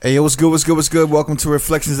Hey, what's good, what's good, what's good? Welcome to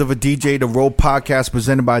Reflections of a DJ, the Road podcast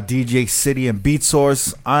presented by DJ City and Beat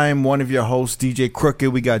Source. I'm one of your hosts, DJ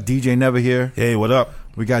Crooked. We got DJ Never here. Hey, what up?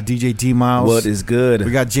 We got DJ D Miles. What is good? We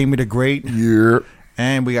got Jamie the Great. Yeah.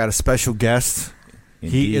 And we got a special guest.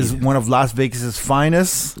 Indeed. He is one of Las Vegas's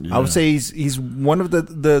finest. Yeah. I would say he's one of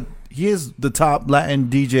he is the top Latin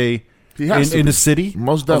DJ in the city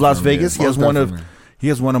Most of Las Vegas. Yeah. He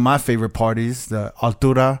has one of my favorite parties, the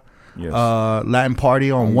Altura. Yes. Latin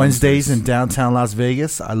party on Wednesdays in downtown Las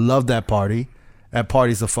Vegas. I love that party. That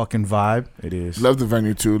party's a fucking vibe. It is. Love the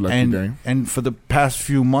venue too. Lucky day. And for the past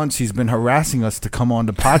few months, he's been harassing us to come on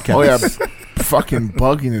the podcast. Oh yeah, fucking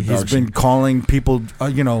bugging it. He's been calling people.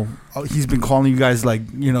 He's been calling you guys like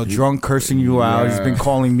drunk, cursing you out. He's been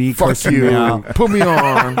calling me, cursing me out. Put me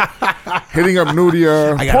on. Hitting up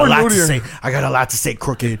Nudia. I got a lot to say. I got a lot to say,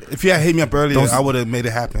 Crooked. If you had hit me up earlier, I would have made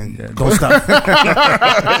it happen. Yeah, don't stop.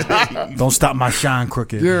 Don't stop my shine,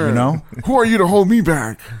 Crooked. Yeah. You know? Who are you to hold me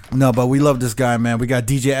back? No, but we love this guy, man. We got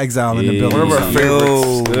DJ Exile in the building. One of our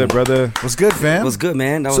favorites. Good, brother. What's good, fam? What's good,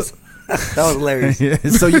 man? That was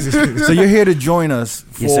hilarious. So you're here to join us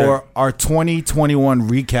for Yes, our 2021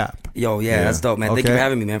 recap. Yo, yeah, that's dope, man. Thank you for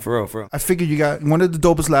having me, man. For real, for real. I figured you got one of the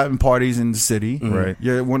dopest Latin parties in the city. Mm-hmm. Right.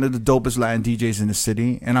 You're one of the dopest Latin DJs in the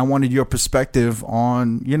city. And I wanted your perspective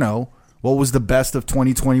on, what was the best of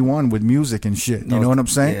 2021 with music and shit. You know what I'm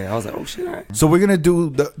saying? Yeah, I was like, oh, shit, all right. So we're going to do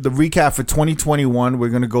the recap for 2021. We're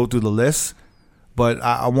going to go through the list. But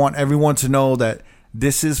I want everyone to know that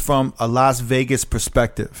this is from a Las Vegas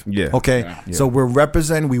perspective. Yeah. Okay? Yeah. So we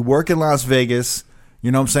work in Las Vegas. You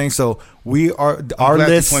know what I'm saying? So we are our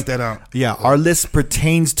list. Point that out. Yeah, our list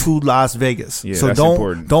pertains to Las Vegas. Yeah, so that's don't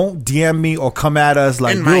important. don't DM me or come at us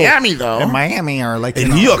like In Miami, though. In Miami or like In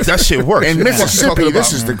New York, that shit works. In What you talking Mississippi, about?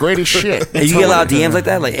 this is the greatest shit. Hey, you get a lot of DMs like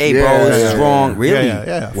that? Like, hey, Yeah, bro, this is yeah, wrong. Really?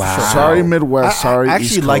 Yeah. Wow. Sure. Sorry, Midwest. Sorry, I actually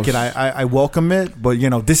East like Coast. it. I welcome it, but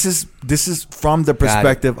this is from the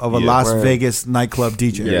perspective of a Yeah, Las right. Vegas nightclub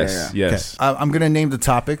DJ. Yes. Yes. Okay. I'm gonna name the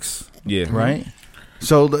topics. Yeah. Right.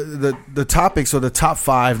 So the topics or the top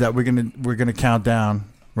 5 that we're gonna count down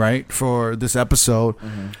right for this episode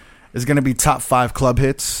is gonna be top 5 club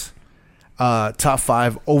hits, top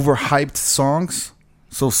 5 overhyped songs.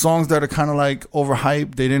 So songs that are kind of like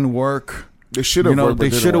overhyped, they didn't work. They should have worked. They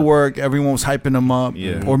should have worked. Everyone was hyping them up.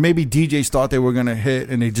 Yeah. Or maybe DJs thought they were gonna hit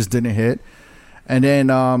and they just didn't hit. And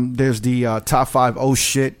then there's the top 5 oh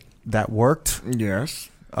shit that worked. Yes.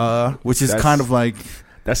 Which is That's- kind of like.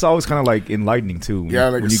 That's always kind of like enlightening too. Yeah,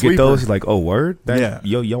 like when a you sleeper. get those, like, oh, word. Yeah.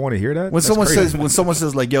 Y'all want to hear that? When That's someone crazy.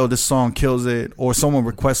 says like, yo, this song kills it, or someone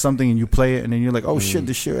requests something and you play it and then you're like, oh shit,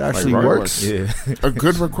 this shit actually right, works. Yeah. A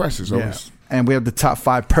good request is Yeah. always. And we have the top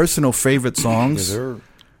 5 personal favorite songs,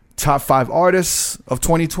 top 5 artists of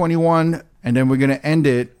 2021, and then we're gonna end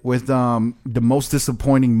it with the most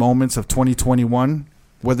disappointing moments of 2021,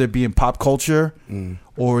 whether it be in pop culture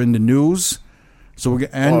or in the news. So we're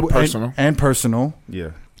gonna personal. and personal. Yeah.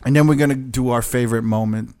 And then we're going to do our favorite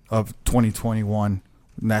moment of 2021.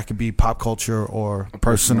 And that could be pop culture or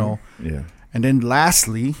personal. Yeah. And then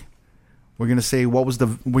lastly, we're going to say we're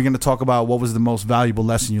going to talk about what was the most valuable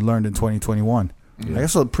lesson you learned in 2021. I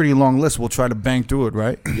guess a pretty long list. We'll try to bang through it,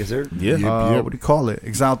 right? Yes, sir. Yeah. What do you call it?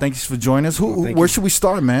 Exile, thank you for joining us. Where should we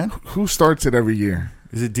start, man? Who starts it every year?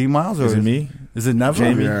 Is it D Miles or Is it me? Is it Never?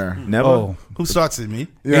 Jamie? Yeah. Never? Oh, Who starts it? Me?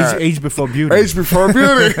 Yeah. age before beauty. Age before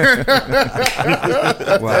beauty.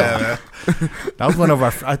 Wow. That was one of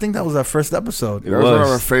our. I think that was our first episode. That was one of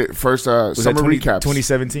our first Was that summer recaps.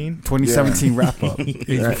 2017? 2017 wrap up. Age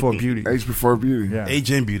before beauty. Age before beauty. Yeah.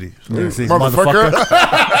 Age and beauty. Yeah, see, Motherfucker.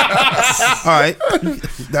 All right.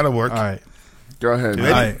 That'll work. All right. Go ahead. All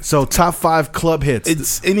right, so top 5 club hits.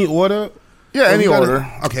 It's any order? Yeah, any We gotta-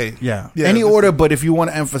 order. Okay. yeah, Yeah, any listen. order, but if you want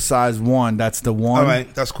to emphasize one, that's the one. All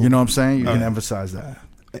right. That's cool. You know what I'm saying? You can right. emphasize that.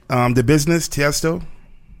 The Business, Tiesto.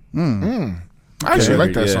 I actually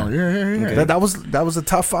like that Yeah. song. Yeah. That was a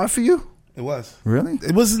top 5 for you? It was. Really?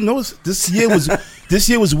 It was this year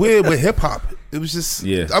was weird with hip hop. It was just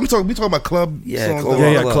Yeah. we talking about club Yeah, songs. cool.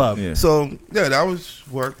 that- Club. Yeah. So yeah, that was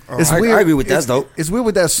work. It's I weird. agree with that, though. It's weird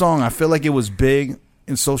with that song. I feel like it was big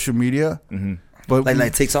in social media, but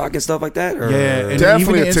Like TikTok and stuff like that? Or? yeah, and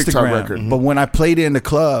Definitely even a TikTok Instagram. record. But when I played it in the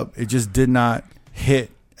club, it just did not hit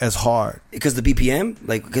as hard. Because the BPM?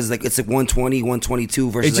 Because it's like 120, 122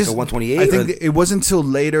 versus like a 128? I think it wasn't until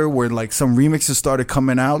later where like some remixes started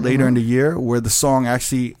coming out later in the year where the song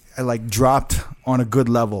actually like dropped on a good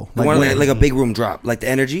level. like a big room drop. Like the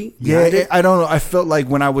energy? Yeah, behind it? I don't know. I felt like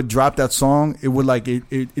when I would drop that song, it would like it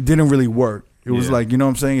didn't really work. It was Yeah. like, you know what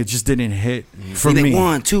I'm saying? It just didn't hit for Be like me.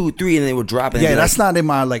 1, 2, 3, and they would drop it. Yeah, that's not in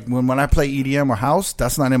my like when I play EDM or house.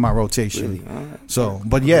 That's not in my rotation. Really? Alright. So,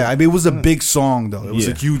 but yeah, I mean, it was a big song though. It was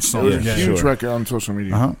a Yeah. huge song. Yeah, Yeah. Huge sure. record on social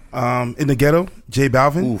media. Uh-huh. In the Ghetto, J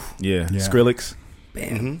Balvin. Oof. Yeah. Yeah. Skrillex.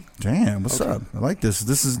 Bam. Damn, what's up? I like this.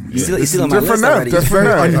 This is You still, this on is my different list now, already. different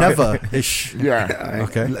very now. Unnever-ish. Yeah.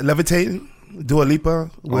 Okay. Levitating, Dua Lipa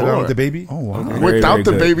with Oh. the baby. Oh wow. Very, Without very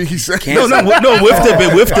the good. baby, he said. Can't No, with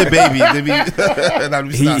the baby.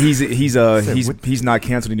 Nah, He's not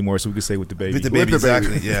canceled anymore, so we could say with the baby. with the baby, With the baby.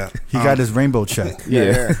 exactly. Yeah. He got his rainbow check.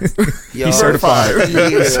 Yeah. Yo, He's certified.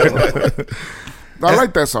 I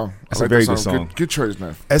like that song. That's I a like very that good song. Good choice,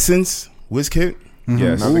 man. Essence, Wizkid,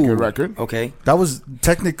 Yes. Another Ooh. good record. Okay. That was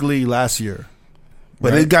technically last year.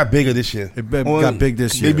 but it got bigger this year. It got big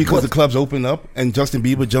this year. Maybe because the clubs opened up and Justin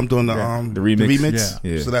Bieber jumped on the remix.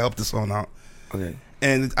 Yeah. So that helped the song out. Okay.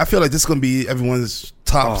 And I feel like this is gonna be everyone's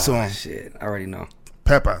top Oh, song. shit. I already know.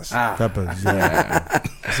 Peppers. Peppers. Yeah.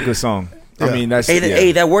 It's a good song. Yeah. I mean, that's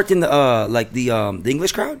Hey, that worked in the the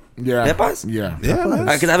English crowd? Yeah. Pepas? Yeah. Yeah, man.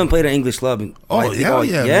 Because I haven't played an English club. In, Oh, I think- hell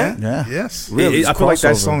yeah, man. Yeah. Yes. Really? I feel like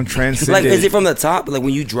that crossover. song transcended. Like, is it from the top? Like,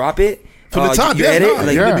 when you drop it? From the top, you yeah, edit? no,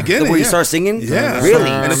 Like, yeah. in the beginning, where you yeah. start singing? Yeah. Really?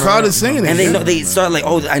 And the crowd is singing it. And they yeah. know, they start like,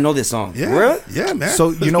 oh, I know this song. Yeah. Really? Yeah, man.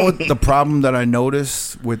 So you know what the problem that I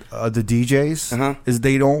notice with the DJs Uh-huh. is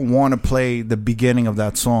they don't want to play the beginning of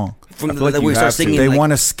that song. From I the, feel like like, you where you start have to. singing. They like,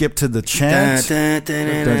 want to skip to the chant. dun, dun,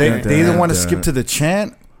 dun, dun, They dun, they either dun, want to dun. skip to the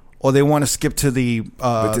chant or they want to skip to the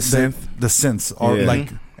synth? the synths or Yeah. like.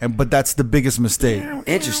 And but that's the biggest mistake.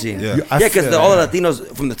 Interesting. Yeah. Yeah, I because feel- all the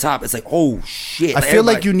Latinos from the top, it's like, oh shit. I feel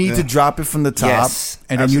like everybody- you need to drop it from the top, Yes,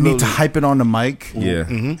 and then you need to absolutely. hype it on the mic. Yeah.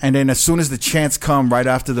 And then as soon as the chants come right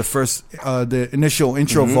after the first, the initial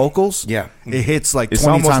intro vocals, Yeah. it hits like It's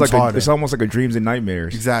 20 almost times like harder. it's almost like a dreams and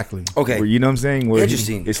nightmares. Exactly. Okay. Where, you know what I'm saying? Where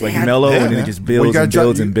Interesting. It's like Yeah. mellow Yeah, and then man. it just Well, builds you gotta and drop,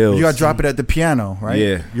 builds and builds. You gotta drop it at the piano, right?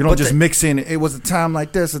 Yeah. You don't But just the- mix in. It was a time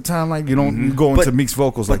like this, a time like you don't go into But- mixed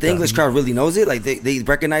vocals But like the that. English crowd really knows it. Like they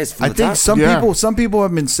recognize from I the think top. some people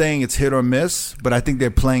have been saying it's hit or miss, but I think they're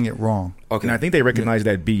playing it wrong. Okay. And I think they recognize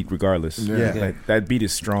that beat regardless. Yeah. Like, that beat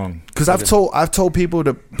is strong. Because I've told people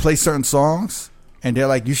to play certain songs, and they're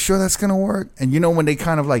like, "You sure that's gonna work?" And you know when they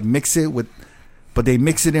kind of like mix it with, but they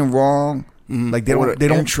mix it in wrong. Like they Or don't. the They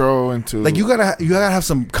don't. intro into Like you gotta have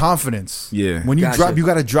some confidence. Yeah. When you Gotcha. drop, you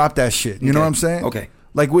gotta drop that shit. You know Okay. what I'm saying? Okay.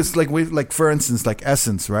 Like with for instance, like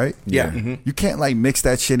Essence, right? Yeah. You can't like mix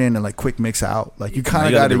that shit in and like quick mix out. Like you kind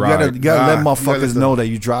of You gotta gotta ride. you gotta let You motherfuckers gotta- know that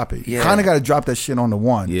you drop it. You Yeah. kind of gotta drop that shit on the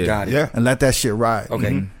one. Yeah. Got it. Yeah. And let that shit ride.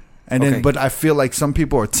 Okay. And then, Okay. but I feel like some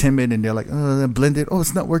people are timid and they're like, blended. Oh,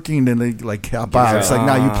 it's not working. And then they like hop out. It's like,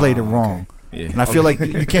 nah, you played it wrong. Yeah. And I feel like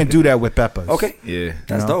you can't do that with Peppers. Okay. Yeah.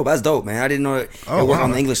 That's dope. That's dope, man. I didn't know it Oh, worked wow.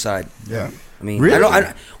 on the English side. Yeah. I mean, Really?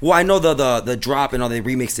 I know the drop and all they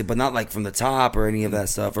remixed it, but not like from the top or any of that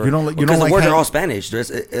stuff. Or, You don't like- you because don't the like words how- are all Spanish. There's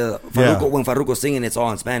when Farruko's singing, it's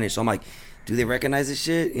all in Spanish. So I'm like, do they recognize this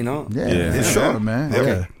shit? You know? Yeah, Yeah. for sure, man. Okay.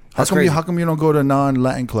 Yeah. That's How crazy. come you don't go to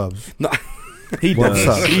non-Latin clubs? No, He What's does.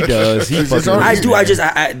 up? He does. He fucking I does. do.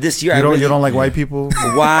 I this year. You don't like white people?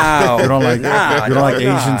 Wow. You don't like Nah, you don't like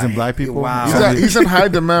nah. Asians and black people? Wow. He's in high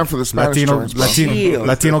demand for the Spanish Latino joints, bro. Chill.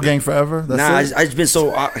 Latino gang forever. That's Nah, it? I just been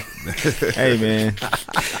so Hey man.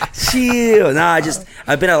 chill. Nah,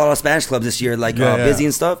 I've been at a lot of Spanish clubs this year, like Yeah, yeah. busy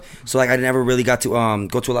and stuff. So like I never really got to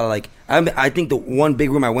go to a lot of like. I think the one big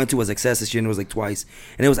room I went to was Excess this year, and it was like twice,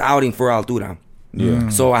 and it was outing for Altura. Yeah.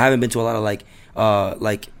 So I haven't been to a lot of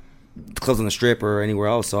like clubs on the Strip or anywhere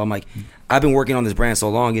else. So I'm like, I've been working on this brand so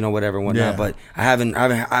long, whatever and whatnot. Yeah. But I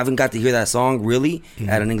haven't got to hear that song really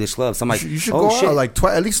at an English club. So I'm like, You should oh go shit. out like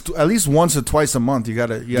at least once or twice a month. You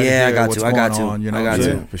gotta yeah, hear I got what's to. I got going to. on, you know I what got I'm to.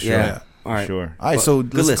 saying? For sure. Yeah. All right. Sure. All right, so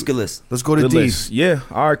Good list. Good list. Let's go to Good D. list. Yeah.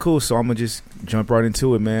 All right. Cool. So I'm gonna just jump right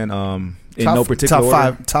into it, man. In no particular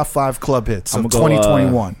order. top five club hits I'm of gonna go,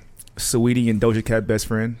 2021. Saweetie and Doja Cat, Best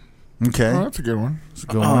Friend. Okay, Oh, that's a good one. that's a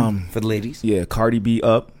good one. For the ladies. Yeah. Cardi B,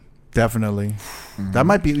 Up. Definitely. That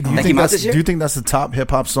might be. Do you, Nicki think Minaj that's, this year? do you think that's the top hip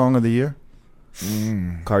hop song of the year?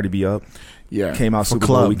 Cardi B, Up. Yeah. Came out For Super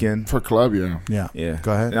club. Bowl weekend. For club, yeah. Yeah. Yeah.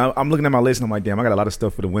 Go ahead. And I'm looking at my list and I'm like, damn, I got a lot of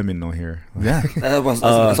stuff for the women on here. Yeah. That's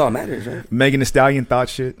all that matters, right? Megan Thee Stallion, Thought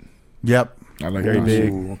Shit. Yep. I like Very that.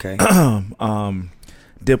 big. Ooh, okay.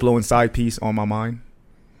 Diplo and Side Piece, On My Mind.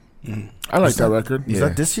 I like that record. Is Yeah.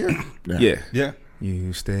 that this year? Yeah. Yeah.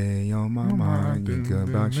 You stay on my mind. Think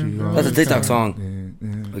about you. all That's a the TikTok time. song.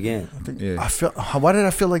 Yeah. Again. Yeah. I feel. Why did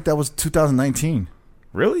I feel like that was 2019?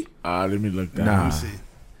 Really? Let me look that. Nah. Let me see.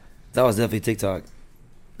 That was definitely TikTok.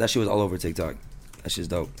 That shit was all over TikTok. That shit's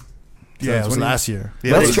dope. Yeah, it was 2020? last year.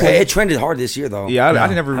 Yeah, But that was it trended hard this year though. Yeah, Yeah.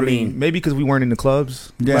 I never I really. mean- Maybe because we weren't in the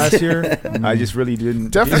clubs Yeah. last year. I just really didn't.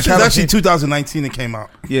 Definitely This is actually 2019 it came out.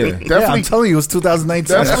 Yeah, Yeah, I'm Definitely, telling you, it was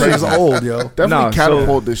 2019. That shit is old, yo. Definitely No,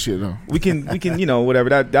 catapult this shit though. we can, whatever.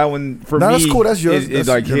 That one for No, me. that's cool. That's yours. Is That's,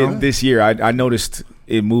 like you hit know. this year. I noticed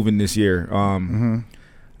it moving this year.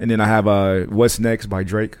 And then I have "What's Next" by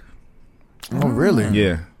Drake. Oh, really?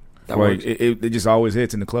 Yeah, That like works. it just always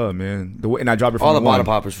hits in the club, man. And I drop it from All the the one. bottle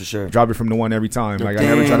poppers for sure. Drop it from the one every time. Like I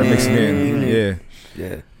never try to mix it in.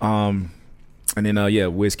 Yeah. Yeah. And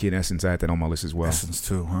then Whiskey and Essence, I had that on my list as well. Essence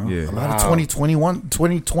too, huh? Yeah. A lot of Wow.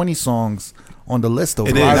 2020 songs on the list over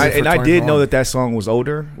And, there. then, Rising and for I did 21. know that song was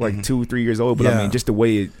older, like 2-3 years old. But Yeah. I mean, just the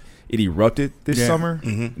way it erupted this Yeah. summer,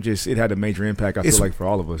 just it had a major impact. I It's- feel like for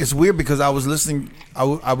all of us. It's weird because I was listening.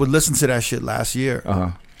 I would listen to that shit last year,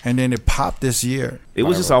 and then it popped this year. It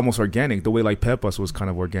was just almost organic. The way like Pep Us was kind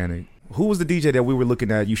of organic. Who was the DJ that we were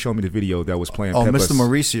looking at? You showed me the video that was playing. Oh, Pep Mr. Us.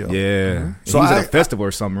 Mauricio. Yeah. So So he was I- at a festival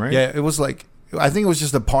or something, right? Yeah, it was like I think it was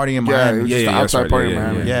just a party in Yeah, Miami. it was Yeah, just yeah, the that's outside right. party in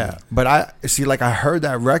Yeah, Miami. Yeah, but I see, like I heard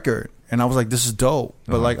that record and I was like, this is dope.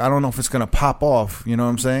 But like, I don't know if it's gonna pop off. You know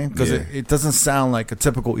what I'm saying? Because Yeah. it doesn't sound like a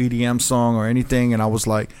typical EDM song or anything. And I was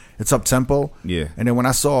like, it's up tempo. Yeah. And then when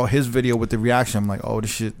I saw his video with the reaction, I'm like, oh,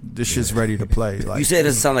 this shit's ready to play. Like, You say it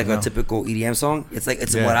doesn't sound like you a know? typical EDM song. It's like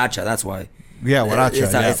it's Yeah. guaracha. That's why. Yeah, what I It's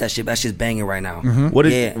tried. that, Yeah. it's that shit. That shit's banging right now. What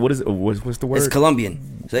is Yeah. what is what's the word? It's Colombian.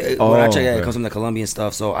 So Oh, guaracha, yeah, okay. it comes from the Colombian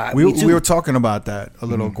stuff. So We me too. were talking about that a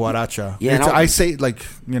little guaracha. Yeah, It's- and I say like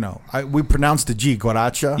we pronounce the G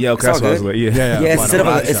guaracha. Yeah, okay, It's that's all what I was good. like. Yeah. Yeah,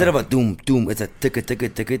 guaracha. instead of a doom, it's a ticka ticka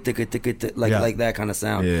ticka ticka ticka like Yeah. like that kind of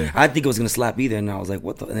sound. Yeah. I think it was gonna slap either, and I was like,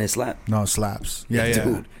 what the? And it slapped. No, it slaps. Yeah, yeah.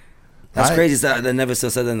 Dude, that's I- crazy. That they never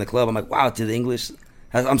still said that in the club. I'm like, wow, to the English.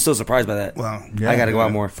 I'm still surprised by that. Wow. Yeah, I gotta go out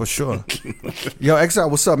yeah, more. for sure. Yo, Exile,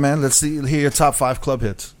 what's up, man? Let's hear your top 5 club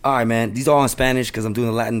hits. All right, man. These are all in Spanish because I'm doing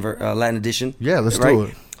the Latin edition. Yeah, let's do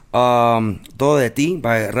it. Todo de Ti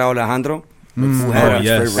by Raúl Alejandro. Who had- Oh,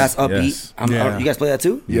 yes, That's upbeat. yes. Yeah. You guys play that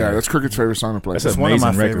too? Yeah, that's Cricket's favorite song to play. That's It's an one of my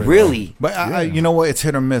amazing record. favorites. Really? But you know what? It's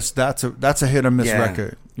hit or miss. That's a hit or miss Yeah.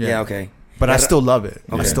 record. Yeah, okay. But I still love it.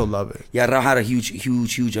 I Okay. still love it. Yeah, Raúl had a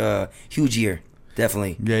huge year.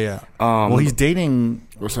 Definitely. Yeah, yeah. Um, well, he's dating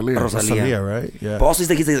Rosalia. Rosalia. Rosalia, right? Yeah. But also,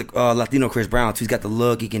 he's like Latino Chris Brown too. He's got the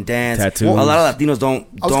look. He can dance. Tattoos. A lot of Latinos don't.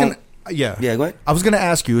 I was gonna, yeah. Yeah, go ahead. I was gonna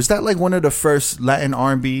ask you, is that like one of the first Latin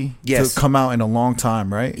R&B Yes. to come out in a long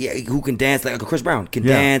time, right? Yeah, who can dance like Chris Brown can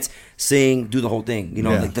Yeah. dance, sing, do the whole thing. You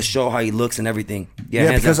know, Yeah. like the show how he looks and everything. Yeah, Yeah,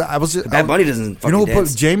 hands because down. I was Bad Bunny doesn't fucking You know who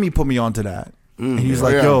dance. Jamie put me onto that, and he's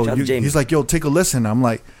like, yeah. "Yo," Shout out to Jamie. he's like, "Yo, take a listen." I'm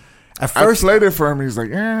like, at I first, played it for him. He's like,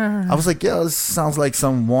 yeah. I was like, "Yo, this sounds like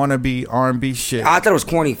some wannabe R&B shit." I thought it was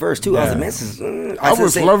corny first too. I was Yeah. like, man, this is. I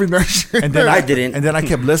was saying- loving that shit. And then I didn't. And then I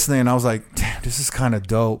kept listening, and I was like, "Damn, this is kind of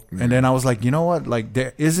dope." And then I was like, "You know what? Like,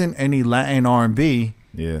 there isn't any Latin R&B,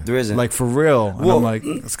 Yeah. There isn't. like for real." And Well, I'm like,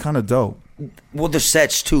 "It's kind of dope." well, there's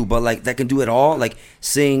sets too, but like that can do it all. Like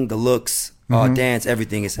sing, the looks, dance,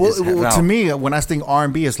 everything is. Well, is to out. me, when I think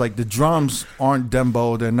R&B, it's like the drums aren't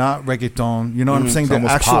dembo, they're not reggaeton. You know what I'm saying? It's They're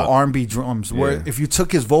almost actual pop. R&B drums. Where Yeah. if you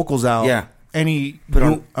took his vocals out, Yeah. any Put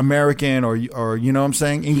on- American or you know what I'm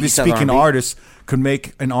saying, English sound speaking R&B. artist could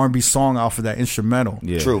make an R&B song off of that instrumental.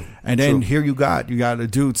 Yeah. True. And then True. here you got a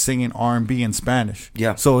dude singing R&B in Spanish.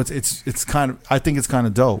 Yeah. So it's kind of, I think it's kind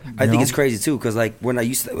of dope. I you think know? it's crazy too, cause like we're not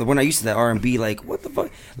used to that R&B. Like what the fuck?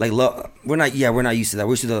 Like we're not used to that.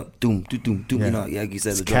 We're used to the doom, doom, doom, doom. Yeah. You know, yeah, like you said,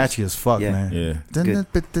 It's the drums. catchy as fuck, Yeah. man. Yeah. I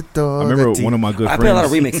I remember one of my good I friends. play a lot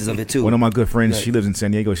of remixes of it too. One of my good friends, she lives in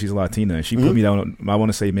San Diego. She's Latina, and she put me down. I want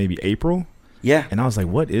to say maybe April, Yeah. and I was like,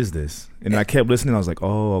 "What is this?" And I kept listening. I was like,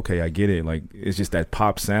 "Oh, okay, I get it. Like it's just that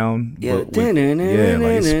pop sound." Yeah. but with- yeah,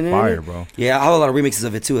 like it's fire, bro. Yeah, I have a lot of remixes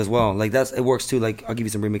of it too as well. Like it works too. Like I'll give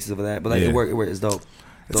you some remixes of that, but like Yeah. it works. It's dope.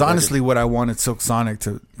 It's Dope honestly what I wanted Silk Sonic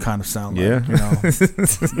to kind of sound like. Yeah. You know.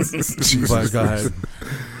 But go ahead.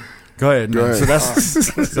 Go ahead. Go man.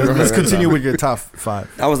 So ahead. let's continue with your top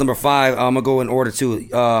 5. That was number 5. I'm gonna go in order too.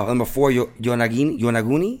 Number 4,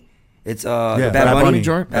 Yonaguni. It's the Bad Bunny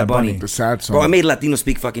joint? Bad Bunny. The sad song. Bro, I made Latino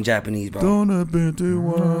speak fucking Japanese, bro. Don't have been to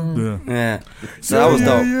one. Yeah. Yeah, so that was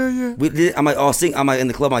dope. yeah. We did, I'm like, I'm like in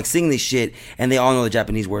the club, I'm like singing this shit, and they all know the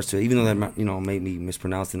Japanese words to it, even though they, made me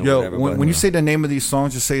mispronounce it or Yo, whatever. but, when you say the name of these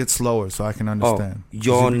songs, just say it slower so I can understand.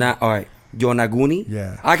 all right, Yonaguni.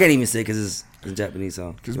 Yeah. I can't even say it because it's a Japanese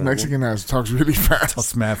song. Because Mexican ass talks really fast.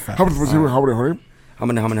 That's mad fast. How would it hurt?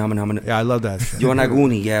 Humming. Yeah, I love that shit.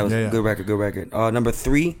 Yonaguni, yeah, it was Yeah, yeah. a good record. Number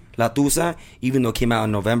 3, La Tusa, even though it came out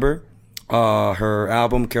in November. Her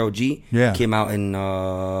album, Karol G, Yeah. came out in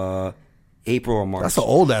April or March. That's an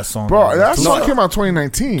old ass song. Bro, man. that song No. came out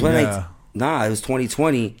 2019. 2019. Yeah. Nah, it was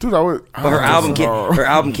 2020. Dude, I would. But her album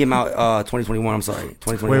came out 2021. I'm sorry,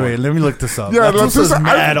 2021. Wait, let me look this up. Yeah, La Tusa's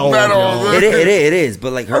mad old. yo. It is.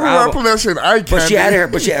 But like her I remember album, playing that shit. I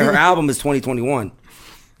can't. but her album is 2021.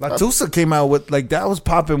 La Tusa came out with like that was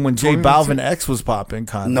popping when J Balvin X was popping,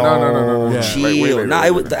 kind of. No. Yeah. Chill. Wait,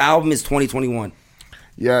 Nah, wait. the album is 2021.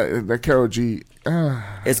 Yeah, that Karol G.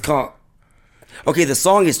 It's called. Okay, the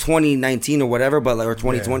song is 2019 or whatever, but like or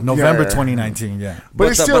 2020. November Yeah. 2019. Yeah.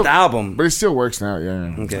 But the album. But it still works now.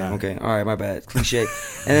 Yeah. Okay. All right, my bad. Cliche. And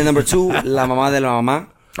then number 2, La Mamá de la Mamá.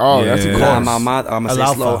 Oh, that's a Yeah. cool. La Mamá. I'm gonna say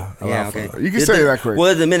Alaufa. slow. Yeah, Alaufa. okay. You can say that quick.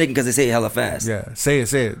 Well, they're Dominican because they say it hella fast. Yeah. Say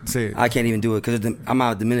it. I can't even do it because I'm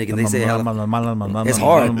out Dominican. They say it hella. It's It's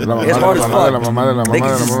hard. It's hard as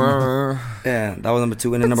fuck. fuck. Yeah, that was number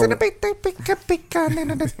 2. And then number 1.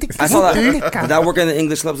 I saw that. Did that work in the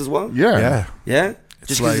English clubs as well? Yeah. Yeah?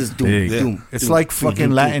 Just because like it's doom. big. Doom. It's like fucking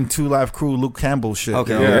Latin 2 Live Crew Luke Campbell shit.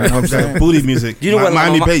 Okay. yo. Yeah. You know what I'm saying? Booty music. You know what,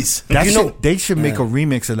 Miami Mama- bass. That You shit, know- they should make a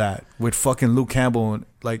remix of that with fucking Luke Campbell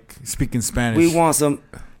like speaking Spanish. We want some.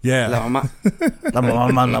 yeah. La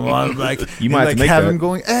Mamá. Like You might have like to make have that. him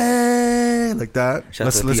going like that. Shout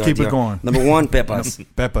out to Let's the keep PRTR. it going. Number 1, Pepas.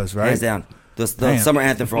 Peppers, right? Hands down. The Damn. summer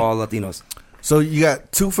anthem for all Latinos. So you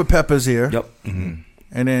got 2 for Peppers here, Yep. and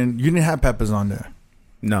then you didn't have Peppers on there.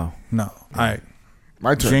 No. No. All right,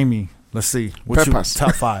 My turn. Jamie. Let's see. What's your Peppers.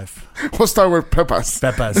 top 5? We'll start with Pepas.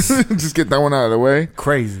 Peppers. Just get that one out of the way.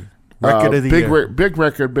 Crazy. Record of the big year. big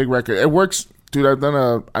record. It works, dude. I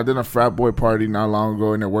done a frat boy party not long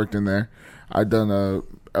ago, and it worked in there. I done a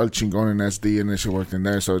El Chingon and SD, and it should work in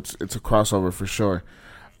there. So it's a crossover for sure.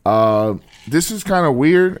 This is kind of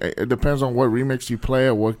weird. It depends on what remix you play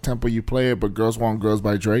or what tempo you play it. But "Girls Want Girls"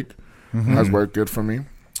 by Drake has worked good for me.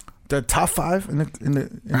 The top 5 in the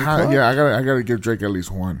club? Yeah, I gotta give Drake at least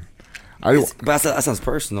one. But that sounds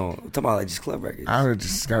personal. Talk about like just club records. I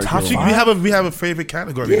just gotta Top give five? one. We have a favorite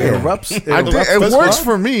category. Yeah. Yeah. Erupts. It First works one?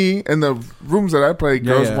 for me in the rooms that I play.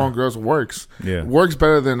 Girls yeah. Want Girls works. Yeah. Works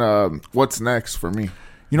better than What's Next for me.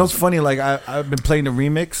 You know what's funny? Like I've been playing the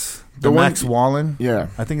remix, the The one- Max Wallen. Yeah.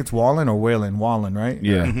 I think it's Wallen or Whalen. Wallen, right?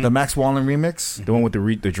 Yeah. The Max Wallen remix. The one with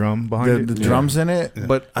the drum behind The it. drums in it,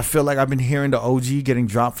 but I feel like I've been hearing the OG getting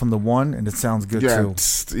dropped from the 1, and it sounds good Yeah, too.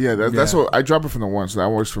 that's Yeah. what I drop it from the 1, so that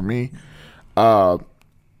works for me.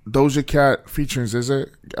 Doja Cat featuring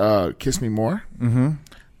SZA, "Kiss Me More." Mm-hmm.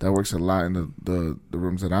 That works a lot in the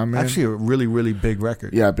rooms that I'm in. Actually, a really, really big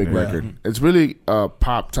record. Yeah, big record. It's really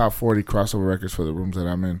pop top 40 crossover records for the rooms that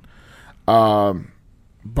I'm in.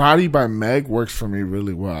 "Body" by Meg works for me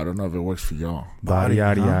really well. I don't know if it works for y'all. Body,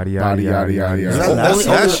 yada, yada, yada, Body, yada, yada, yada. yada. That's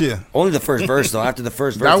last year. Only the first verse though. After the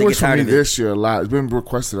first verse, That they works get for tired me of it. this year a lot. It's been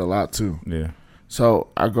requested a lot too. Yeah. So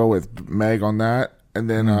I go with Meg on that, and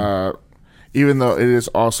then even though it is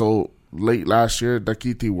also late last year,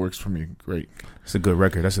 Dakiti works for me great. It's a good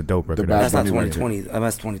record. That's a dope record. Bad That's not Bunny 2020.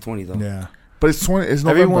 That's 2020 though. Yeah. But it's 20. It's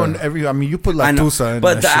November. I mean, you put La I know, Tusa in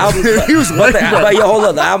but that the shit. album. But yo, hold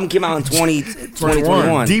up. The album came out in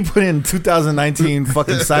 2021. D put in 2019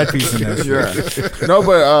 fucking side piece in that shit. Yeah. No,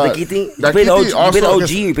 but Like, you play the OG, you play the OG, or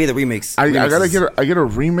you play the remix. I gotta Remixes. get a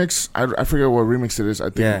remix. I forget what remix it is. I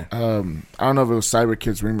think Yeah. I don't know if it was Cyber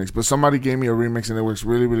Kids remix, but somebody gave me a remix and it works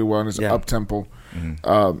really, really well, and it's Yeah. up tempo.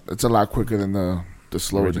 It's a lot quicker than the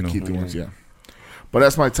slower Original. Dakiti ones. Yeah. But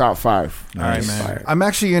that's my top 5. All right, man. Fire. I'm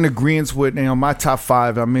actually in agreement with my top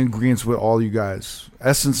 5. I'm in agreement with all you guys.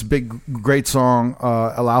 Essence, great song.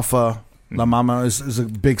 El Alfa, La Mama is a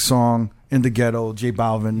big song. In the Ghetto, J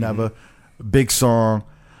Balvin, Never, big song.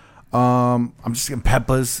 I'm just getting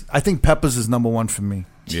Peppers. I think Peppers is number 1 for me.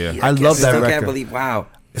 Yeah. I love that Still record. can't believe. Wow.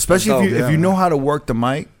 Especially Let's go. if you know how to work the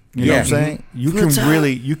mic. You know what I'm Yeah. saying? You From the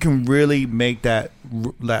top. you can really make that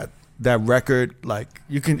record, like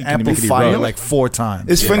you can make it amplify it erupt. like 4 times.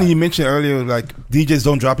 It's funny you mentioned earlier, like DJs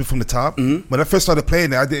don't drop it from the top. When I first started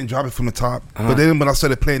playing it, I didn't drop it from the top. But then when I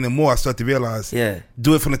started playing it more, I started to realize, Yeah.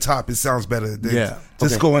 do it from the top. It sounds better. Than Yeah.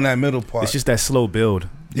 just Okay. go in that middle part. It's just that slow build.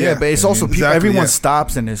 Yeah, but it's also people, Exactly, everyone yeah.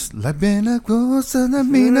 stops and it's La Bella Cosa, La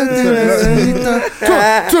Mina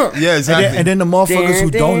yeah, exactly. and then the motherfuckers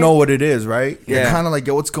who don't know what it is, right? They're Yeah. kind of like,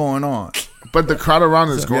 yo, what's going on? But the crowd around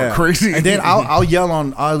is going Yeah. crazy. And then I'll yell on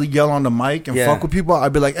the mic and Yeah. fuck with people. I'll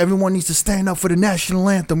be like, everyone needs to stand up for the national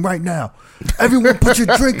anthem right now. Everyone put your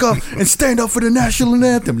drink up and stand up for the national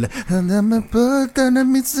anthem. And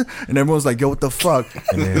everyone's like, yo, what the fuck?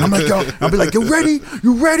 And I'm like, yo, I'll be like, you ready?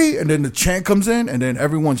 You ready? And then the chant comes in and then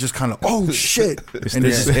everyone's just kind of, oh shit. And it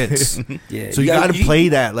just hits. Yeah. So you gotta play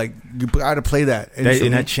that. Like, you gotta play that. And so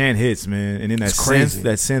And that chant hits, man. And then that It's crazy.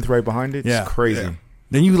 synth right behind it, Yeah. it's crazy.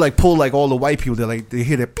 then you like pull like all the white people. They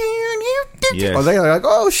hear that. shit? Yes. Or they like,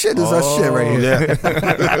 oh shit, is that shit right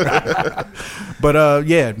here? But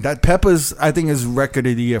yeah, that Pepper's I think is record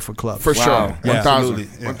of the year for clubs. For Wow. sure. Yeah. 1,000. Absolutely.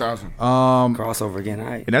 Yeah. 1,000. Crossover again. All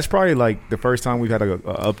right. And that's probably like the first time we've had a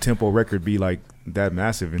up tempo record be like that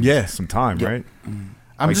massive in Yeah. some time, right?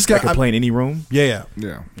 I'm Like, just that gonna could play in any room. yeah.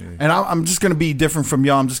 Yeah. And I'm just gonna be different from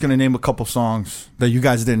y'all. I'm just gonna name a couple songs that you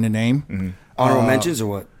guys didn't name. Honorable mentions or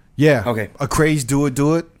what? Yeah. Okay. A Craze, Do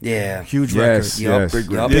It. Yeah. Huge Yes, record. yes.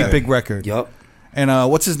 Big Yup. Big record. Yup. And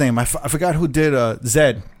what's his name? I forgot who did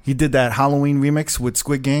Zed. He did that Halloween remix with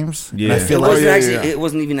Squid Games. And Yeah. I It feel like wasn't yeah, actually. yeah. It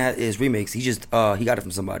wasn't even his remix. He just he got it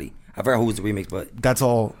from somebody. I forgot who was the remix, but that's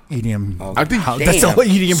all EDM. Oh, I think That's all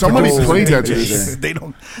EDM. Somebody producers played and that the other DJs. day. They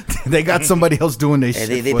don't. They got somebody else doing their yeah,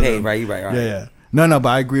 shit. they for paid them. right. You right. Right. Yeah. No. But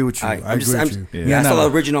I agree with you. All right, I agree with you. Yeah, I saw no.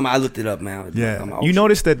 the original. I looked it up, man. Yeah. I'm out. You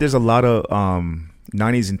notice that there's a lot of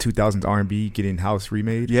 90s and 2000s R&B getting house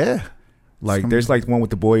remade. Yeah. Like there's like one with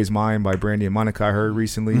The Boy Is Mine by Brandy and Monica I heard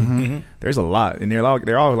recently. There's a lot, and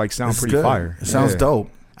they're all like sound It's pretty good. fire. It sounds Yeah. dope.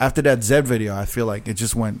 After that Zed video, I feel like it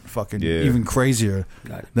just went fucking Yeah. even crazier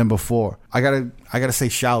Got it. than before. I gotta say,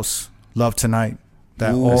 Shouse, Love Tonight.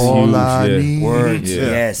 That Ooh, all huge, I yeah. need Words. Yeah.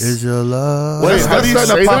 Yes. is your love. Wait, That's, how do you that's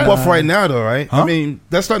starting say to pop that? off right now, though, right? Huh? I mean,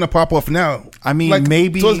 that's starting to pop off now. I mean, Like,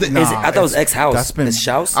 maybe. towards the- nah, Is it, I thought it was X House. that's been- It's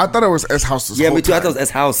Shouse. I thought it was S House. Yeah, me too. I thought it was S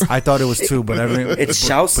House. I thought it was too, but It's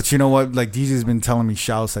Shouse. But you know what? Like DJ's been telling me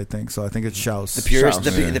Shouse. I think so. I think it's Shouse. The purest,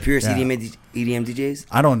 Shouse, the purest Yeah. EDM DJs.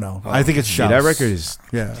 I don't know. I think it's Yeah, Shouse. that record is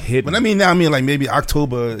Yeah. hidden. But I mean, now I mean, like maybe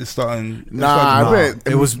October is starting. Nah, I bet.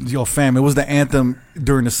 It was your fam. It was the anthem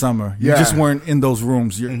during the summer. You Yeah. just weren't in those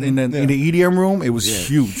rooms. You're in the EDM room. It was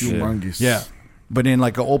huge. Humongous. Yeah, but in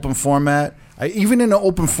like an open format, even in an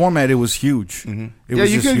open format, it was huge. It Yeah,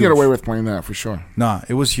 was you just can huge. get away with playing that for sure. Nah,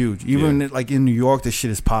 it was huge. Even like in New York, this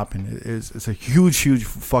shit is popping. It's a huge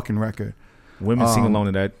fucking record. Women sing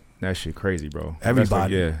along to that shit crazy, bro. That's Everybody,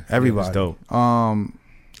 like, yeah, everybody. It's dope.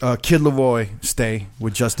 Kid Leroy, Stay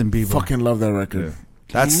with Justin Bieber. Fucking love that record.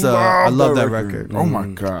 That's I love that record. Oh my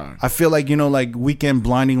god. I feel like like Weekend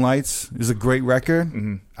Blinding Lights is a great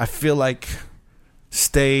record. I feel like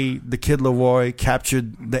Stay, the Kid Leroy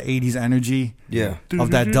captured the 80s energy Yeah.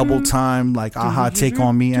 of that double time, like aha, take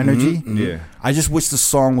on me energy. Yeah. I just wish the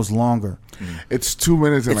song was longer. It's 2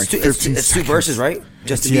 minutes and It's, like two, it's, 15 it's two seconds. verses, right?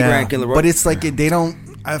 Justin Bieber and Kid Leroy. but it's like they don't.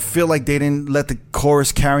 I feel like they didn't let the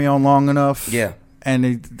chorus carry on long enough. Yeah.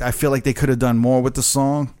 and I feel like they could have done more with the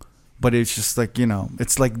song, but it's just like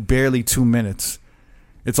it's like barely 2 minutes.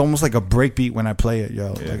 It's almost like a breakbeat when I play it,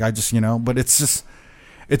 yo. Like I just but it's just.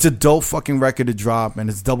 It's a dope fucking record to drop, and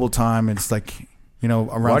it's double time, and it's like,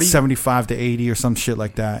 around 75 to 80 or some shit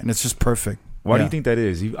like that, and it's just perfect. Why do Yeah. you think that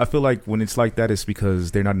is? I feel like when it's like that, it's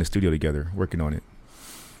because they're not in the studio together working on it.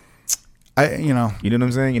 You know what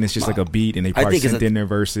I'm saying? And it's just like a beat, and they probably think it's sent in their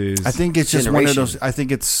verses. I think it's just one of Generation. those. I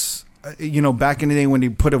think it's, back in the day when they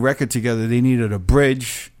put a record together, they needed a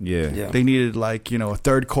bridge. Yeah. They needed like, a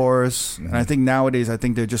third chorus. And I think nowadays, I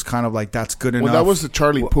think they're just kind of like, that's good enough. Well, that was the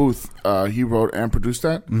Charlie Puth. He wrote and produced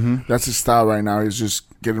that. That's his style right now. He's just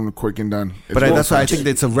getting them quick and done. It's But well that's why I touched. think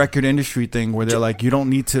it's a record industry thing where they're like, we don't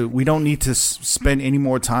need to spend any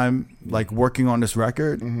more time like working on this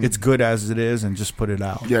record. It's good as it is, and just put it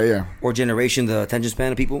out. Yeah. or generation, the attention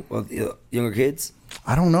span of people, or younger kids.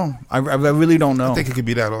 I don't know. I really don't know. I think it could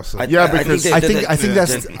be that also. because I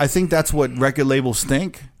think that's what record labels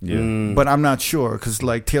think. Yeah. But I'm not sure because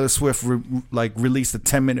like Taylor Swift released a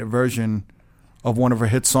 10-minute version of one of her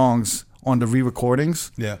hit songs on the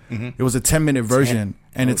re-recordings. Yeah. It was a 10-minute version,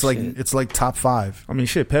 and Oh, it's like shit. it's like top 5. I mean,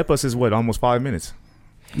 shit. Pepus is what, almost 5 minutes.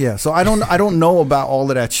 Yeah, so I don't know about all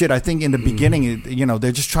of that shit. I think in the beginning,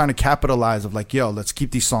 they're just trying to capitalize of like, yo, let's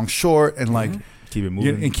keep these songs short and like Keep it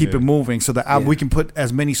moving and keep Yeah. it moving. So the album Yeah. we can put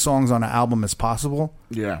as many songs on an album as possible.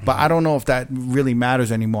 Yeah. But I don't know if that really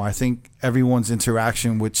matters anymore. I think everyone's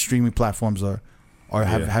interaction with streaming platforms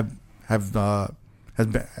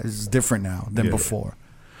is different now than Yeah. before.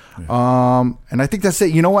 And I think that's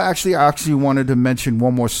it. You know what? Actually, I wanted to mention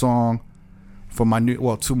one more song for my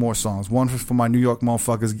two more songs. One for my New York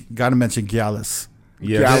motherfuckers. Got to mention Gallus.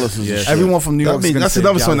 Yeah. Gallus is a shit. Everyone from New I York. mean, that's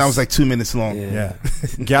another song that was like 2 minutes long. yeah.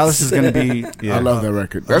 Gallus is going to be Yeah. I love that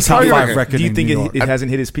record. that's That's top how you 5 record. Do you in think New York. it hasn't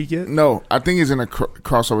hit his peak yet? No, I think it's gonna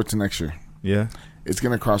cross over to next year. Yeah. It's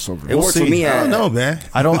gonna cross over. It works for me. I don't know, man.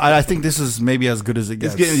 I think this is maybe as good as it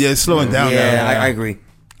gets. It's slowing down Yeah, now. I agree.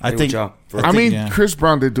 I agree think. with y'all. For- I I think, mean, yeah. Chris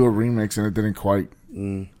Brown did do a remix and it didn't quite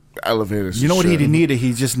elevate it. You know what he needed?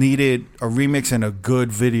 He just needed a remix and a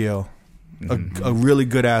good video, a really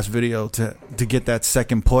good ass video to get that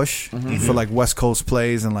second push for like West Coast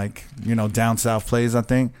plays and like down south plays. I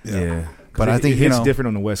think. Yeah. But I think it's different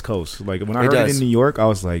on the West Coast. Like when I heard it in New York, I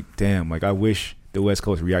was like, damn, like I wish the West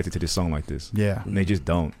Coast reacted to this song like this. Yeah, and they just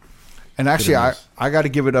don't. And actually, I got to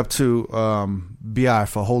give it up to B.I.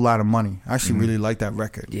 for a whole lot of money. I actually really like that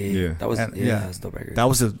record. Yeah. That was and, that's a dope record. That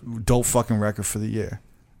was a dope fucking record for the year.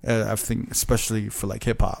 I think, especially for like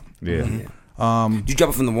hip hop. Yeah. Did you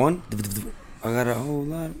drop it from the one? I got a whole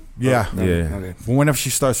lot. Yeah. Okay. But whenever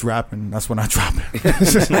she starts rapping, that's when I drop it.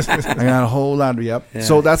 I got a whole lot of, yep. Yeah.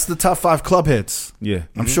 So that's the top 5 club hits. Yeah.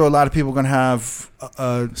 I'm sure a lot of people are going to have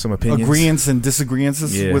some opinions. Agreements and disagreements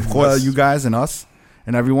with you guys and us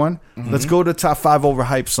and everyone. Let's go to top 5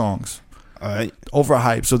 overhyped songs. All right.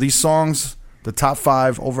 Overhyped. So these songs, the top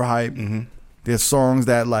 5 overhyped, they're songs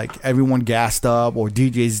that like everyone gassed up or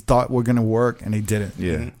DJs thought were going to work and they didn't.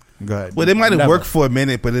 Yeah. Go ahead. Well, they might have worked for a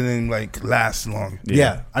minute, but it didn't like last long.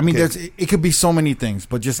 Yeah. I mean, it could be so many things,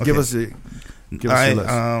 but just give us a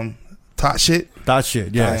list. Tot shit. Tot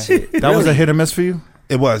shit. Yeah. That was a hit or miss for you?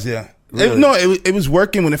 It was. Yeah. Really? It was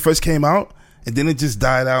working when it first came out, and then it just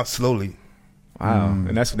died out slowly. Wow.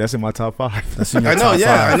 And that's in my top 5. That's in your I know. top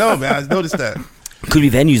 5. I know, man. I noticed that. Could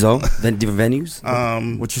be venues though. Different venues.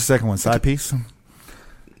 What's your second one? Side piece. Go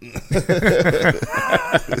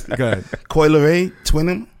ahead. Coi Leray,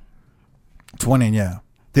 Twinning. Twinning, yeah.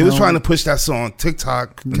 They was trying to push that song on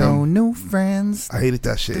TikTok. No new friends. I hated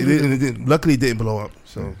that shit. Luckily, it didn't blow up.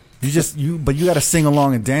 So but you got to sing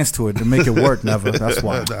along and dance to it to make it work. Never. That's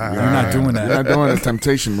why you're not doing that. You're not doing the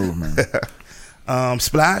Temptation move, man.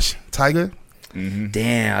 Splash, Tiger.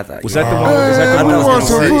 Damn, I thought was that the one? I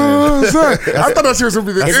thought that was gonna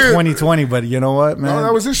be the That's 2020, but you know what, man? No,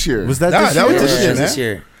 that was this year. Was that this year? That was this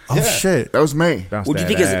year. Oh shit! That was May. What do you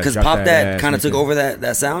think? Because Pop That kind of took over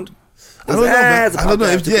that sound. I don't know. I don't know.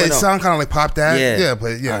 It sounded kind of like Pop That. Yeah,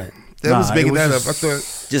 but Right. That was bigging that up. I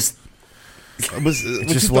thought just. It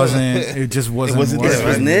just wasn't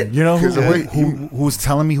wasn't it? You know who was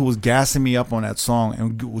telling me, who was gassing me up on that song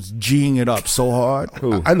and was G'ing it up so hard?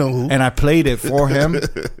 Who? I know who. And I played it for him,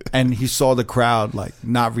 and he saw the crowd like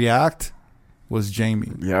not react. Was Jamie.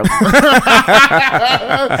 Yep. And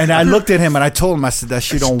I looked at him and I told him, I said, that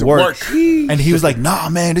shit don't work. And he was like, nah,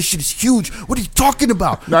 man, this shit is huge. What are you talking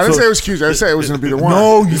about? No, I didn't say it was huge. I said it was going to be the one.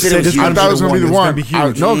 No, you said this. I thought it was going to be the one. Be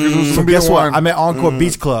huge. No, because it was going to be guess the what? one. I'm at Encore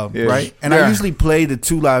Beach Club, right? And I usually play the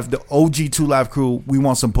OG 2 Live crew, We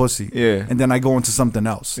Want Some Pussy. Yeah. And then I go into something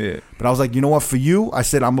else. Yeah. But I was like, you know what? For you, I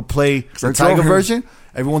said, I'm going to play the Tiger version.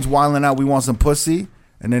 Everyone's wilding out, We Want Some Pussy.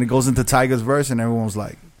 And then it goes into Tiger's verse, and everyone's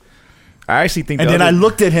like, I actually think. And then I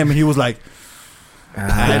looked at him, and he was like,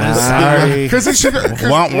 I'm sorry. Because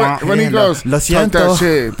when he goes, Lo pump siento. that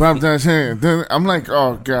shit, pump that shit. Then I'm like,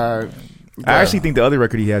 oh god. I actually think the other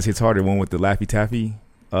record he has hits harder. One with the Laffy Taffy.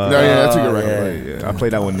 That's a good record. Yeah. I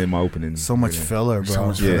played that one in my opening. So much filler, bro. So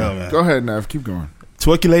much filler, man. Go ahead, Nev. Keep going.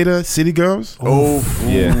 Twerkulator, City Girls.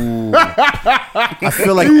 Yeah. I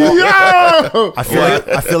feel like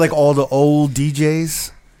I feel like all the old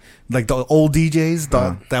DJs, like the old DJs,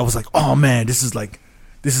 thought that was like, oh man, this is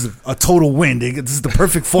a total win. This is the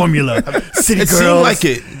perfect formula. City It Girls. seemed like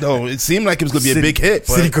it. No, it seemed like it was gonna be a big hit.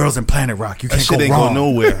 City Girls and Planet Rock. You That can't shit go ain't wrong.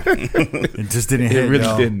 go nowhere. It just didn't hit. It really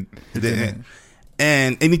yo. didn't. It didn't.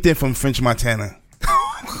 And anything from French Montana.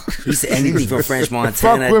 You said anything from French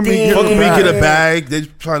Montana. Fuck with me, Damn. Fuck with me, get a bag. They're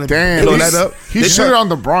trying to blow that up. He shit on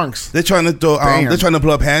the Bronx. They're trying to throw. They're trying to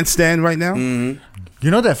blow up Handstand right now. You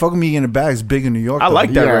know that Fuck Me in the Bag is big in New York. I though.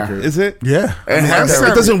 like that Yeah. record. Is it? Yeah. And It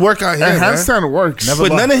handstand doesn't work out here, And man. handstand works. Never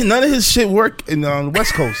But lost. none of his shit work in the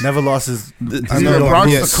West Coast. Never lost his. I Yeah, know.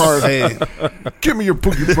 Bronx Yes. the card. Hey. Give me your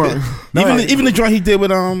pookie punk. even the joint he did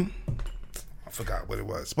with I forgot what it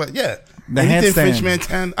was, but yeah, The anything handstand. French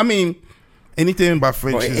Montana. I mean, anything by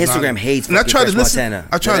French. Bro, is Instagram not, hates And I fucking tried to French listen. Montana.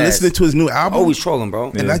 I tried Deadass. listening to his new album. Always trolling,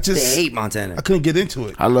 bro. and I just They hate Montana. I couldn't get into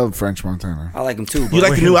it. I love French Montana. I like him too. You but-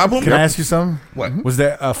 like the new album? Can I ask you something? What? Was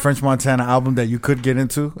there a French Montana album that you could get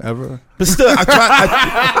into ever? But still, I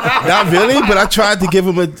tried. Not really, but I tried to give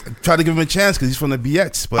him a chance because he's from the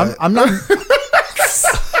BX. But I'm not.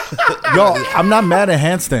 Yo, I'm not mad at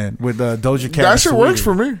Handstand with Doja Cat. That and shit Saweetie. works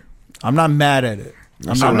for me. I'm not mad at it.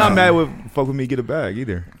 I'm not mad with Fuck With Me, Get a Bag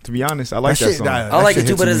either. To be honest, I like that song. I like it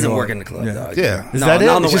too, but it doesn't work in the club. Yeah. Dog. Yeah. Is that it?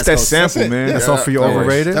 not on the It's just West that Coast. sample, man. Yeah. That's all for your that works.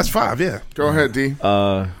 overrated. that's 5. Yeah. Go ahead, D.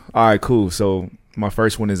 All right, cool. So my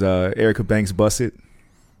first one is Erica Banks' Bust It.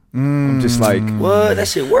 I'm just like, What? That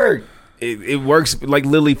shit worked. it works like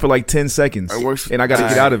literally for like 10 seconds. It works. And I got to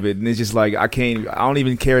get out of it. And it's just like, I don't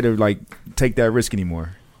even care to like take that risk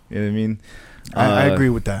anymore. You know what I mean? I agree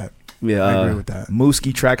with that. Yeah, I agree with that.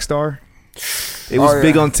 Mooski Track Star. It was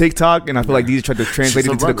big on TikTok, and I feel like these tried to translate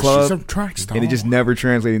it into the club, She's a track star. and it just never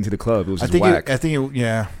translated into the club. It was I just think. whack.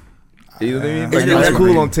 Yeah. You know what I mean? It's Like, been it's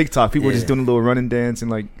evergreen. cool on TikTok. People were just Yeah. doing a little running dance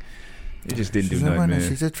and like it just didn't do nothing, man.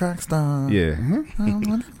 She's a track star. Yeah, And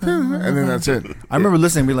then that's it. I remember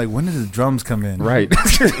listening and be like, when did the drums come in? right.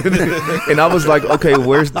 And I was like, okay,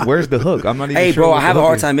 where's the hook? I'm not even. Hey, sure bro, what I have the a hook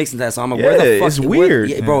hard is. time mixing that song. I'm like, Yeah, where the fuck? it's weird.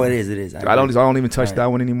 Yeah, bro, it is. I don't even touch Alright. that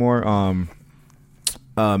one anymore.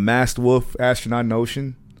 Masked Wolf, Astronaut in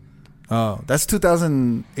Ocean. Oh, that's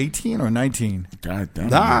 2018 or 19? God damn.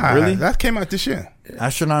 Nah, Really? that came out this year.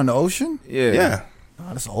 Astronaut in the Ocean? Yeah. Oh,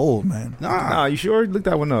 that's old, man. Nah, you sure? Look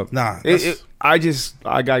that one up. Nah, I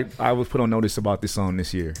was put on notice about this song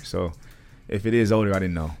this year. So if it is older, I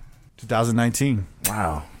didn't know. 2019.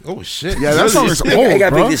 Wow. Oh shit. Yeah, that song is It old,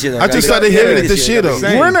 got bro. big this year, though. I just started hearing it this year, though.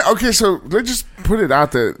 Same. We're in it. Okay, so let's just put it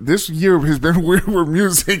out there. This year has been weird with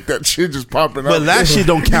music. That shit just popping up. But that shit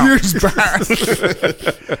don't count. Years back.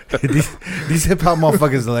 these hip hop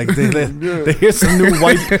motherfuckers are like they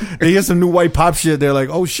hear some new white pop shit. They're like,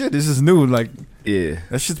 oh shit, this is new. Like Yeah.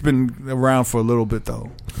 that shit's been around for a little bit though.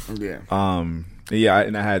 Yeah. Yeah,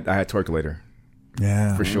 and I had Twerkulator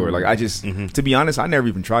Yeah, for sure. Like I just, to be honest, I never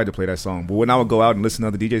even tried to play that song. But when I would go out and listen to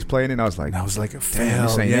other DJs playing it, I was like, that was like a damn, fail.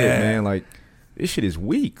 this ain't Yeah, it, man. Like this shit is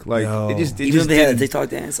weak. Like Yo. it Even just if they had a didn't- TikTok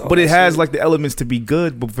dance. all but it that has shit. like the elements to be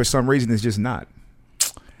good, but for some reason it's just not.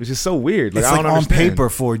 It's just so weird. Like it's I like don't on understand. paper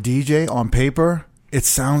for a DJ. On paper, it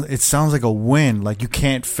sounds like a win. Like you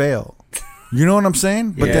can't fail. You know what I'm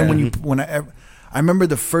saying? But then when I remember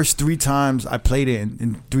the first 3 times I played it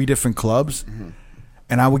in 3 different clubs.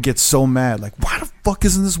 And I would get so mad, like, why the fuck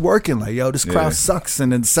isn't this working? Like, yo, this crowd Yeah. sucks.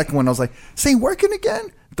 And then the second one, I was like, this ain't working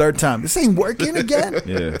again. Third time, this ain't working again.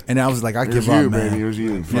 Yeah. And I was like, I It was give you, up, baby. It man. was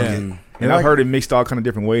you. Yeah. Fucking. And I've heard it mixed all kind of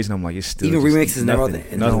different ways, and I'm like, it's still Even just remixes never- nothing.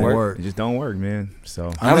 it Nothing doesn't work. It just don't work, man.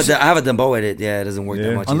 So I have a Dumbo with it. Yeah, it doesn't work that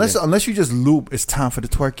Yeah. much. Unless you just loop, it's time for the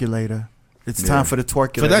twerkulator. It's time for the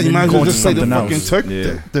twerkulator. For that, And you then might as go well into just say the something fucking else.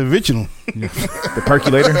 Yeah. the original. the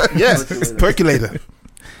percolator. Yes, percolator.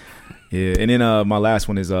 Yeah, and then my last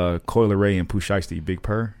one is Coil Ray and Pooh Shiesty, Big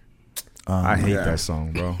Purr. I hate that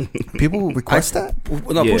song, bro. People request that?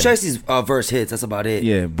 No, Yeah. Pooh Shiesty's verse hits. That's about it.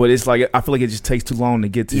 Yeah, but it's like I feel like it just takes too long to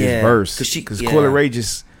get to Yeah, his verse 'cause she- because yeah. Coil Ray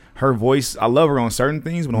just her voice. I love her on certain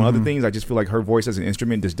things, but on other things, I just feel like her voice as an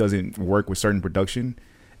instrument just doesn't work with certain production.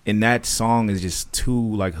 And that song is just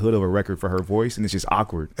too like hood of a record for her voice, and it's just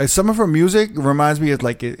awkward. Some of her music reminds me of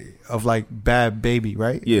like Bad Baby,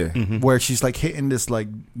 right? Yeah, Where she's like hitting this like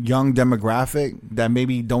young demographic that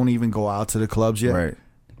maybe don't even go out to the clubs yet. right.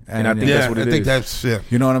 And I think Yeah, that's what it I think is. that's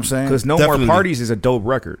You know what I'm saying? Because No Definitely. More Parties is a dope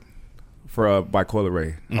record for by Coil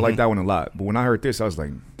Ray. I like that one a lot. But when I heard this, I was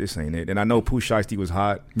like, this ain't it. And I know Pooh Shiesty was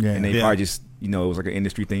hot, Yeah. and they Yeah. probably just it was like an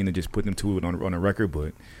industry thing to just put them to it on a record,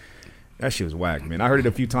 but. That shit was whack, man. I heard it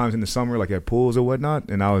a few times in the summer, like at pools or whatnot,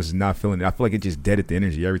 and I was not feeling it. I feel like it just deaded the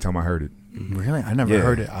energy every time I heard it. Really? I never Yeah.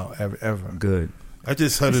 heard it out ever. Good. I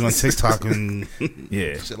just heard it on TikTok and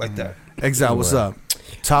Yeah. shit like that. Exile, what's up?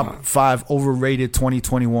 Top 5 overrated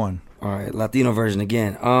 2021. All right, Latino version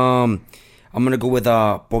again. I'm gonna go with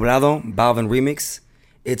Poblado Balvin remix.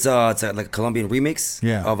 It's like a Colombian remix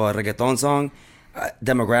Yeah. of a reggaeton song.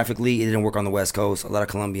 Demographically, it didn't work on the West Coast. A lot of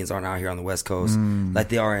Colombians aren't out here on the West Coast like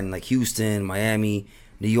they are in like Houston, Miami,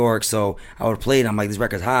 New York. So I would play it. I'm like, this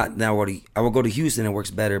record's hot. Then I would go to Houston. It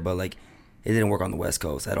works better, but like it didn't work on the West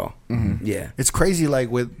Coast at all. Yeah. It's crazy,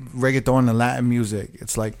 like with reggaeton and Latin music.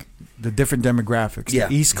 It's like the different demographics. Yeah.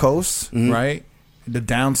 The East Coast, right? The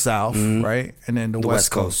down south, right? And then the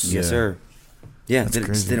West Coast. Yes, sir. Yeah, it just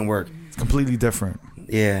crazy. didn't work. It's completely different.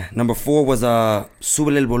 Yeah. Number 4 was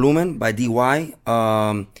Súbele el Volumen by DY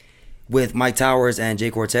with Mike Towers and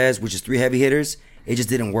Jay Cortez, which is 3 heavy hitters. It just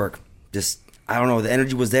didn't work. Just, I don't know. The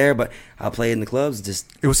energy was there, but I'll play it in the clubs. Just,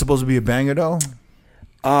 It was supposed to be a banger though.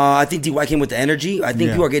 I think DY came with the energy. I think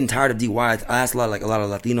Yeah. people are getting tired of DY. I asked a lot of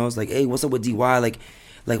Latinos, like, hey, what's up with DY? Like,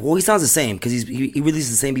 well, he sounds the same because he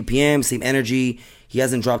releases the same BPM, same energy. He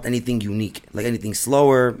hasn't dropped anything unique, like anything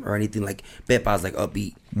slower or anything like Pepa's like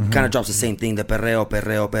upbeat. He kind of drops the same thing, the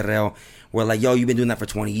perreo. Where like, yo, you've been doing that for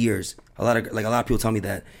 20 years. A lot of people tell me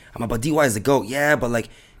that. I'm like, but DY is the GOAT. Yeah, but like,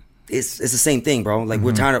 it's the same thing, bro. Like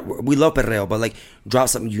we're tired of, we love perreo, but like drop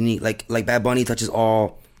something unique. Like Bad Bunny touches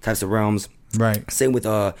all types of realms. Right. Same with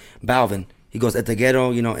Balvin. He goes at the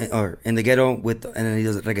ghetto, or in the ghetto and then he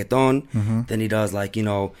does reggaeton. Then he does like,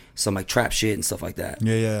 some like trap shit and stuff like that.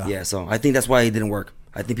 Yeah. Yeah, so I think that's why it didn't work.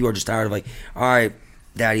 I think people are just tired of like, all right,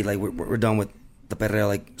 daddy, like we're done with the perreo,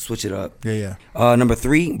 like switch it up. Yeah. Number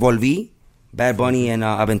 3, Volví, Bad Bunny and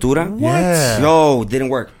Aventura. Yeah. Yo, didn't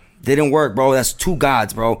work. Didn't work, bro. That's 2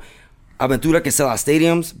 gods, bro. Aventura can sell out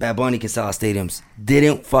stadiums. Bad Bunny can sell out stadiums.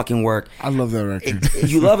 Didn't fucking work. I love that record.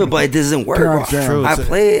 You love it, but it doesn't work. Bro. God damn. True. I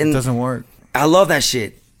play it and it doesn't work. I love that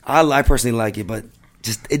shit. I personally like it, but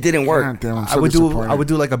just it didn't work. God damn, I'm I so would disappointed.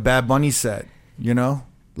 do like a Bad Bunny set, you know,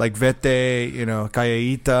 like Vete, you know,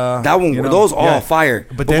 Calleita. That one, you know? those all fire.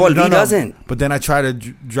 But he doesn't. But then I try to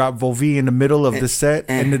drop Volvi in the middle of the set,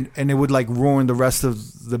 and it would like ruin the rest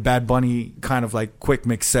of the Bad Bunny kind of like quick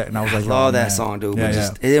mix set, and I was like, Love that man. song, dude. Yeah, But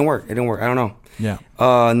just it didn't work. It didn't work. I don't know.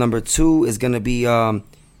 yeah. Number 2 is gonna be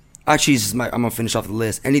actually I'm gonna finish off the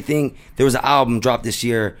list. Anything. There was an album dropped this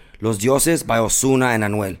year, Los Dioses by Ozuna and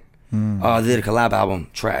Anuel. They did a collab album.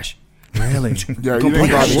 Trash. Really? Yeah, you Complete didn't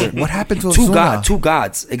got shit. What happened to Two Ozuna?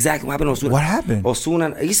 gods. Exactly what happened to Ozuna. What happened?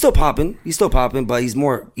 Ozuna, he's still popping, but he's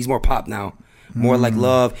more pop now. More like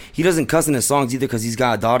love. He doesn't cuss in his songs either because he's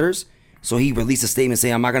got daughters. So he released a statement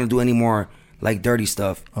saying, "I'm not gonna do any more like dirty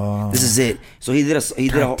stuff. This is it." So he did a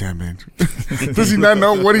God damn it. Does he not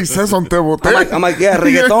know what he says on Te Boté? I'm like, yeah,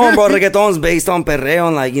 reggaeton, bro. Reggaeton's based on perreo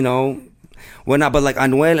and like, you know, whatnot. But like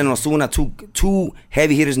Anuel and Ozuna, two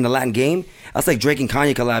heavy hitters in the Latin game. That's like Drake and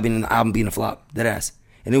Kanye collabing and the album being a flop. Dead ass.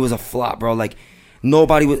 And it was a flop, bro. Like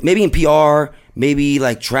nobody was, maybe in PR, maybe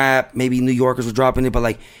like trap, maybe New Yorkers were dropping it, but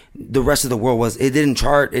like the rest of the world it didn't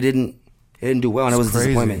chart, it didn't do well, and it was a crazy.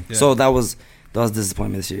 disappointment. Yeah. So that was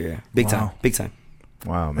disappointment this year. Yeah, big time.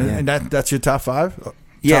 Wow, man. And that's your top 5?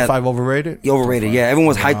 Yeah. Top 5 overrated? Overrated. Yeah, everyone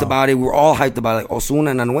was hyped about it. We were all hyped about it. Like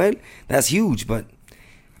Ozuna and Anuel, that's huge, but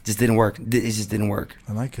just didn't work. It just didn't work.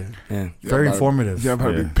 I like it. Yeah. Very informative. Yeah, I'm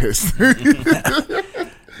about to be pissed.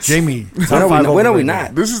 Jamie, When are we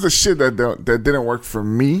not? This is the shit that didn't work for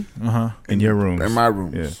me In your rooms. in my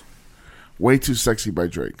rooms. Yeah. Way Too Sexy by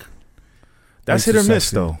Drake. That's Way hit or too miss,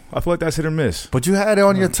 sexy. though. I feel like that's hit or miss. But you had it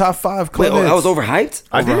on your top 5 Wait, club hits. I was overhyped?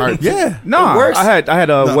 I did. Overhyped. Yeah. Nah, It works. I had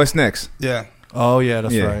West Next. Yeah. Oh, yeah,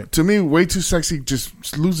 that's Yeah. right. To me, Way Too Sexy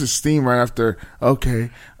just loses steam right after, okay,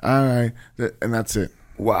 all right, and that's it.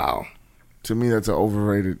 Wow. To me, that's an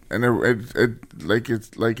overrated, and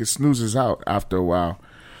it snoozes out after a while.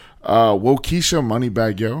 Wokeisha,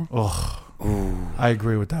 Moneybag Yo. I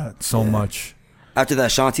agree with that so much. After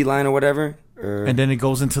that Shanti line or whatever? And then it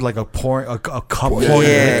goes into like a cup pouring Yeah, liquor.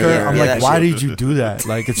 yeah, I'm yeah, like, that why shit. did you do that?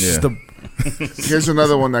 Like, it's just the. Here's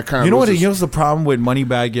another one that kind of. You know what? Here's the problem with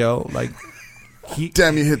Moneybag Yo. Like,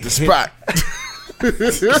 Damn, you hit the spot. I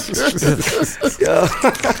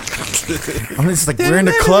mean, it's like we're in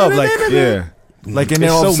the club, like, Yeah. like, and then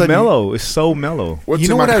It's all of a so sudden, mellow. It's so mellow. What's you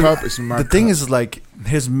know in what? my I, cup? It's in my the cup. thing is, like,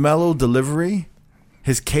 his mellow delivery,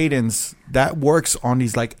 his cadence, that works on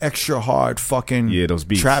these like extra hard fucking Yeah, those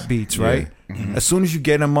beats. trap beats, right? Yeah. As soon as you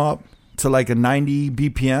get him up to like a 90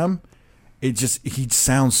 BPM, he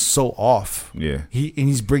sounds so off. Yeah.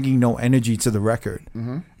 He's bringing no energy to the record,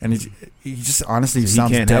 and he just honestly He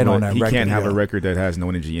sounds can't dead have on that he record. can't have a yeah. record that has no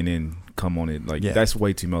energy and then come on it. Like Yeah. that's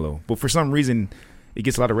way too mellow. But for some reason, it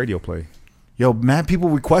gets a lot of radio play. Yo, mad people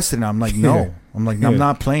requested it. I'm like, no. Yeah. I'm like, Yeah. I'm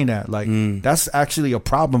not playing that. Like, that's actually a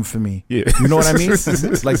problem for me. Yeah. You know what I mean?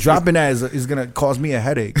 Like, dropping that is going to cause me a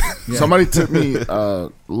headache. Yeah. Somebody took me a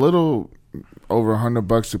little over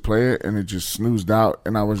 $100 to play it, and it just snoozed out.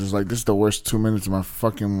 And I was just like, "This is the worst 2 minutes of my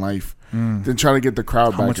fucking life." Then try to get the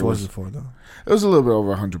crowd How back. much was it for, though? It was a little bit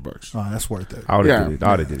over $100. Oh, that's worth it. I would Yeah. have did it.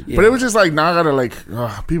 I would have did it. Yeah. But it was just like, now I gotta like,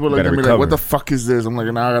 people look Gotta at me recover. like, "What the fuck is this?" I'm like,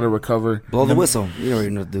 now I gotta recover. Blow the whistle. You don't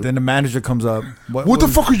even know what to do. Then the manager comes up. What the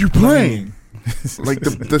fuck are you playing? Like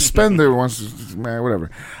the spender wants to, man, whatever.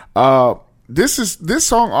 This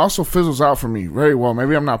song also fizzles out for me very well.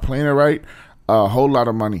 Maybe I'm not playing it right. A Whole Lot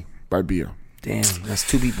of Money by Bia. Damn, that's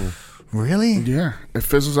 2 people. Really? Yeah, it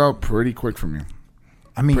fizzles out pretty quick for me.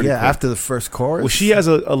 I mean, Pretty yeah, quick. after the first chorus. Well, she has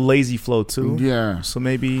a lazy flow too. Yeah. So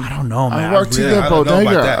maybe. I don't know, man. I walked to really- the I don't know about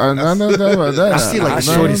bodega. that. I know about that. I see like a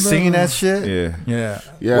shorty singing that shit. Yeah. Yeah.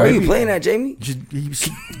 Yeah, Where are you playing at, Jamie? He's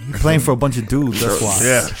playing for a bunch of dudes. That's why.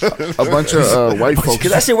 Yeah. a bunch of white folks.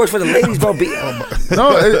 Because that shit works for the ladies, bro.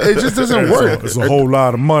 No, it just doesn't work. It's a whole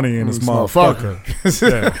lot of money in this motherfucker.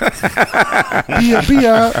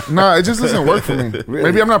 Bia. No, it just doesn't work for me.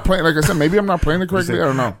 Maybe I'm not playing. Like I said, maybe I'm not playing it correctly. I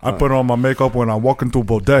don't know. I put on my makeup when I walk into a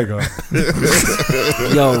bodega.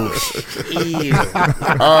 Yo.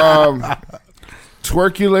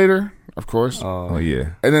 Twerkulator, of course. Oh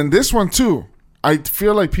yeah. And then this one too. I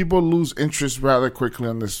feel like people lose interest rather quickly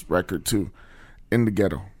on this record too. In the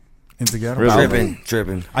Ghetto. Into ghetto. Really?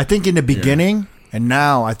 Tripping. I think in the beginning, and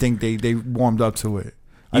now I think they warmed up to it.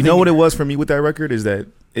 You know what it was for me with that record is that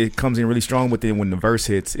it comes in really strong, but then when the verse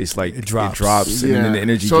hits, it's like It drops. and then the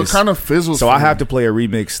energy. So just, it kind of fizzles. So for I me. have to play a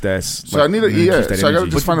remix that's. So I need a keeps that So I got to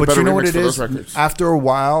energy. just find a But better you know remix what it for those is? records. After a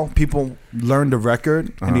while, people learn the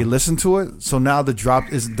record and they listen to it. So now the drop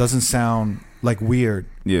doesn't sound like weird.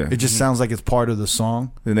 Yeah. It just sounds like it's part of the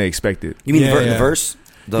song. Then they expect it. You mean Yeah, the yeah. verse?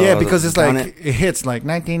 because it's count like it hits like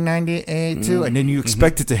 1998 too, and then you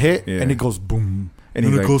expect it to hit, Yeah. and it goes boom, And and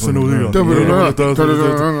he's it like, goes to boom,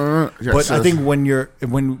 But I think when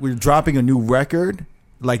we're dropping a new record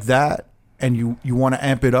like that, and you want to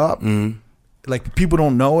amp it up, like people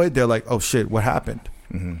don't know it, they're like, oh shit, what happened?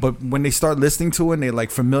 But when they start listening to it and they're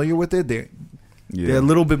like familiar with it, they're a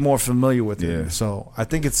little bit more familiar with Yeah. it. So I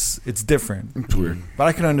think it's different. It's weird. But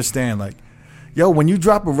I can understand, like, yo, when you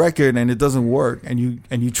drop a record and it doesn't work, and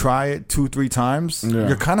you try it 2-3 times, Yeah.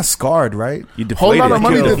 you're kind of scarred, right? You Whole deflated. lot of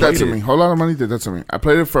money You did that to deflated. me. Whole lot of money did that to me. I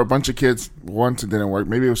played it for a bunch of kids. Once it didn't work.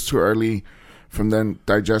 Maybe it was too early from them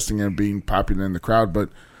digesting and being popular in the crowd. But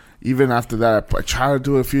even after that, I tried to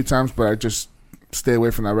do it a few times, but I just stay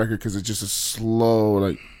away from that record because it's just a slow,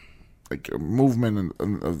 like a movement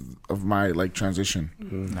of my like transition.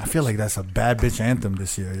 I feel like that's a bad bitch anthem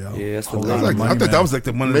this year, yo. Yeah, that's the Whole thing. lot of Like, I money, thought man. that was like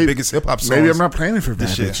one of the biggest hip hop songs. Maybe I'm not playing it for bad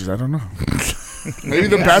this year. bitches. I don't know. Maybe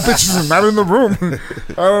the bad bitches are not in the room.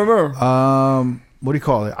 I don't know. What do you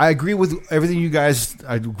call it? I agree with everything you guys.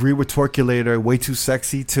 I agree with Twerkulator. Way too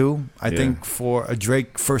sexy too. I Yeah. think for a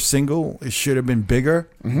Drake first single, it should have been bigger.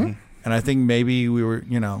 And I think maybe we were,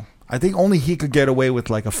 I think only he could get away with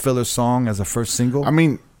like a filler song as a first single. I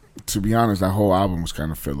mean, to be honest, that whole album was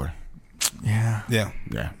kind of filler. yeah, Yeah.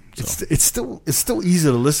 Yeah. So. it's still easy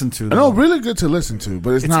to listen to. I though. know, really good to listen to,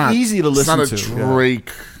 but it's not easy to listen it's not to, a yeah.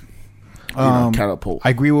 Drake catapult. I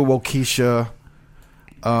agree with Wokeisha.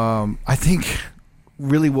 I think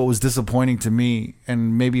really what was disappointing to me,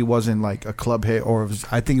 and maybe it wasn't like a club hit, or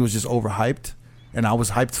I think it was just overhyped, and I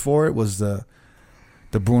was hyped for it, was the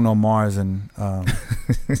Bruno Mars and the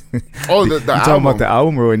You talking album. about the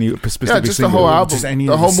album or any specific Yeah, just the single? whole album. just any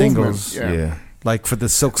the of the whole singles. movement. Yeah. like for the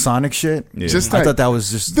Silk Sonic shit. Yeah. Just I like, thought that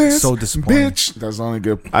was just this so disappointing. bitch. That's the only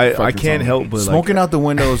good. I fucking can't song. help but like, Smoking Out the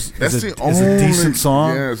Windows That's is the is a only- decent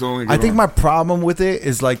song. Yeah, it's the only good I think one. my problem with it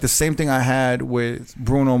is like the same thing I had with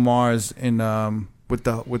Bruno Mars in with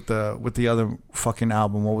the other fucking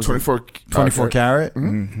album. What was 24 it? 24 Karat.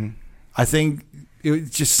 Mm-hmm. I think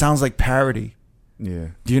it just sounds like parody. Yeah.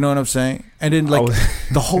 Do you know what I'm saying? And then like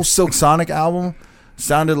the whole Silk Sonic album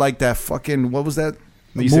sounded like that fucking, what was that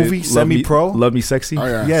You said, movie? Love Semi Me- Pro. Love Me Sexy. Oh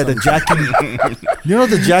yeah, Yeah, the Jackie. You know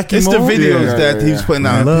the Jackie. It's the movie? videos Yeah, that yeah, he's yeah. putting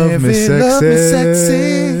out. Love me sexy.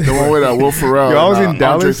 sexy. the one with Will Ferrell. Yo, I was and, in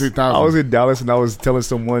Andre Dallas. 3000. I was in Dallas, and I was telling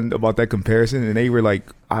someone about that comparison, and they were like,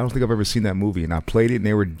 "I don't think I've ever seen that movie." And I played it, and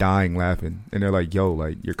they were dying laughing, and they're like, "Yo,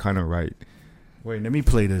 like you're kind of right." Wait, let me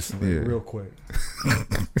play this Yeah. real quick.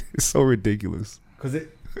 It's so ridiculous.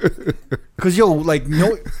 Cause yo, like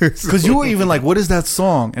no, cause you were even like, what is that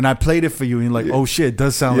song? And I played it for you, and you're like, oh shit, it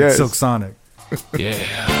does sound Yes. like Silk Sonic. Yeah,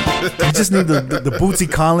 you just need the Bootsy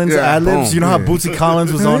Collins Yeah, ad libs. boom. You know how Bootsy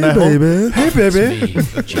Collins was on that whole. Hey baby,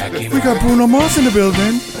 Jackie we got Bruno Mars in the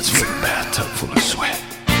building. Let's fill a bathtub full of sweat.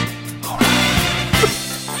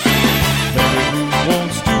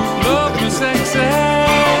 Love me sexy.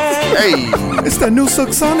 Hey, It's that new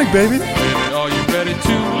Silk Sonic, baby. Baby, are you ready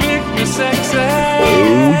to lick me sexy?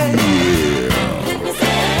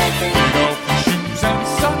 Take off your shoes and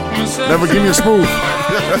suck me sexy. never give me a smooth.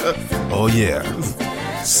 Oh yeah,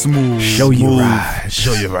 Smooth. Show you right.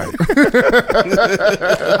 show you right.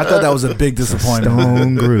 I thought that was a big disappointment.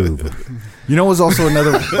 Stone Groove. You know, it was also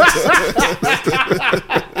another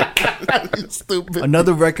Stupid.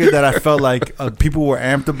 another record that I felt like people were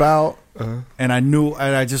amped about, and I knew,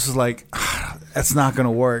 and I just was like, that's not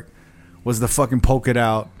gonna work. Was the fucking Poke It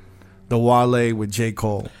Out, the Wale with J.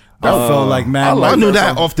 Cole? I felt like, man, I like, knew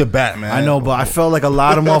that off the bat, man. I know, but I felt like a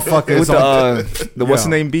lot of motherfuckers. With the what's the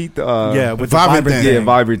name beat? The, yeah, with Vibrant the Vibrant thing. yeah, thing.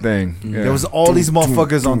 Vibrant thing. Yeah. There was all these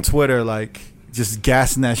motherfuckers on Twitter like just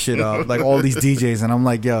gassing that shit up, like all these DJs, and I'm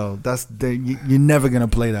like, yo, you're never gonna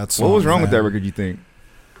play that song. What was wrong with that man. record? You think?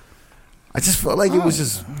 I just felt like it was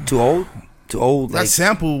just. Too old. that Like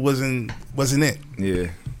sample wasn't it.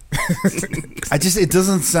 Yeah. It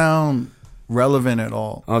doesn't sound relevant at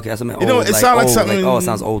all. okay, that's something. You know, old, it sound like old, something- oh, it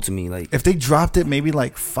sounds old to me. Like If they dropped it maybe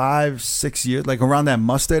like 5-6 years, like around that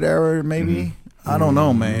Mustard era, maybe. I don't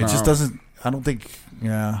know, man. It just doesn't. I don't think.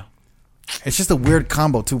 Yeah, it's just a weird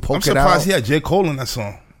combo too. Poke I'm It surprised Out. he had J. Cole in that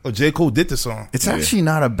song. Or J. Cole did the song. It's actually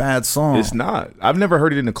not a bad song. It's not. I've never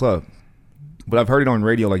heard it in the club, but I've heard it on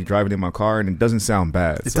radio, like driving in my car, and it doesn't sound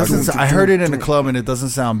bad. It So I doesn't. don't- I heard it in the club, and it doesn't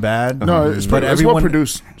sound bad. No, it's but well everyone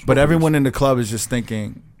produced. But everyone in the club is just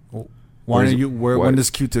thinking, why Where's- don't you? When what? does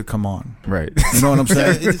Q-Tip come on? right. You know what I'm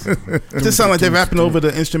saying? It just sound like they're rapping over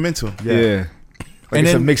the instrumental. Yeah. Like And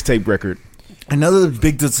it's then- a mixtape record. Another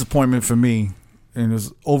big disappointment for me, and it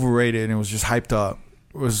was overrated and it was just hyped up,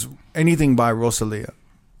 was anything by Rosalia.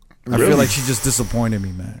 I feel like she just disappointed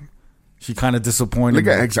me, man. She kind of disappointed. Look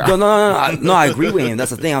me. at exactly. No, I agree with him.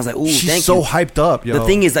 That's the thing. I was like, ooh, She's thank so you. hyped up. Yo. The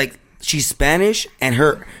thing is, like, she's Spanish, and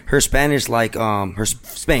her Spanish, like, her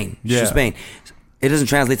Spain. She's Yeah. from Spain. It doesn't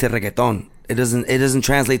translate to reggaeton. It doesn't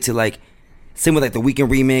translate to, like, same with, like, the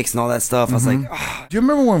Weekend remix and all that stuff. I was like, ah. Do you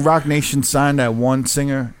remember when Rock Nation signed that one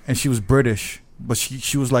singer and she was British, but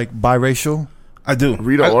she was like biracial? I do.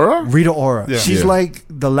 Rita Ora? Rita Ora. Yeah. She's Yeah. like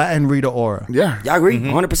the Latin Rita Ora. Yeah. Yeah, I agree,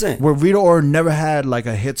 100%. Where Rita Ora never had like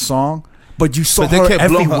a hit song, but you saw But they her kept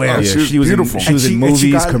blowing her everywhere. up. Yeah, She was beautiful. She was in And she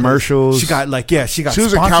movies, got- commercials. She got like she got She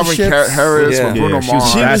was in Calvin sponsorships. Harris Yeah. with Bruno Yeah, she was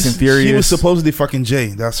Mars. Fast and Furious. She was supposedly fucking Jay.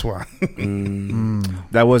 That's why.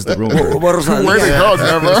 That was the rumor. What Rosalia? Where they go,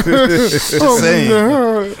 never. Just saying.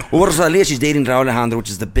 Well, Rosalia, she's dating Raul Alejandro, which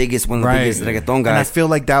is the biggest, one of the Right. biggest reggaeton And I guys. feel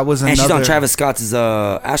like that was And another. she's on Travis Scott's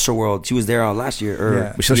Astro World. She was there last year. Or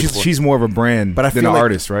Yeah. So she's more of a brand But I than feel an like-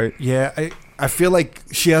 artist, right? Yeah, I feel like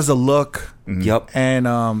she has a look, Yep. and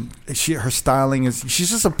her styling is. She's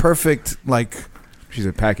just a perfect like She's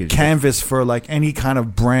a package. canvas for like any kind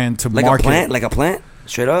of brand to Like market. a plant,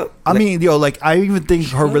 straight up. I mean, like I even think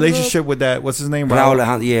her relationship with that. What's his name? Raul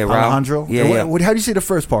Alejandro. Yeah, Raul. Alejandro. Yeah, yeah. How do you say the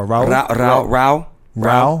first part? Raul. Raul.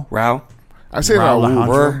 I say Raul Raul.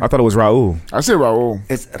 Alejandro. I thought it was Raul. I say Raul.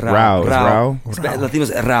 It's Raul. It's Raul?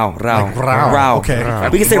 Latinos, Raul. Like Raul. Okay.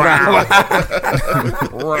 We can say Raul.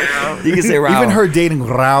 You can say Raul. Even her dating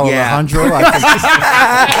Raul Yeah. Alejandro.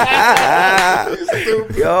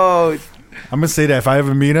 Yo, I'm gonna say that if I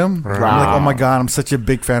ever meet him, I'm like, Raul. oh my god, I'm such a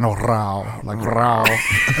big fan of Raul. Like Raul.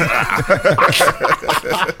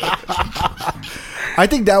 I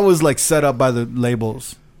think that was like set up by the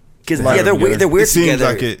labels. because they're weird. They're weird It seems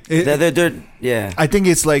together. like it. They're yeah. I think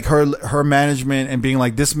it's like her management and being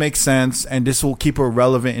like, this makes sense and this will keep her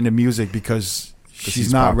relevant in the music because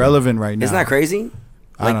she's not popular. relevant right now. Isn't that crazy?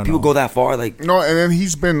 I Like don't people know. go that far. Like No, and then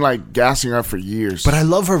he's been like gassing her for years. But I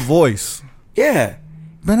love her voice. yeah.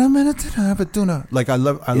 Like I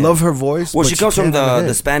love her voice. Well, but she comes from can't have a the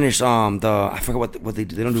hit. Spanish. I forgot what they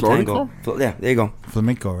do. They don't do Flamenco? tango. Yeah, there you go.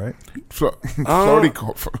 flamenco, right?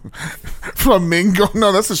 Florico. Flamingo.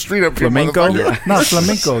 No, that's a street up here. Flamenco? motherfucker. No,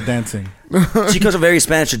 flamenco dancing. She comes from a very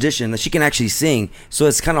Spanish tradition. Like, she can actually sing, so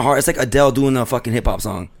it's kind of hard. It's like Adele doing a fucking hip hop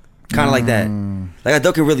song, kind of like that. Like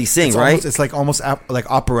Adele can really sing, right? It's like almost like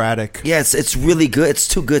operatic. Yeah, it's really good. It's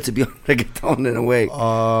too good to be on reggaeton in a way.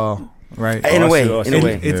 Right. In a way, I see. in a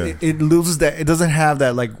way. It loses that. It doesn't have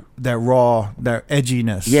that like that raw, that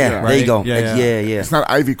edginess. Yeah, right? there you go. Yeah, Like, yeah. It's not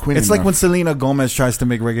Ivy Queen. It's like enough. when Selena Gomez tries to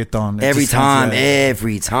make reggaeton. It Every just sounds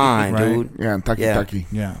time, Right. dude. Yeah, and Taki Yeah. Taki.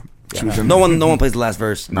 Yeah. She was in No one plays the last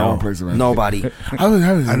verse. No one plays the last Nobody.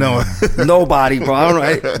 I know. Nobody, bro. I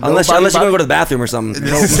don't know. Unless you're gonna go to the bathroom or something.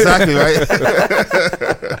 Exactly, right?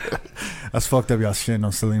 That's fucked up, y'all shitting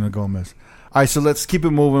on Selena Gomez. All right, so let's keep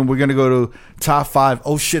it moving. We're gonna go to top 5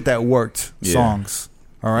 oh shit that worked songs.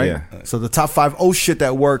 All right. Yeah. So the top 5 oh shit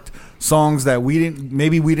that worked songs that we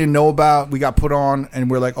didn't know about. We got put on and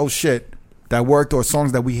we're like, oh shit, that worked, or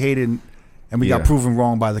songs that we hated and we got Yeah. proven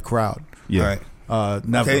wrong by the crowd. Yeah. Right.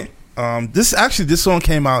 Never. Okay. This song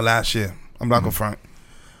came out last year. I'm not gonna front,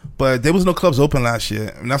 but there was no clubs open last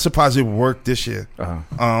year. I'm not surprised it worked this year.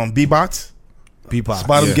 Beatbox, Beatbox.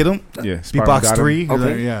 Spot 'em, Yeah. get 'em, Yeah. Beatbox 3.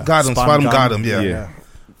 Okay. Yeah. got 'em, Spot 'em, got 'em. Yeah. Yeah.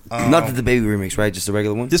 Not the baby remix, right? Just the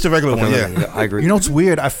regular one. Just a regular one. Okay, Yeah. I agree. You know what's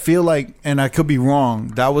weird? I feel like, and I could be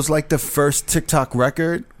wrong, that was like the first TikTok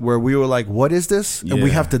record where we were like, what is this? And we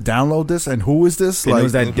Yeah. have to download this? And who is this? And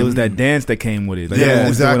Like, there was that dance that came with it. Like Yeah, everyone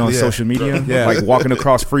was doing exactly, on yeah. social media. Yeah. Like walking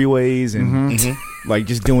across freeways and like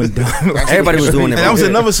just doing Everybody was doing it. And that was bro.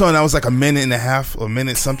 another song that was like a minute and a half, or a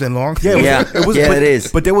minute something long. yeah, Yeah. Yeah, but, it is.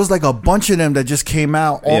 But there was like a bunch of them that just came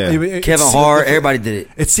out. All, Yeah. Kevin Hart, everybody did it.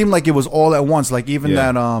 It seemed like it was all at once. Like even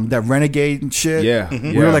Yeah. that Renegade and shit. Yeah.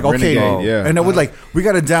 We were like, okay, Renegade, yeah. and then we're like, we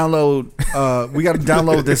gotta download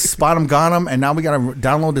this Spot 'em Got 'em, and now we gotta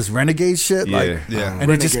download this Renegade shit. Yeah. Like, Yeah.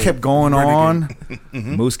 and it just kept going on.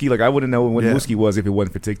 Mooski. Like I wouldn't know what Yeah. Mooski was if it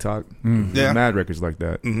wasn't for TikTok. Yeah. Mad records like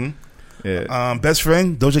that. Yeah. Best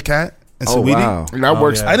Friend, Doja Cat, and Oh Saweetie. wow. That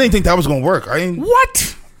works. yeah. I didn't think that was gonna work. I didn't.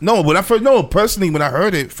 What? No, when I personally, when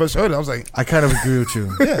I first heard it, I was like, I kind of agree with you.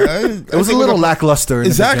 yeah, It was a little lackluster. In the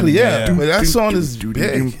Exactly, beginning. yeah. But that song is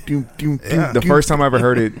big. Yeah. The first time I ever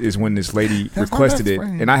heard it is when this lady requested it,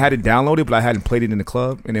 friend. and I had it downloaded, but I hadn't played it in the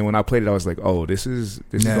club. And then when I played it, I was like, "Oh, this is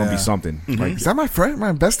gonna Yeah. be something." Like, Is that my friend,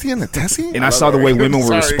 my bestie in the Tessie? and I saw the way women were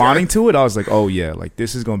Sorry, responding to it. I was like, "Oh yeah, like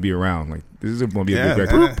this is gonna be around. Like this is gonna be a Yeah,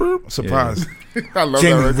 big record." man. Surprised. I love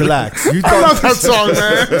Jamie, that record. relax. You I love thought that song,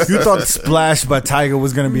 man. you thought "Splash" by Tiger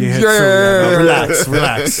was gonna be a hit. Yeah. So,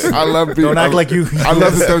 relax. I love Don't act like you. I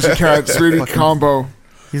love the Doja Cat Sweetie combo.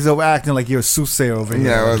 He's over acting like you're a soothsayer over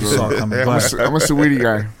here. Yeah, like you saw it coming. I'm But a Saweetie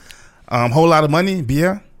guy. Whole Lot of Money,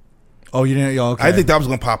 Bia. Oh, you didn't? Okay. I think that was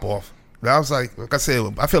gonna pop off. That was like I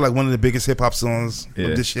said, I feel like one of the biggest hip hop songs of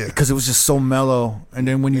this year. because it was just so mellow, and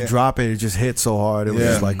then when you Yeah. drop it, it just hit so hard. It was Yeah.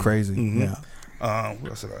 just like crazy. Mhm. Yeah. What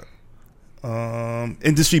else did I?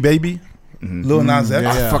 Industry Baby, Lil Nas X.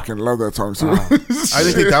 Yeah. I fucking love that song too. I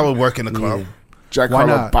didn't think that would work in the club. Jack Why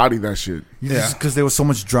Harlow not? bodied that shit. Yeah. Because there was so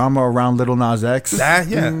much drama around Little Nas X. That,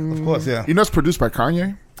 yeah, of course, yeah. You know, it's produced by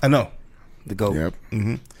Kanye. I know. The GOAT. Yep.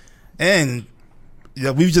 And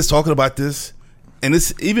yeah, we were just talking about this, and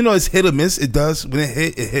it's even though it's hit or miss, it does when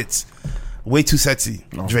it hits. Way Too Sexy,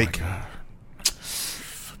 Drake.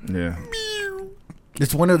 Yeah.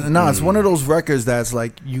 It's one of it's one of those records that's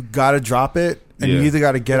like you gotta drop it, and you Yeah. either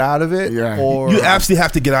gotta get out of it, Yeah. or You absolutely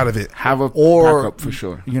have to get out of it. Have a Or- backup for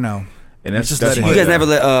sure. you know. And that's Just that's let it my- You guys never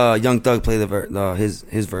let Young Thug play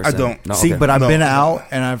his verse. I then? don't. No, See, okay. but I've No. been out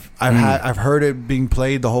and I've heard it being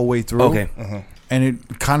played the whole way through. Okay. And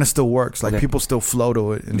it kind of still works. Like Okay. people still flow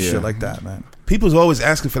to it and Yeah. shit like that, man. People's always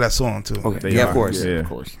asking for that song too. Okay. They Yeah, are. of course. Yeah. Of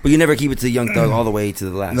course. But you never keep it to Young Thug all the way to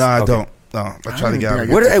the last. No, I Okay. don't. No, I try to get out of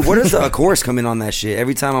it. Where does the chorus come in on that shit?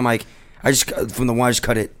 Every time I'm like, from the one I just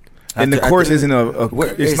cut it. And the After- chorus after- isn't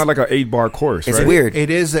Where- it's not like an 8-bar chorus, It's right? weird. It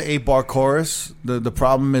is an 8-bar chorus. The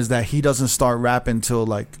problem is that he doesn't start rapping until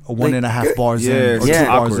like a 1.5 bars yeah, in or it's 2 yeah.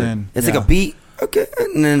 bars awkward. in. It's Yeah. like a beat, okay,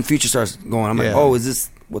 and then Future starts going. I'm like, Yeah. oh, is this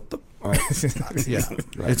what the? All right. Yeah,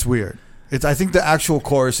 it's weird. I think the actual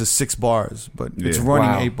chorus is 6 bars, but it's Yeah. running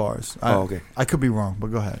Wow. 8 bars. Oh, okay. I could be wrong,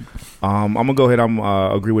 but go ahead. I'm gonna go ahead.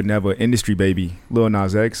 Agree with Neva. Industry Baby, Lil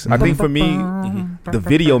Nas X. I think for me, the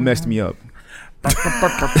video messed me up.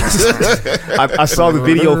 I saw the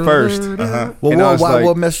video first. Well, And I was like-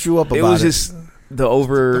 what messed you up about it? It was just the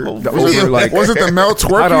over video. like Was it the Mel how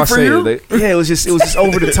do I twerking for say you? it? Like, yeah, it was just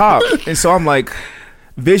over the top, and so I'm like,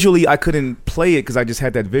 visually I couldn't play it because I just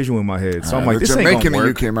had that visual in my head. So I'm like, the this ain't Jamaican gonna in you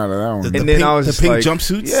work. came out of that one. The And then pink- I was the just pink like,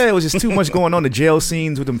 jumpsuits? Yeah, it was just too much going on. The jail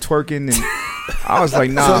scenes with them twerking, and I was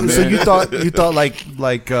like, nah, so, man. so you thought like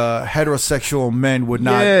heterosexual men would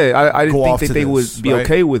not yeah, I didn't go think off that to they this, would be right?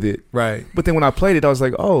 okay with it. right. But then when I played it, I was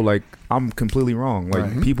like, oh, like I'm completely wrong. Like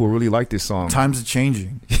Right. people really like this song. Times are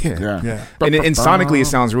changing. Yeah. Yeah, And sonically, it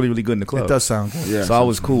sounds really, really good in the club. it does sound good. Yeah, So I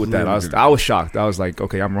was cool with that. really good. I was shocked. I was like,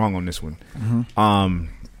 okay, I'm wrong on this one. I'm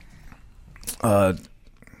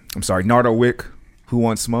sorry, Nardo Wick, Who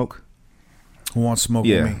Wants Smoke? Who wants to smoke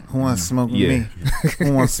Yeah. with me? Who wants to smoke with Yeah. me?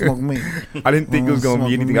 Who wants to smoke with me? I didn't think it was going to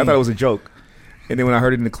be Smoke anything. with I thought me. it was a joke. And then when I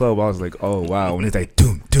heard it in the club, I was like, oh, wow. And it's like,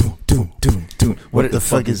 doom, doom, doom, doom, doom. What the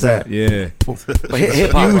fuck is that? Yeah. But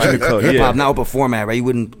hip hop, Huge in right? the club, Hip hop, yeah. not open format, right? You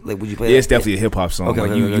wouldn't like. Would you play? Yeah, that? it's definitely a hip hop song. Okay,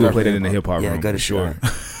 like okay, you, okay, you would okay. play that in the hip hop Yeah, room. got it, for sure.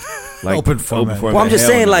 sure. Like Open format. Well, I'm just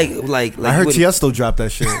hell saying, no. like I heard you wouldn't- Tiesto drop that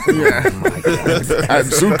shit. At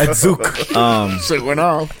Zook. At Zook. Shit went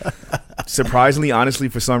off. Surprisingly, honestly,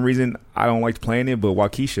 for some reason, I don't like playing it, but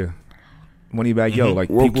Waukesha. Moneybag Yo, like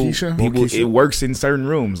Waukesha? people, Waukesha? it works in certain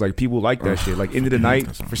rooms. Like people like that shit. Like end of the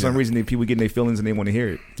night, for some reason, people getting their feelings and they want to hear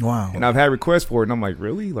it. Wow. And I've had requests for it, and I'm like,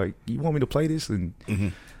 really? Like you want me to play this? And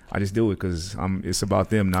I just do it because it's about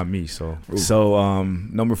them, not me. So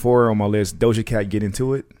number 4 on my list, Doja Cat, Get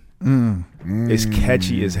Into It. It's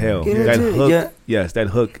catchy as hell. Get That Into It, hook, yeah. Yes, that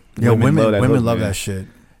hook. Yeah, women love that hook, love man. that shit.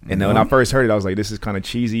 And when I first heard it, I was like, this is kind of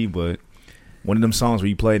cheesy, but one of them songs where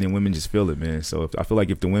you play it and women just feel it, man. So I feel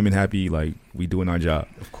like if the women happy, like we doing our job.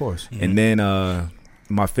 Of course. And then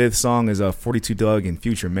my 5th song is 42 Doug and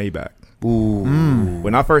Future Maybach.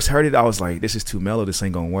 When I first heard it, I was like, this is too mellow. This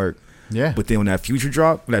ain't gonna work. Yeah. But then when that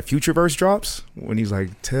Future verse drops, when he's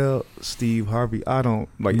like, tell Steve Harvey, I don't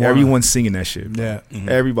like Wow. everyone's singing that shit. Yeah.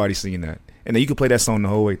 Everybody's singing that, and then you can play that song the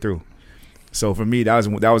whole way through. So for me, that was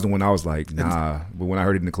the one I was like, nah. But when I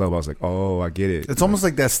heard it in the club, I was like, oh, I get it. It's almost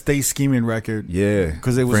like that Stay Scheming record. Yeah,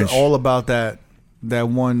 Because it was French. all about that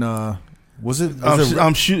one. Was it?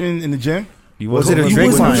 I'm shooting in the gym. Was it a You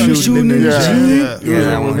Drake wasn't song? shooting in the Yeah. gym. Yeah,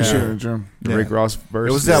 that one. Yeah. Shit in the gym. Yeah. Rick Ross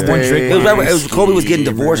verse. It was that one Stay- Drake. It was, right, it was Kobe was getting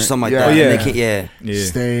divorced or something like Yeah. that. Oh, and yeah. they can't- yeah. Yeah.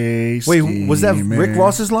 Stay. Wait, was that Rick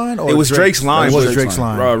Ross's line? Or It was Drake's line. It was but Drake's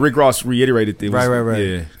line. Rick Ross reiterated it. Was, Right.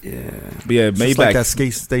 Yeah, Yeah. but yeah, It's just like that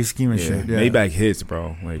Maybach. Stay Scheming Yeah, shit. Yeah. Maybach hits,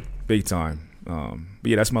 bro, like big time. But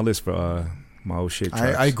yeah, that's my list for my old shit.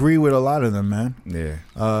 Tracks. I agree with a lot of them, man.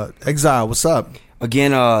 Yeah, Exile, what's up?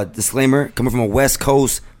 Again, disclaimer, coming from a West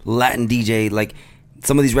Coast Latin DJ, like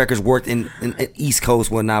some of these records worked in East Coast,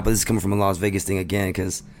 whatnot, but this is coming from a Las Vegas thing again,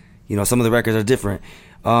 because, you know, some of the records are different.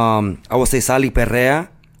 I will say Sally Perrea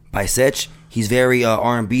by Sech. He's very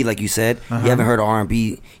R&B, like you said. You haven't heard of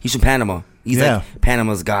R&B. He's from Panama. He's like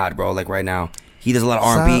Panama's god, bro, like right now. He does a lot of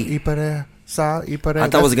R&B. I thought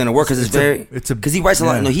it was gonna work because because he writes a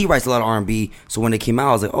lot. yeah. No, he writes a lot of R&B. So when it came out,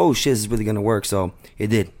 I was like, oh shit, this is really gonna work. So it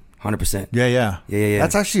did. 100%. Yeah.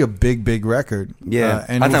 That's actually a big record. Yeah,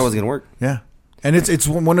 and I thought it was gonna work. Yeah, and it's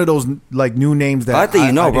one of those like new names that I think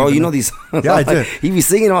you know, bro. didn't You know these. Yeah, I did. He be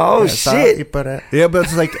singing. Oh shit. Yeah, but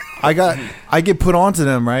it's like I get put onto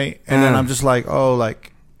them, right? And then I'm just like, oh,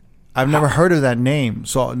 like I've never heard of that name,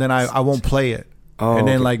 so then I won't play it. Oh, and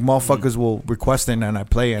then okay. like motherfuckers will request it and I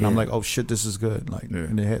play it and I'm like, oh shit, this is good, like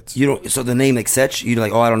and it hits. You don't. So the name like Setch, you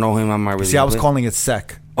like, oh, I don't know him. I'm not really. See, I was play. calling it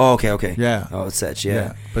Sec. Oh, okay. Yeah. Oh, it's Setch.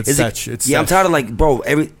 Yeah. But Is Setch, it's yeah. I'm Setch. tired of like, bro.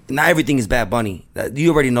 Not everything is Bad Bunny.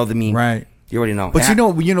 You already know the meme, Right. You already know. But you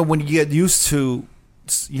know when you get used to,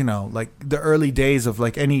 like the early days of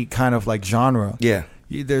like any kind of like genre. Yeah.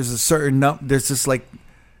 There's a certain there's just like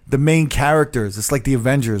the main characters. It's like the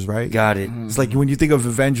Avengers, right? Got it. It's like when you think of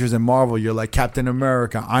Avengers and Marvel, you're like Captain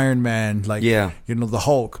America, Iron Man, like Yeah. the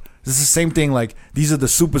Hulk. It's the same thing. Like these are the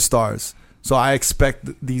superstars. So I expect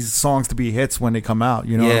these songs to be hits when they come out.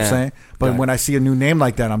 You know what I'm Yeah. saying? But Got it. when I see a new name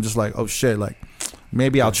like that, I'm just like, oh shit, like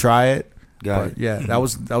maybe I'll try it. Got But it. yeah, that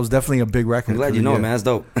was definitely a big record. I'm glad for you the know it, year. man. That's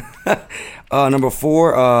dope. Number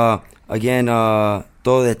 4, again,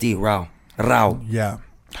 Todo de Ti, Rao. Yeah.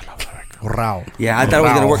 Rao. Yeah, I thought it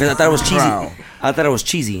was gonna work because I thought it was cheesy. Rao. I thought it was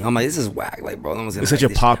cheesy. I'm like, this is whack. Like, bro, no one's gonna. It's such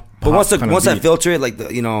like a this. pop- But once kind of I beat. filter it, like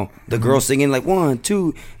the girl singing like 1,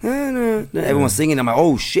 2, everyone's singing. I'm like,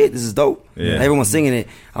 oh shit, this is dope. Yeah. Everyone's singing it.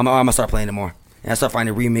 I'm gonna start playing it more. And I start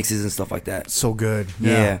finding remixes and stuff like that. So good.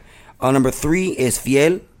 Yeah. Number 3 is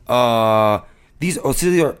Fiel. These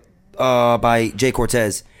are by Jay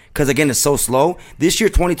Cortez. Because again, it's so slow. This year,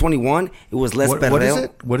 2021, it was less perreo. What is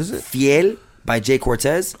it? What is it? Fiel by Jay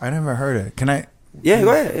Cortez. I never heard it. Can I? Yeah, go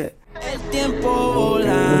ahead. El tiempo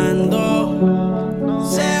volando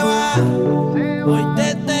se va. Hoy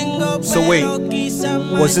te tengo, So wait, pero quizá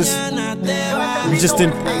was this- mañana te va.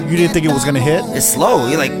 You didn't think it was gonna hit? It's slow.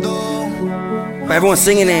 You're like, but everyone's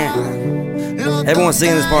singing it. Everyone's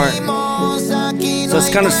singing this part. So it's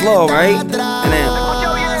kind of slow, right? And then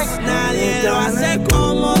Nadie lo hace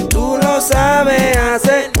como tú tú lo sabes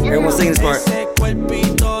hacer. Everyone's singing this part. Ese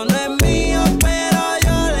cuerpito no es mío, pero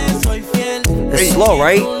yo le soy fiel. It's slow,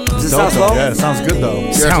 right? Does it sound slow? Yeah, it sounds good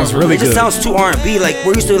though. Sounds really It just good. sounds too R&B. Like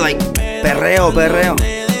we're used to like perreo. De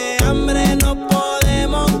hambre no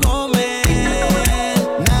podemos comer.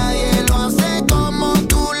 Nadie lo hace como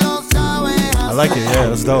tú lo sabes. I like it. Yeah,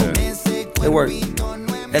 that's dope. It worked.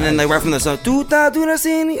 And then like right from the song, do that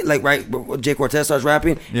scene, like right, Jay Cortez starts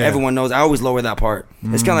rapping. Yeah. Everyone knows. I always lower that part.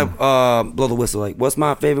 It's kind of like blow the whistle. Like, what's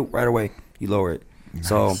my favorite? Right away, you lower it.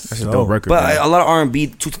 So, That's a dope record. but man. a lot of R&B.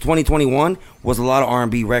 2021 was a lot of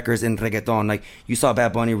R&B records and reggaeton. Like you saw,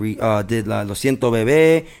 Bad Bunny did Lo Siento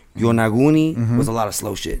Bebé, Yonaguni was a lot of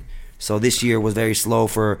slow shit. So this year was very slow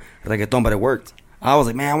for reggaeton, but it worked. I was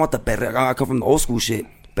like, man, I want the perreo. I come from the old school shit.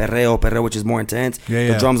 Perreo, which is more intense. Yeah,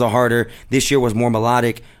 The yeah. drums are harder. This year was more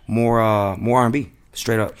melodic, more R&B,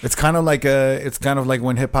 straight up. It's kind of like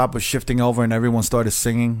when hip hop was shifting over and everyone started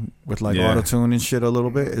singing with like Yeah. auto tune and shit a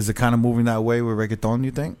little bit. Is it kind of moving that way with reggaeton?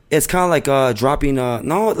 You think? It's kind of like dropping kind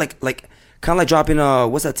of like dropping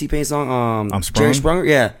what's that T-Pain song? I'm Sprung? Jerry Sprunger.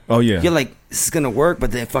 Yeah. Oh, yeah. You're like, this is gonna work,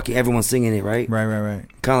 but then fucking everyone's singing it, right? Right.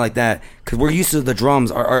 Kind of like that, because we're used to the drums.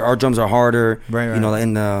 Our drums are harder, Right. You know,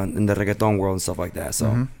 in the reggaeton world and stuff like that.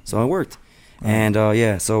 So so it worked. And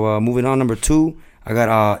yeah, so moving on, number 2, I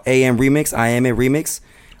got AM Remix, I Am It Remix.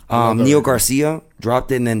 Neo Garcia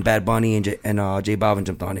dropped it, and then Bad Bunny and J Balvin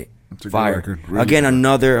jumped on it. It's a good Fire. record. Really Again, good.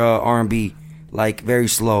 another R&B, like very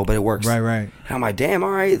slow, but it works. Right. And I'm like, damn,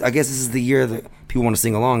 all right. I guess this is the year that people want to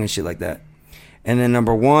sing along and shit like that. And then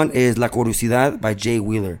number 1 is La Curiosidad by Jay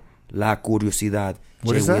Wheeler. La Curiosidad.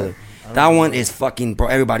 What Jay is that? Wheeler. That one is fucking, bro.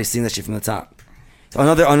 Everybody's singing that shit from the top.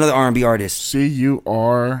 Another R&B artist.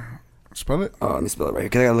 CUR. Spell it. Let me spell it right here,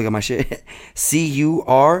 because I gotta look at my shit.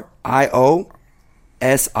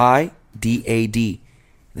 CURIOSIDAD.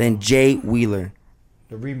 Then Jay Wheeler.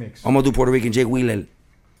 The remix. I'm gonna do Puerto Rican Jay Wheeler.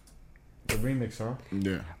 The remix, huh?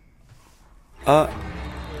 Yeah.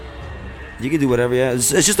 You can do whatever, yeah. It's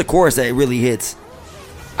just the chorus that it really hits.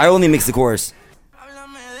 I only mix the chorus.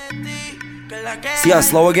 See how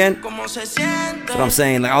slow again? That's what I'm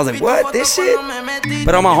saying. Like I was like, what? This shit?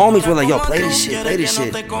 But all my homies were like, yo, play this shit. Tú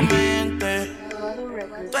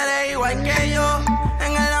eres igual que yo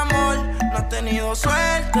en el amor, no has tenido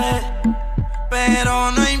suerte,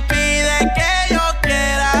 pero no impide que yo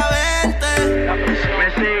quiera verte.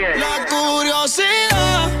 La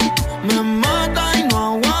curiosidad me mata y no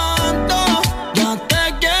aguanto, ya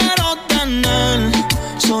te quiero tener,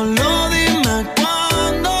 solo dime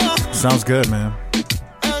cuándo. Sounds good, man.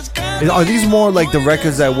 Es que Are these more like the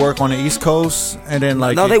records that work on the East Coast and then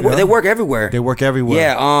like No, they work everywhere. They work everywhere.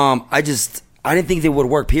 Yeah, I didn't think they would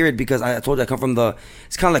work. Period, because I told you I come from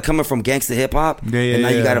it's kind of like coming from gangsta hip hop. Yeah, and now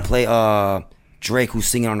you got to play Drake, who's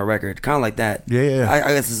singing on the record, kind of like that. Yeah.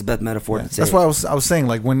 I guess this is the best metaphor to say. That's why I was saying,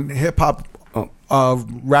 like, when hip hop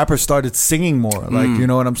rappers started singing more, like, you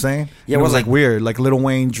know what I'm saying? Yeah, it was like weird, like Lil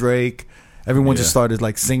Wayne, Drake, everyone just started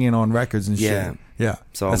like singing on records and Yeah. shit. Yeah,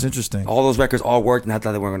 so that's interesting. All those records all worked, and I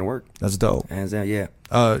thought they weren't going to work. That's dope. And yeah,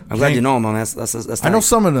 I'm glad you know them, man. That's I know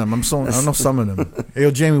some of them. I know some of them. Hey,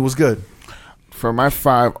 yo, Jamie, what's good? For my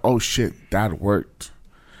 5, oh shit, that worked.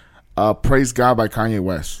 Praise God by Kanye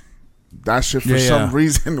West. That shit for some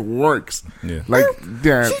reason works. Yeah. Like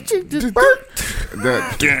yeah.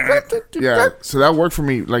 So that worked for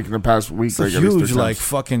me like in the past week. It's like a at least 3 huge, like, times.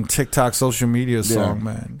 fucking TikTok social media song,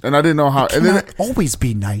 man. And I didn't know how. And then Always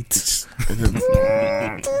be night.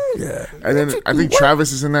 yeah. And then I think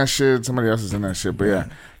Travis is in that shit. Somebody else is in that shit. But yeah,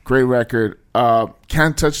 great record.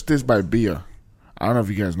 Can't Touch This by Bia. I don't know if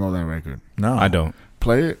you guys know that record. No, I don't.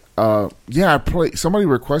 Play it. Yeah, I played. Somebody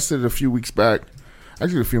requested it a few weeks back.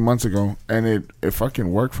 Actually, a few months ago, and it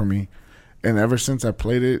fucking worked for me. And ever since I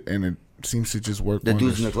played it, and it seems to just work. The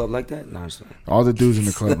dudes in the club like that? No, all the dudes in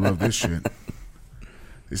the club love this shit.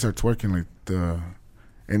 They start twerking like the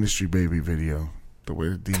Industry Baby video. The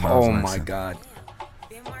way D. Oh my god!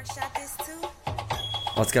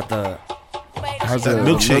 Oh, it's got the. How's that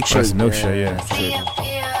milkshake? Milkshake,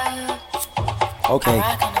 Okay.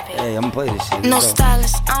 Hey, I'm gonna play this shit. No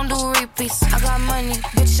stylist, I don't do repeats. I got money,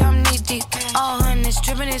 bitch, I'm knee deep. All hundreds,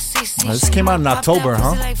 dripping in CC. This came out in October,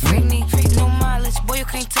 huh? No mileage, boy, you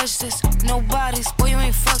can't touch this. No bodies, boy, you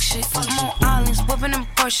ain't fuck shit. I'm on islands, whipping them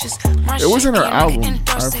Porsches. It wasn't her album.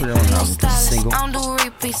 I forget what album. Single. I don't do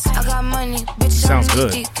repeats. I got money, bitch, sounds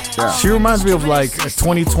good. Yeah. She reminds me of like a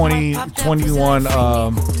 2020, 21,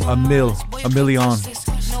 a million. She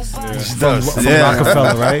From does.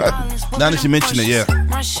 Rockefeller, right? Now that you mention it, yeah.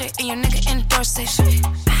 Run shit and your nigga endorse it.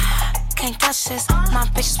 Can't touch this. My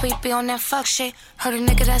bitches, we be on that fuck shit. Heard a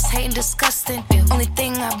nigga that's hating disgusting. Only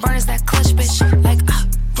thing I burn is that clutch, bitch. Like,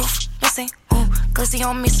 roof, missing. Glizzy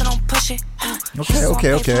on me, so don't push it.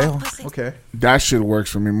 Okay. That shit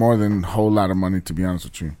works for me more than a whole lot of money, to be honest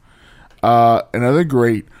with you. Another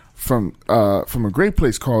great from a great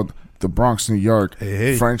place called the Bronx, New York,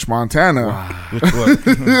 French Montana. Wow. Which one?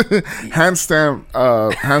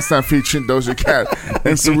 Handstand featuring Doja Cat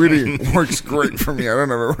and Saweetie works great for me. I don't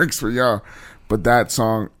know if it works for y'all, but that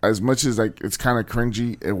song, as much as like it's kind of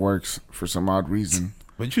cringy, it works for some odd reason.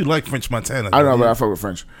 But you like French Montana? I don't know, but I fuck with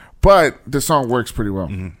French. But the song works pretty well.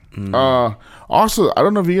 Mm-hmm. Also, I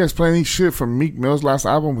don't know if you guys play any shit from Meek Mill's last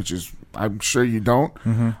album, which is I'm sure you don't.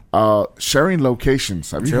 Mm-hmm. Sharing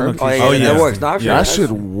Locations. Have you heard? Oh yeah, that works. No, that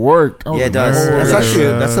shit worked. Yeah, it does.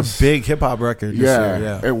 That's a big hip hop record.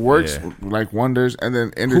 Yeah, it works like wonders. And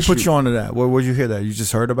then Who put you onto that? Where'd you hear that? You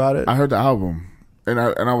just heard about it? I heard the album, and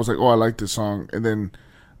I was like, oh, I like this song. And then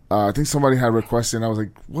I think somebody had requested, and I was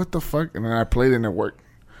like, what the fuck? And then I played it, and it worked.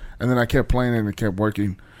 And then I kept playing it, and it kept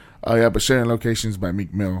working. But Sharing Locations by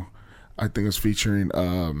Meek Mill, I think it's featuring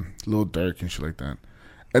Lil Durk and shit like that.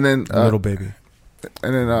 And then Little Baby.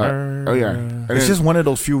 And then and it's just one of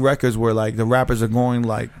those few records where like the rappers are going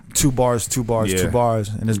like 2 bars,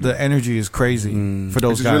 and the energy is crazy for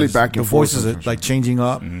those guys. Really back and the voices forth, are like changing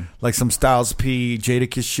up, like some Styles P,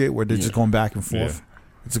 Jadakiss shit where they're just going back and forth.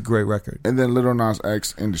 Yeah. It's a great record. And then Lil Nas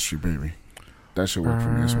X, Industry Baby, that should work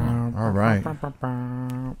for me as well. All right.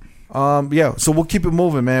 So we'll keep it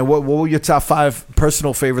moving, man. What were your top 5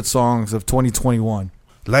 personal favorite songs of 2021?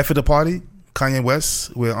 Life of the Party, Kanye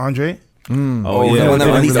West with Andre. Oh yeah, the one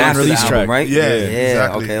that released after the album, right? Yeah,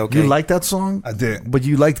 exactly. Okay. You like that song? I did. But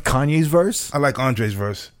you liked Kanye's verse? I like Andre's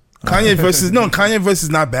verse. Kanye verse is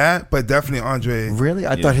not bad, but definitely Andre. Really?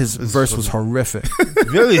 I thought his verse was horrific.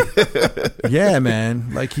 Really? Yeah,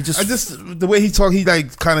 man. Like the way he talked, he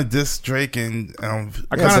like kind of dissed Drake and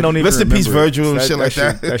I kind of don't even rest in peace Virgil and shit like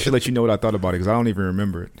that. That should let you know what I thought about it because I don't even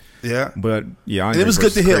remember it. Yeah, but yeah, it was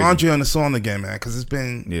good to hear Andre on the song again, man, because it's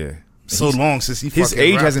been so long since his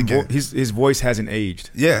age hasn't his voice hasn't aged.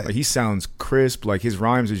 Yeah, like he sounds crisp. Like his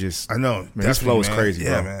rhymes are just. I know. Man, his flow is crazy.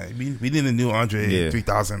 Yeah, bro. man. We need a new Andre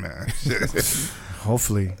 3000, man.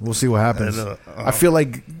 Hopefully, we'll see what happens. I feel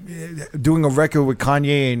like doing a record with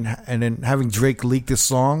Kanye and then having Drake leak this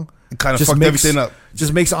song. It kind of fucked everything up.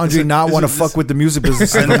 Just makes Andre not want to fuck with the music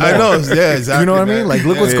business. I know. Yeah, exactly. You know what I mean? Like,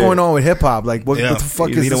 look what's going on with hip hop. Like, what the fuck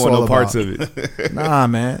is this all about? Parts of it. Nah,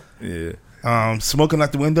 man. Yeah. Smoking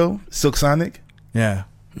Out the Window, Silk Sonic. Yeah.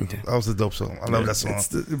 That was a dope song. I love that song.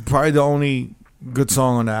 It's probably the only good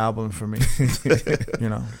song on the album for me. You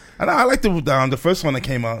know. I like the first one that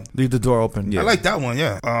came out. Leave the Door Open. Yeah. I like that one,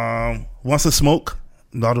 yeah. Once a Smoke,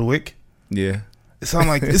 Naughty Wick. Yeah. It sound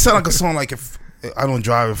like a song like if I don't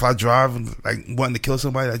drive. If I drive, like wanting to kill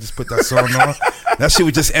somebody, I just put that song on. That shit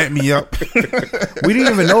would just amp me up. We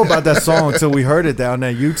didn't even know about that song until we heard it down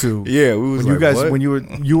at YouTube. Yeah, we was when like, you guys what? when you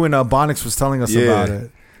and Bonix was telling us about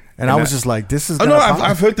it, and I was just like, "This is." Oh no,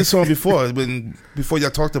 I've heard this song before. Before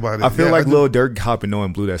y'all talked about it, I feel like Lil Durk hopping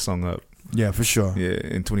on blew that song up. Yeah, for sure. Yeah,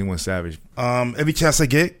 in 21 Savage. Every chance I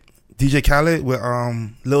get, DJ Khaled with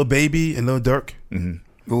Lil Baby and Lil Durk.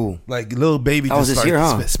 Mm-hmm. Ooh, like Lil Baby that was just this year,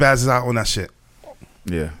 huh? spazzes out on that shit.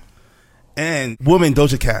 Yeah, and Woman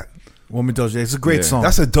Doja Cat. Woman Doja, it's a great song.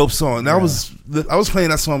 That's a dope song. I was playing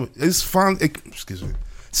that song. It's fun. Excuse me.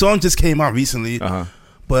 Song just came out recently,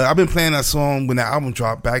 but I've been playing that song when that album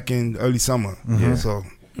dropped back in early summer. Mm-hmm. So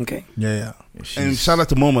okay, yeah. And shout out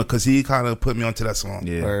to Moma because he kind of put me onto that song.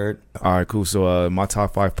 Yeah. Word. All right, cool. So my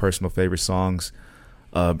top 5 personal favorite songs: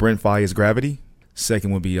 Brent Faiyaz's "Gravity."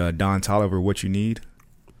 Second would be Don Toliver, "What You Need."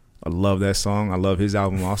 I love that song. I love his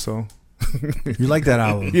album also. You like that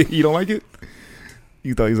album? You don't like it?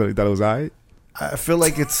 You thought it was alright? I feel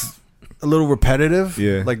like it's a little repetitive.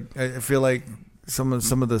 Yeah. Like I feel like some of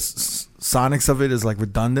the sonics of it is like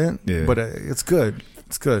redundant. Yeah. But it's good.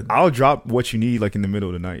 It's good. I'll drop "What You Need" like in the middle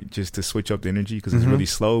of the night just to switch up the energy because it's really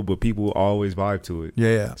slow, but people always vibe to it.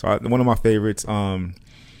 Yeah. So one of my favorites.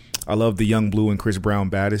 I love the Young Blue and Chris Brown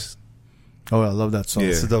 "Baddest." Oh, I love that song. Yeah.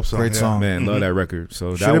 It's a dope song. Great song. Man, love that record.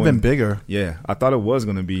 So should have been bigger. Yeah, I thought it was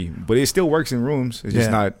gonna be, but it still works in rooms. It's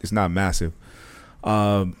just not. It's not massive.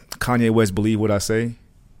 Kanye West, "Believe What I Say."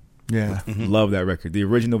 Yeah, love that record. The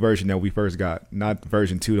original version that we first got, not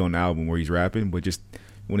version 2 on the album where he's rapping, but just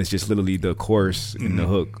when it's just literally the chorus and the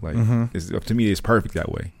hook. Like to me, it's perfect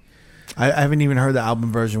that way. I haven't even heard the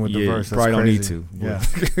album version with the verse. That's probably crazy. don't need to. Yeah,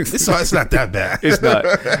 it's not that bad. It's not.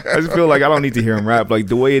 I just feel like I don't need to hear him rap. Like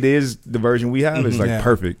the way it is, the version we have is like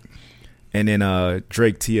perfect. And then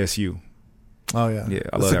Drake, "TSU." Oh yeah, yeah,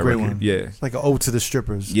 I that's love a that great record. one. Yeah, it's like an ode to the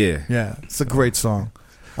strippers. Yeah, yeah, it's a great song.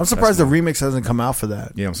 I'm surprised the remix hasn't come out for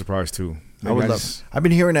that. Yeah, I'm surprised too. I would love. I've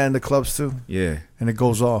been hearing that in the clubs too. Yeah, and it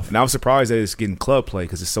goes off. And I was surprised that it's getting club play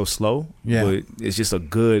because it's so slow. Yeah, but it's just a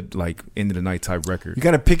good like end of the night type record. You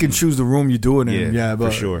got to pick and choose the room you do it in. Yeah, but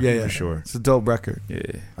for sure. Yeah, for sure. It's a dope record. Yeah.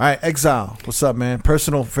 All right, Exile. What's up, man?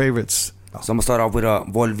 Personal favorites. So I'm gonna start off with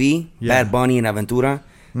Volví, Bad Bunny, and Aventura.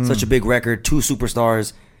 Such a big record. 2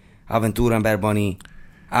 superstars, Aventura and Bad Bunny.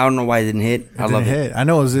 I don't know why it didn't hit. I love it. I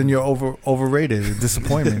know it was in your overrated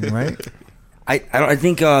disappointment, right? I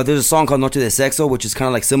think there's a song called Noche de Sexo, which is kind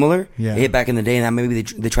of like similar. Yeah. It hit back in the day, and maybe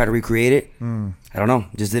they try to recreate it. I don't know.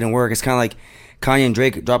 It just didn't work. It's kind of like Kanye and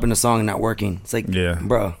Drake dropping a song and not working. It's like,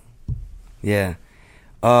 bro. Yeah.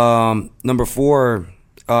 Number 4,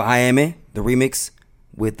 I Am It, the remix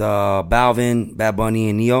with Balvin, Bad Bunny,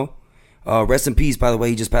 and Neo. Rest in peace, by the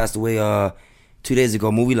way. He just passed away 2 days ago.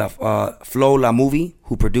 Flo La Movie,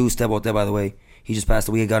 who produced Te Boté, by the way. He just passed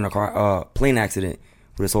away. He got in a plane accident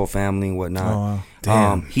with his whole family and whatnot. Oh, wow.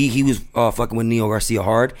 Damn. He was fucking with Neo Garcia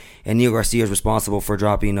hard, and Neo Garcia is responsible for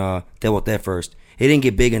dropping Te Boté first. It didn't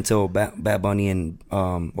get big until Bad Bunny and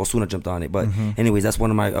Ozuna jumped on it. But anyways, that's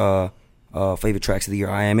one of my favorite tracks of the year.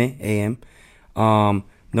 I Am It, AM.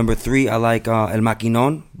 Number 3, I like El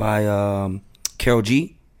Maquinón by Karol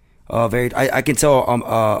G. I can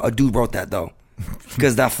tell a dude wrote that though,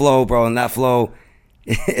 because that flow, bro, and that flow,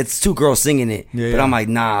 it's 2 girls singing it. But I'm like,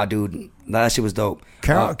 nah, dude, that shit was dope.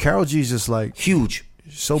 Karol G's just like huge,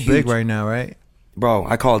 so big right now, right? Bro,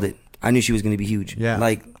 I called it. I knew she was gonna be huge. Yeah,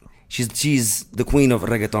 like she's the queen of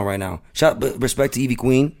reggaeton right now. Respect to Evie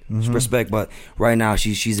Queen, respect, but right now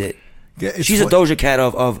she's it. Yeah, she's a Doja Cat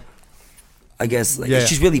of I guess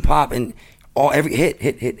she's really pop and every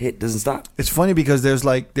hit doesn't stop. It's funny because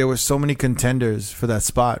there were so many contenders for that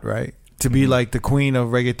spot, right? To be like the queen of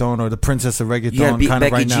reggaeton or the princess of reggaeton, kind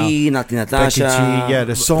of right now. Becky G, Nati Natasha, Becky G, yeah.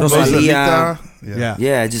 There's so Rosalía, many.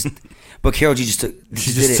 Yeah. Just but Karol G just took.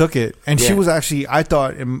 She just took it, and she was actually. I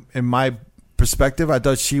thought, in my perspective, I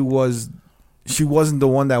thought she wasn't the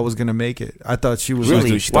one that was gonna make it. I thought she was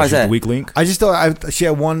really. Like, why is that? The weak link. I just thought she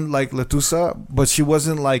had one like Latusa, but she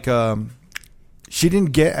wasn't like. She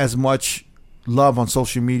didn't get as much love on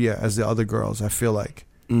social media as the other girls. I feel like.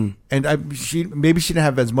 And she didn't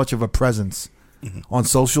have as much of a presence on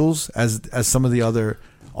socials as some of the other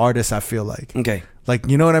artists. I feel like like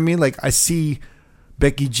you know what I mean. Like I see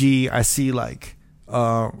Becky G. I see like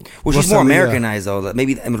well, she's more Americanized though. Like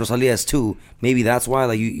maybe Rosalía is too. Maybe that's why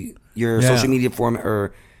like your social media form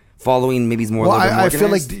or following maybe is more. Well, a little bit more I feel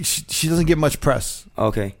like she doesn't get much press.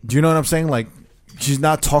 Okay, do you know what I'm saying? Like she's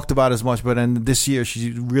not talked about as much, but in this year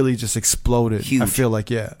she really just exploded. Huge. I feel like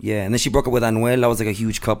Yeah, and then she broke up with Anuel. That was like a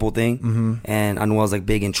huge couple thing. And Anuel's like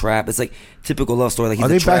big in trap. It's like typical love story. Like he's Are a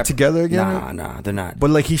they trap. back together again? Nah, they're not. But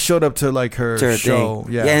like he showed up to like her To her show.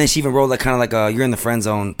 thing. Yeah. And then she even wrote like kind of like a "You're in the friend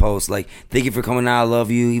zone" post. Like, thank you for coming out. I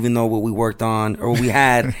love you, even though what we worked on or what we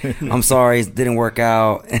had. I'm sorry, it didn't work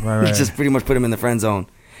out. Right. Just pretty much put him in the friend zone.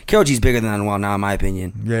 Karol G's bigger than Anuel now, in my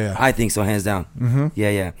opinion. Yeah. I think so, hands down.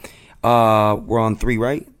 Yeah. We're on 3,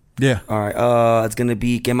 right? Yeah. All right. It's gonna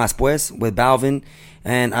be "Que Más Pues" with Balvin,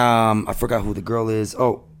 and I forgot who the girl is.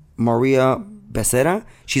 Oh, Maria Becerra.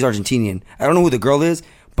 She's Argentinian. I don't know who the girl is,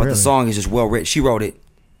 but Really? the song is just well written. She wrote it.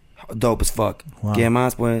 Dope as fuck. Wow. "Que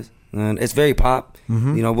Más Pues." And it's very pop.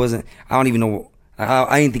 You know, it wasn't. I don't even know.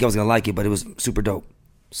 I didn't think I was gonna like it, but it was super dope.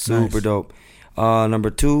 Super Nice. dope. Number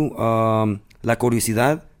 2, "La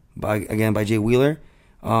Curiosidad" by Jay Wheeler.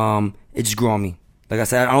 It just grew on me. Like I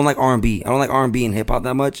said, I don't like R&B. I don't like R&B and hip hop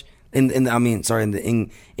that much. In the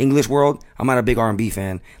English world, I'm not a big R&B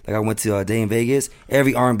fan. Like I went to a day in Vegas.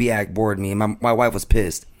 Every R&B act bored me, and my wife was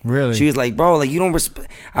pissed. Really? She was like, "Bro, like you don't respect."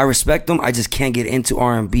 I respect them. I just can't get into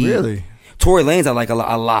R&B. Really? Tory Lanez I like a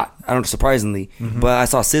lot. I don't surprisingly, but I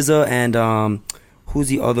saw SZA and who's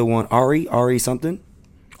the other one? Ari something.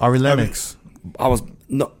 Ari Lennox. I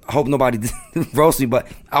hope nobody roast me, but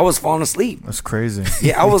I was falling asleep. That's crazy.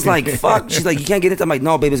 Yeah, I was like, fuck. She's like, you can't get into. I'm like,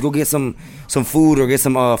 no, baby, let's go get some food or get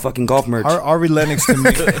some fucking golf merch. Ari Lennox to me.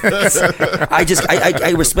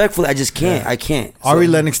 I respectfully, I just can't. I can't. So, Ari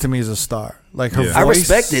Lennox to me is a star. Like her voice. I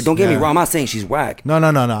respect it. Don't get me wrong. I'm not saying she's whack. No. I'm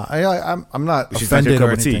not She's not your offended cup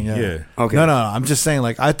or of tea, anything. yeah. Okay. No. I'm just saying,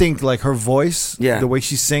 like, I think like her voice, Yeah. the way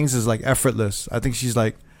she sings is like effortless. I think she's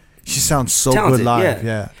like, she sounds so Talented, good live. yeah.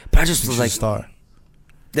 Yeah. But I just She's was a like, star.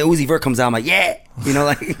 the Uzi Vert comes out, I'm like, yeah, you know,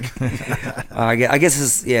 like, I guess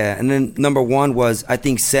it's, yeah. And then number 1 was, I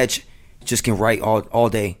think Sech just can write all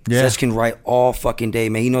day. Yeah. Sech can write all fucking day,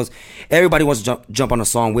 man. He knows, everybody wants to jump on a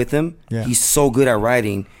song with him. Yeah. He's so good at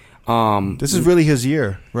writing. This is really his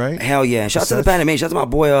year, right? Hell yeah. And shout out to the Panamanian. Shout out to my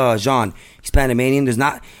boy, Jean. He's Panamanian. There's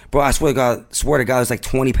not, bro, I swear to God, there's like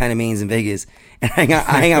 20 Panamanians in Vegas. And I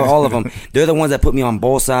hang out with all of them. They're the ones that put me on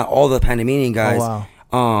Bolsa, all the Panamanian guys. Oh,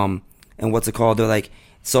 wow. And what's it called? They're like,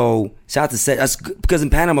 so shout out to Seth. That's because in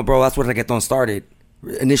Panama, bro, that's where Reggaeton started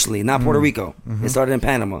initially, not Puerto Rico. It started in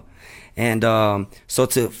Panama. And so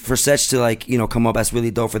for Sech to like, you know, come up, that's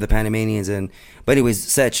really dope for the Panamanians. But anyways,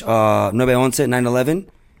 Sech, 911, 911,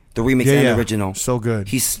 the remix and the original. So good.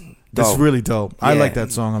 He's dope. It's really dope. I Yeah. like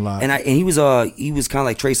that song a lot. And he was kind of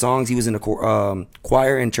like Trey Songz. He was in a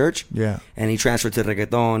choir in church. Yeah. And he transferred to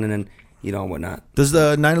reggaeton and then, you know, whatnot. Does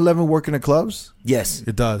the 911 work in the clubs? Yes.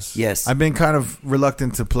 It does. Yes. I've been kind of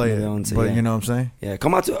reluctant to play it, 911, but yeah. you know what I'm saying? Yeah.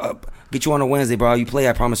 Come out to get you on a Wednesday, bro. You play,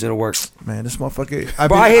 I promise it'll work. Man, this motherfucker.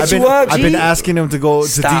 I hit you up, I've been G. asking him to go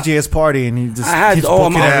Stop. to DJ's party, and he just I had keeps I'm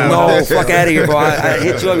booking on, out. no, fuck out of here, bro. I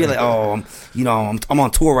hit you up. You're like, I'm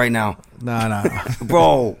on tour right now, Nah.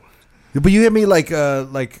 bro. But you hit me like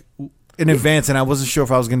in advance, and I wasn't sure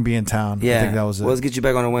if I was gonna be in town. Yeah, I think that was it. Well, let's get you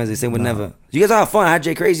back on a Wednesday. Same with Never. You guys have fun. I had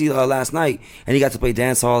Jay Crazy last night, and he got to play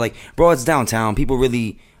dance hall. Like, bro, it's downtown. People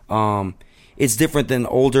really, it's different than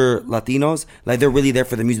older Latinos. Like, they're really there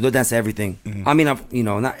for the music. They'll dance to everything. I mean,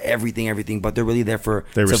 not everything, but they're really there to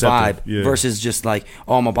vibe. Yeah. Versus just like,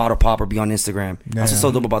 I'm a bottle popper, be on Instagram. That's what's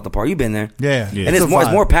so dope about the party. You've been there. Yeah. And It's it's a more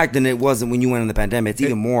vibe. packed than it was when you went in the pandemic. It's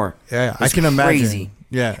even more. Yeah, I It's can imagine. crazy.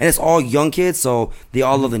 Yeah. And it's all young kids, so they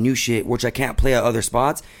all love the new shit, which I can't play at other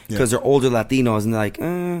spots because they're older Latinos and they're like,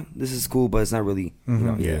 this is cool, but it's not really, you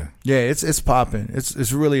know, Yeah. Yeah, it's popping.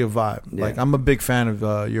 It's really a vibe. Yeah. Like, I'm a big fan of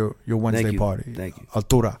your Wednesday you. party. Thank you.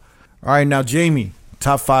 Altura. All right, now Jamie,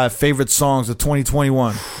 top 5 favorite songs of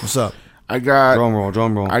 2021. What's up? I got Drum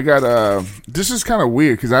roll. I got this is kind of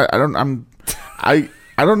weird because I don't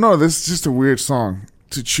know. This is just a weird song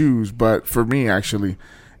to choose, but for me actually,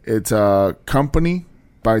 it's Company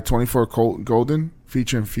by 24 Golden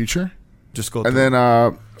featuring Future, Just go. and through.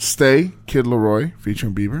 then Stay Kid Laroi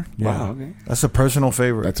featuring Bieber. Yeah. Wow, okay. That's a personal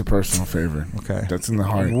favorite. That's a personal favorite. Okay. That's in the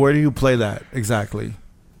heart, Where do you play that exactly?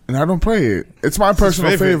 and I don't play it. It's my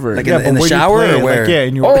personal favorite. Like in the where do you shower play or it? where? Like, yeah,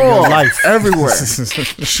 in your life. everywhere.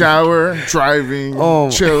 Shower, driving,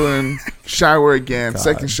 chilling, shower again,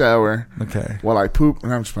 second shower. Okay. While I poop,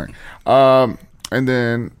 and I'm just playing. And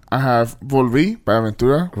then I have Volví by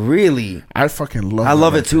Aventura. Really? I fucking love. I that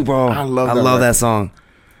love it record. too, bro. I love that record. song.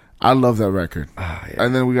 I love that record. Yeah.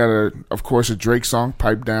 And then we got of course, a Drake song,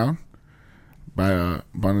 "Pipe Down," by on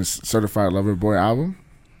his Certified Lover Boy album.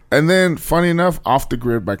 And then, funny enough, "Off the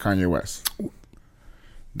Grid" by Kanye West.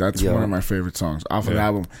 That's one of my favorite songs off of the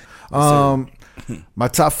album. My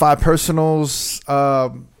top 5 personals,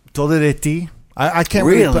 Todo de Ti I can't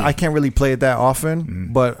Really? I can't really play it that often,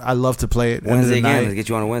 but I love to play it. Wednesday end of the again. night. Let's get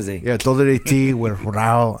you on a Wednesday. Yeah, Todo de Ti with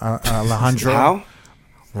Raul Alejandro. How?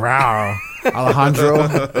 Raul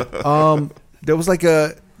Alejandro. There was like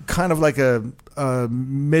a kind of like a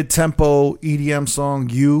mid-tempo EDM song,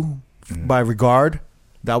 "You" by Regard.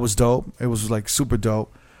 That was dope. It was like super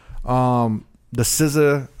dope. The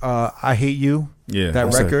SZA, "I Hate You." Yeah,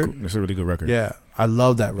 that record. That's a really good record. Yeah, I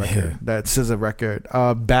love that record. That SZA record.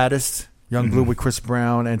 Baddest, Young Blue with Chris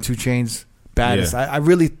Brown and 2 Chainz. Baddest. Yeah. I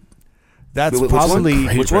really. That's Wait, probably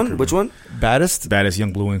which one? Which one? Baddest. Baddest,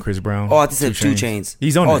 Young Blue and Chris Brown. Oh, I thought you said 2 Chainz.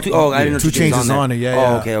 He's on it. I didn't know 2 Chainz is on it.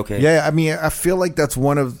 Yeah. Oh, yeah. okay. Yeah, I mean, I feel like that's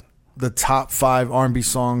one of the top 5 R&B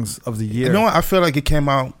songs of the year. You know what? I feel like it came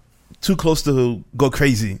out too close to Go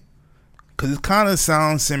Crazy, because it kind of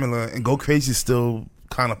sounds similar, and Go Crazy is still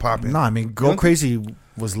kind of popping. No, I mean, Go Crazy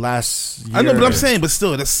was last year. I know, but I'm saying, but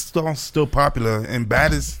still, that's still popular. And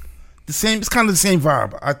Bad is the same. It's kind of the same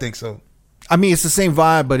vibe. I think so. I mean, it's the same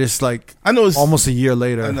vibe, but it's like I know it's almost a year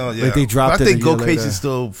later. I know, yeah. Like they dropped but I think it a Go year Crazy later. is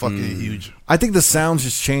still fucking huge. I think the sounds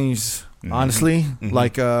just changed, honestly.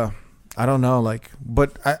 Like, I don't know, like,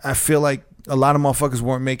 but I feel like a lot of motherfuckers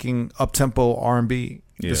weren't making up-tempo R&B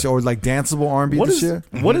this year, or like danceable R&B this year.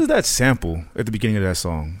 What is that sample at the beginning of that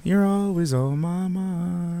song? You're always on my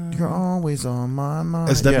mind. You're always on my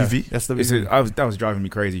mind. SWV? Yeah, SWV. That was driving me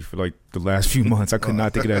crazy for like the last few months. I could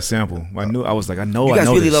not think of that sample. I know. You guys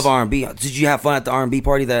really love R&B. Did you have fun at the R&B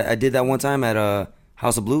party that I did that one time at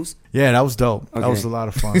House of Blues? Yeah, that was dope. Okay. That was a lot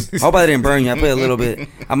of fun. I hope I didn't burn you. I played a little bit.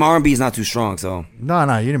 My R&B is not too strong, so.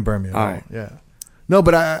 No, you didn't burn me at all. right. Yeah. No,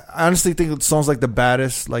 but I honestly think songs like The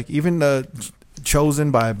Baddest, like even the Chosen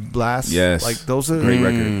by Blast. Yes. Like those are great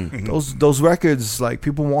record. Those records, like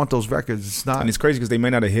people want those records. It's not. And it's crazy because they may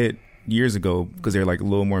not have hit years ago because they're like a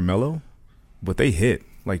little more mellow, but they hit.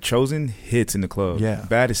 Like Chosen hits in the club. Yeah.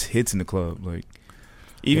 Baddest hits in the club. Like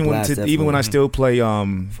even Blast, when I still play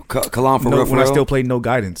Kalam for real, when I still play No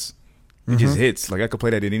Guidance. It just hits. Like I could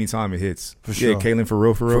play that at any time. It hits. For sure. Yeah, Kaylin for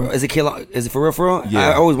real. Is it for real? Yeah.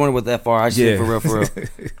 I always wondered what that far. I just say for real.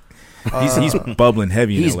 He's bubbling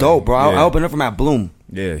heavy. He's in LA. dope, bro. Yeah. I opened up for Matt Bloom.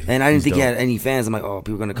 Yeah, And I didn't think he dope. had any fans. I'm like, oh,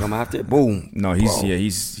 people are gonna come after it. Boom. No,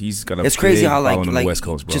 he's got a. It's crazy big how following on like the West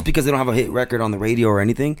Coast, bro. just because they don't have a hit record on the radio or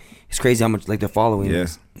anything, it's crazy how much like they're following. Yeah,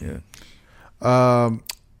 us. yeah.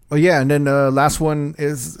 Oh yeah, and then the last one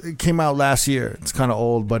it came out last year. It's kind of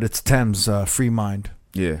old, but it's Thames, Free Mind.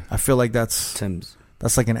 Yeah. I feel like that's Tim's.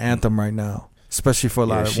 like an anthem right now, especially for a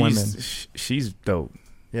lot of women. She's dope.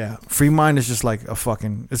 Yeah, Free Mind is just like a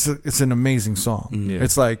fucking. It's an amazing song. Yeah.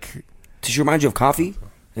 It's like. Does she remind you of Coffee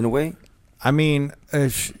in a way? I mean,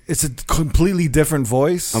 it's a completely different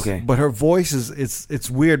voice. Okay. But her voice it's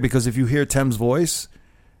weird because if you hear Thames' voice,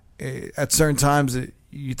 at certain times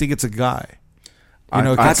you think it's a guy. You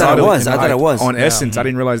know, I thought it was. On Essence, I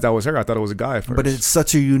didn't realize that was her. I thought it was a guy at first. But it's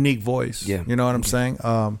such a unique voice. Yeah. You know what I'm saying?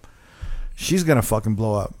 She's gonna fucking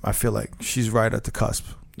blow up. I feel like she's right at the cusp.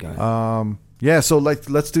 Got it. Yeah. So like,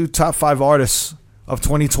 let's do top 5 artists of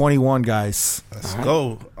 2021, guys. Let's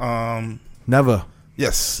go. Never.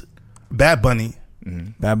 Yes, Bad Bunny.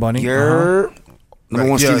 Bad Bunny. You're number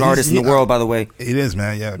one streamed artist in the world, by the way. It is,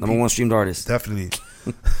 man. Yeah, Number one streamed artist. definitely.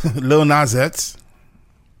 Lil Nas X.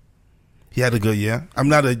 He had a good year. I'm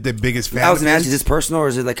not the biggest fan. I was of gonna ask his. you, is this personal or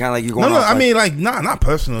is it like kind of like you're going? No, off, I like, mean, like, not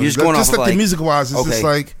personal. You're just going just off of, like the like- music wise. It's just okay.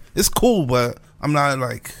 like it's cool, but I'm not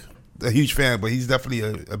like a huge fan. But he's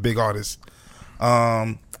definitely a big artist.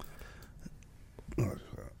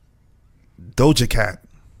 Doja Cat.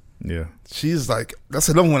 yeah. She's like, that's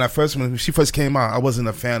another one. When she first came out, I wasn't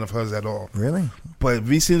a fan of hers at all. Really? But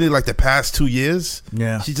recently, like the past 2 years,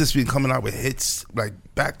 Yeah. she's just been coming out with hits like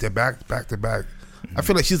back to back, back to back. I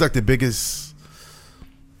feel like she's like the biggest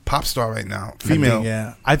pop star right now, female.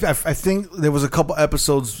 Yeah. I think there was a couple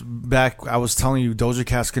episodes back. I was telling you Doja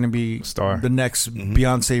Cat's gonna be Star. the next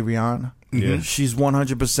Beyonce Rihanna. Yeah. She's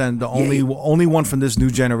 100% the only one from this new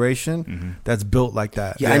generation that's built like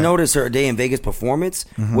that. Yeah, I noticed her day in Vegas performance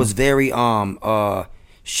was very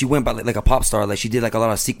she went by like a pop star, like she did like a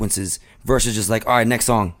lot of sequences versus just like, all right, next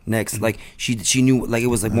song, next. Like she knew like it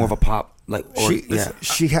was like more of a pop like or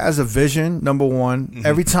She has a vision, number one.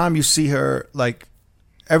 Every time you see her, like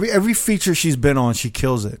every feature she's been on, she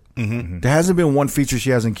kills it. There hasn't been one feature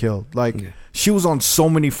she hasn't killed. Like she was on so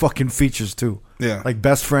many fucking features too. Yeah. Like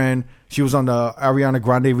Best Friend. She was on the Ariana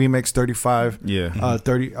Grande remix 35. Yeah.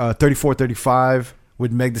 3435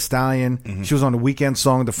 with Meg Thee Stallion. She was on the Weeknd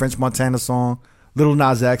song, the French Montana song, Little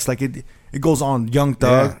Nas X. Like it goes on. Young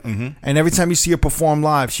Thug. And every time you see her perform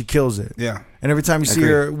live, she kills it. Yeah. And every time you see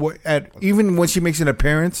her even when she makes an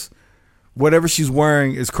appearance, whatever she's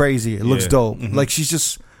wearing is crazy. It looks dope. Like she's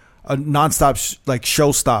just a nonstop like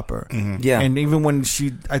showstopper. Yeah. And even when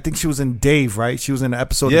I think she was in Dave, right? She was in an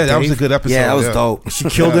episode. Yeah, of that Dave. was a good episode. Yeah, that was dope. She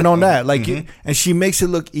killed it on that. Like, and she makes it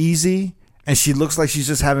look easy, and she looks like she's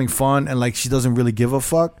just having fun, and like she doesn't really give a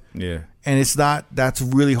fuck. Yeah. And it's not. That's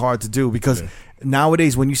really hard to do because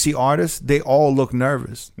nowadays when you see artists, they all look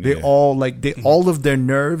nervous. They all all of their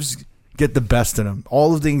nerves get the best of them.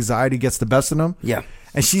 All of the anxiety gets the best of them. Yeah.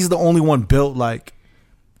 And she's the only one built like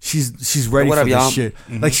she's ready What for up, this y'all? shit.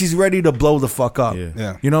 Like she's ready to blow the fuck up.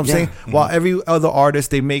 Yeah. You know what I'm Yeah. saying? While every other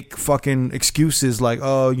artist, they make fucking excuses like,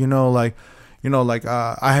 oh,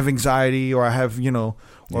 I have anxiety or I have,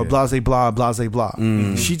 or blase blah, blase blah.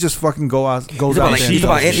 She just fucking goes It's out about, there. like, and it's does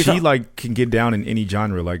about- it. She like can get down in any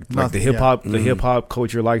genre. Like the Nothing, hip hop, yeah. the hip hop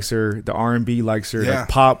culture likes her. The R&B likes her. Yeah. Like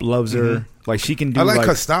pop loves her. Like she can do. I like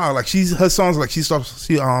her style. Like her songs. Like she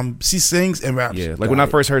sings and raps. Yeah, like when I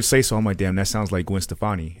first heard "Say So," I'm like, damn, that sounds like Gwen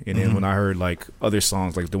Stefani. And then when I heard like other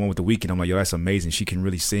songs, like the one with The Weeknd, I'm like, yo, that's amazing. She can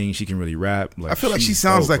really sing. She can really rap. Like, I feel like she she's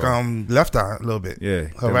sounds dope, like bro. Left Eye a little bit. Yeah, her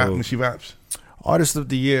that rap little- when she raps. Artist of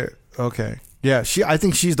the year. Okay. Yeah, I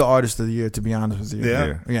think she's the artist of the year, to be honest with you.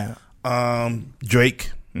 Yeah. Yeah.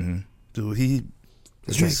 Drake, dude, he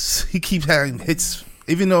keeps having hits,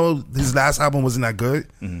 even though his last album wasn't that good.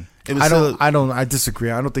 It was I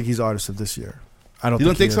disagree. I don't think he's artist of this year. I don't You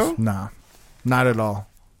don't think he so? is. Nah. Not at all.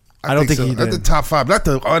 I don't think so. he At the did. top 5, not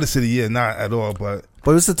the artist of the year, not at all. But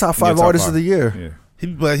It's the top 5 top artists 5. of the year.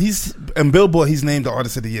 Yeah. he's in Billboard. He's named the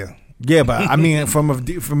artist of the year. Yeah, but I mean, from a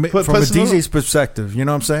personal- DJ's perspective, you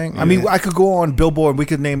know what I'm saying? I mean, I could go on Billboard. We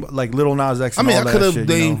could name like Lil Nas X. I And mean, all I that could have shit,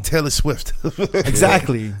 named Taylor Swift.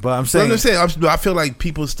 exactly, but I'm saying I'm saying, I feel like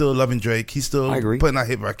people still loving Drake. He's still I agree. putting out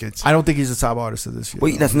hit records. I don't think he's the top artist of this year.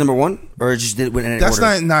 Wait, that's number one, or just did it in any That's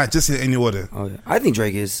order? not just in any order. Oh yeah, I think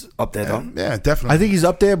Drake is up there though. Yeah, definitely. I think he's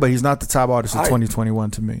up there, but he's not the top artist of I- 2021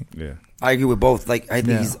 to me. Yeah. I agree with both. Like I think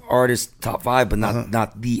Yeah. he's artist top 5, but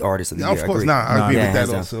not the artist of the Yeah, year. of course I agree. not. I agree Yeah, with hands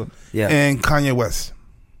that down. also. Yeah. And Kanye West.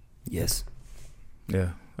 Yes. Yeah.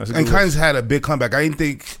 That's a And good list. Kanye's had a big comeback. I didn't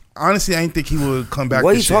think he would come back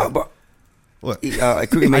What are you this year. talking about? What?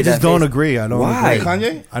 I just don't agree. I don't Why? agree.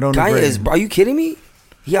 Kanye? I don't Kanye agree. is. Are you kidding me?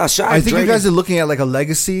 Yeah, shy. I think Drake you guys is- are looking at like a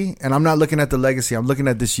legacy, and I'm not looking at the legacy. I'm looking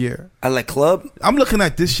at this year. I like club. I'm looking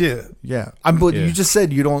at this shit. Yeah, but Yeah. you just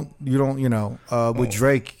said you don't. With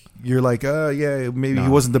Drake, you're like, maybe he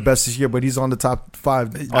wasn't the best this year, but he's on the top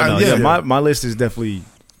 5. Oh no, yeah. yeah. My list is definitely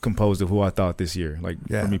composed of who I thought this year. Like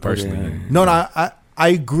Yeah. for me personally. Okay. No, I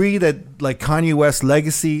agree that like Kanye West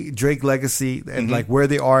legacy, Drake legacy, and like where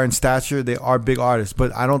they are in stature, they are big artists.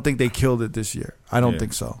 But I don't think they killed it this year. I don't Yeah.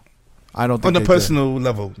 think so. I don't think On the they personal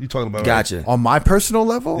level, you talking about? right? Gotcha. did. On my personal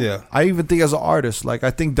level, Yeah. I even think as an artist, like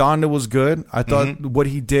I think Donda was good. I thought what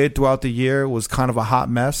he did throughout the year was kind of a hot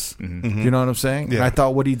mess. You know what I'm saying? And Yeah. I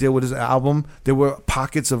thought what he did with his album, there were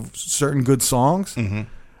pockets of certain good songs.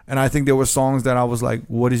 And I think there were songs that I was like,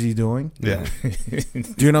 what is he doing? Yeah.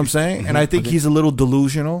 Do you know what I'm saying? And I think he's a little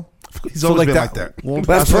delusional. He's always been like that. Well, But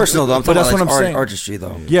that's personal though. I'm but talking that's about what like I'm saying. artistry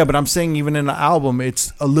though. Yeah, but I'm saying even in the album,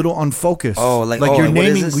 it's a little unfocused. Oh, like, you're like, what is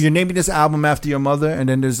naming this? you're naming this album after your mother, and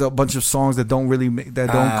then there's a bunch of songs that don't really that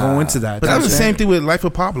don't go into that. But that was the You know same what thing with Life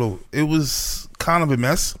of Pablo. It was kind of a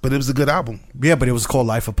mess, but it was a good album. I'm saying? Yeah, but it was called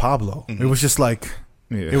Life of Pablo. It was just like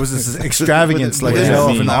Yeah. it was this extravagance, like What you does know,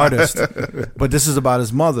 that of an mean? artist. But this is about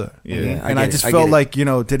his mother. Yeah. And I get just it. I felt get it. like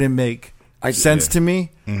it didn't make sense yeah. to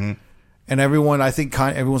me. And everyone, I think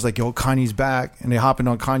everyone's like, "Yo, Kanye's back," and they're hopping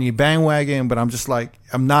on Kanye bandwagon. But I'm just like,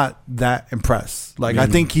 I'm not that impressed. Like, I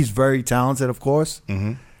think he's very talented, of course,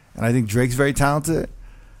 and I think Drake's very talented.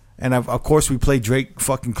 And of course, we play Drake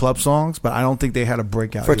fucking club songs, but I don't think they had a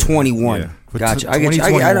breakout For year. 21. Yeah. For Gotcha. t- I get you. I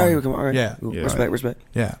know 2021. you're all right. Yeah. Yeah. Respect.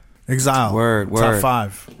 Yeah, Exile. Word. Top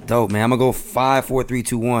 5. Dope, man. I'm gonna go 5, 4, 3,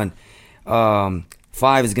 2, 1.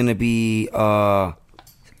 5 is gonna be Setch.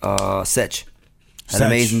 Had Setch. an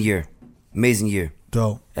amazing year. Amazing year.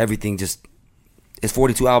 Dope. Everything just it's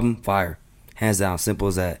 42 album, fire. Hands down, simple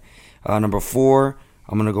as that. Number 4,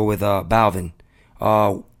 I'm gonna go with Balvin.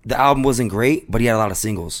 The album wasn't great, but he had a lot of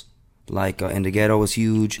singles. Like In the Ghetto was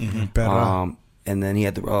huge. Better. And then he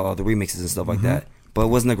had the remixes and stuff like that. But it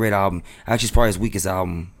wasn't a great album. Actually, it's probably his weakest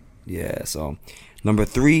album. Yeah, so number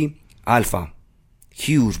 3, Alpha.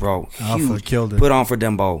 Huge, bro. Alpha Huge. killed it. Put on for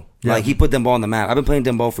Dembo. Yeah. Like he put Dembo on the map. I've been playing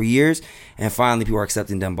Dembo for years, and finally people are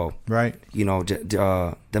accepting Dembo. Right.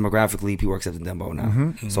 Demographically, people are accepting Dembo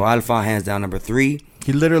now. So Alpha, hands down, number 3.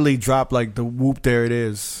 He literally dropped like the whoop. There it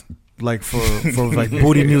is. like for like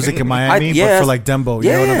booty music in Miami, yeah, but for like Dembo.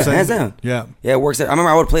 You know what I'm saying? Hands down. Yeah. Yeah, it works. I remember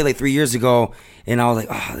I would play like 3 years ago, and I was like,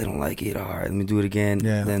 oh, they don't like it. All right, let me do it again.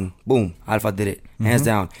 Yeah. Then boom, Alpha did it, hands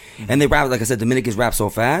down. And they rap, like I said, Dominicans rap so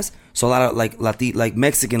fast. So a lot of like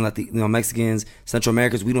Mexicans, Central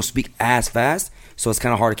Americans, we don't speak as fast, so it's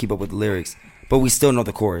kind of hard to keep up with the lyrics. But we still know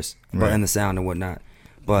the chorus and the sound and whatnot.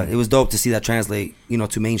 But it was dope to see that translate,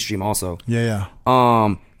 to mainstream also. Yeah.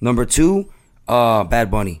 Number 2, Bad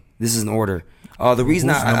Bunny. This is in order. The reason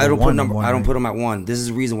I don't put him at 1. This is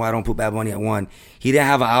the reason why I don't put Bad Bunny at 1. He didn't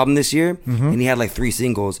have an album this year, and he had like 3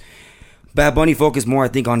 singles. Bad Bunny focused more, I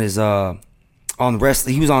think, on his on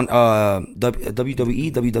wrestling. He was on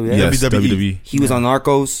WWE, WWF. Yes, WWE. He was on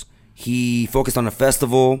Narcos. He focused on the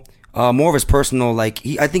festival. More of his personal, I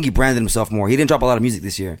think he branded himself more. He didn't drop a lot of music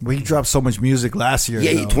this year. Well, he dropped so much music last year.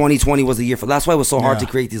 Yeah, though. 2020 was the year for. That's why it was so hard to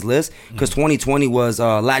create these lists, because 2020 was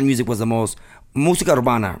Latin music was the most. Música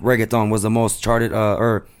urbana, reggaeton was the most charted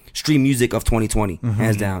or stream music of 2020,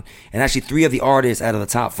 hands down. And actually, 3 of the artists out of the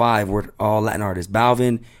top 5 were all Latin artists: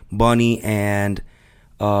 Balvin, Bunny, and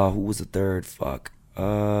who was the third?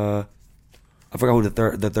 I forgot who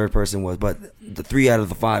the third person was, but the 3 out of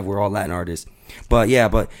the 5 were all Latin artists. But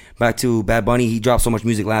back to Bad Bunny, he dropped so much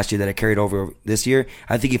music last year that it carried over this year.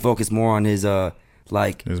 I think he focused more on his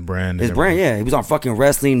brand. Yeah, he was on fucking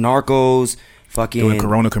wrestling, Narcos, fucking doing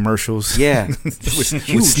Corona commercials. Yeah,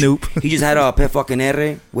 with Snoop. He just had a Pe fucking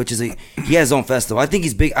R, which is he has his own festival. I think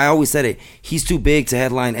he's big. I always said it. He's too big to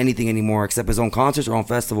headline anything anymore except his own concerts or own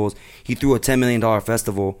festivals. He threw a $10 million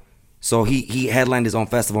festival, so he headlined his own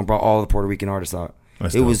festival and brought all the Puerto Rican artists out.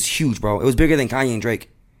 It was huge, bro. It was bigger than Kanye and Drake.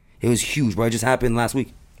 It was huge, bro. It just happened last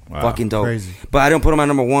week. Wow. Fucking dope. Crazy. But I don't put him at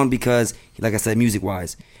number 1 because, like I said,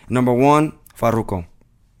 music-wise. Number 1, Farruko.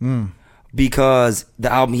 Because he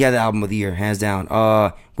had the album of the year, hands down.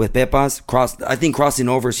 With Pepas, I think crossing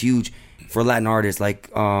over is huge for Latin artists.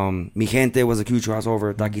 Like Mi Gente was a huge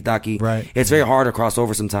crossover, Taki Taki. Right. It's very hard to cross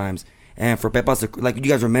over sometimes. And for Pepas, like you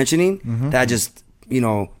guys were mentioning, that just,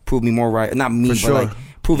 proved me more right. Not me, For but sure.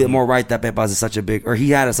 prove it more right that Pepas is such a big, or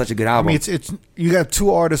he had such a good album. I mean, it's you got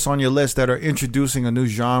 2 artists on your list that are introducing a new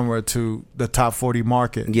genre to the top 40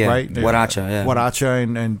 market, Yeah, right? Huaracha, yeah. Huaracha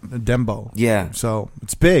and Dembo. Yeah. So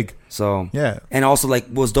it's big. So Yeah. and also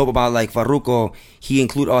what's dope about Farruko, he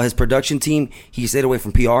included all his production team. He stayed away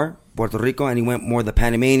from PR, Puerto Rico, and he went more the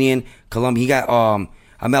Panamanian, Colombia. He got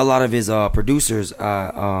I met a lot of his producers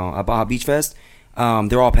at Baja Beach Fest.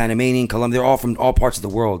 They're all Panamanian, Colombia. They're all from all parts of the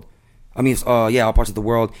world. I mean, all parts of the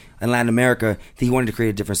world and Latin America. He wanted to create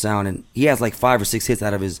a different sound, and he has like 5 or 6 hits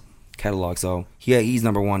out of his catalog. So he's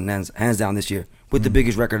number 1, hands down this year, with the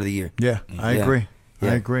biggest record of the year. Yeah, I agree.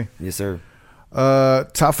 Yeah. I agree. Yes, sir.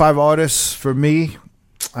 Top 5 artists for me.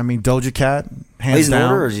 I mean, Doja Cat, hands Is in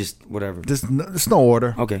down. order or just whatever? There's no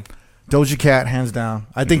order. Okay. Doja Cat, hands down.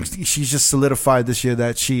 I think she's just solidified this year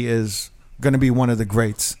that she is going to be one of the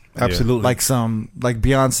greats. Absolutely. Like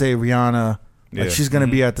Beyonce, Rihanna. Yeah. She's going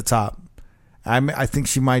to be at the top. I think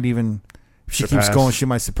she might even, if she keeps going, she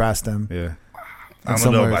might surpass them. Yeah. I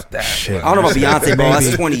don't know about that. Shit. I don't know about Beyonce, bro.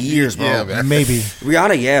 That's 20 years, bro. Yeah, man. Maybe.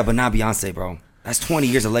 Rihanna, yeah, but not Beyonce, bro. That's 20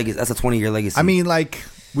 years of legacy. That's a 20-year legacy. I mean, like,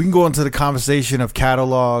 we can go into the conversation of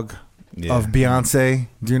catalog of Beyonce.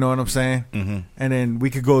 Do you know what I'm saying? Mm-hmm. And then we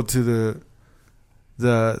could go to the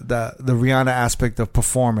Rihanna aspect of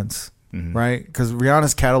performance, right? Because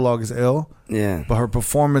Rihanna's catalog is ill, yeah. but her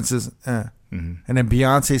performance is and then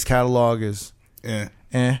Beyonce's catalog is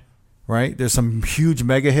right? There's some huge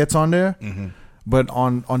mega hits on there, but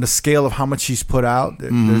on the scale of how much she's put out,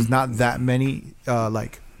 there's not that many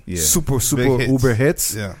super Big uber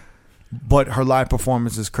hits. Yeah. But her live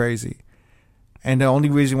performance is crazy. And the only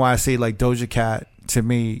reason why I say like Doja Cat to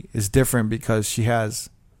me is different because she has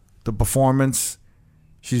the performance,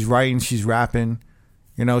 she's writing, she's rapping,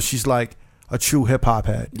 she's like a true hip hop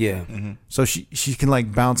head. Yeah. So she can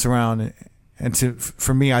like bounce around and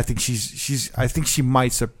for me I think she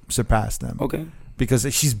might surpass them. Okay.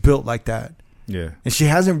 Because she's built like that. Yeah. And she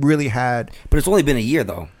hasn't really had. But it's only been a year,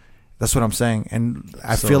 though. That's what I'm saying, and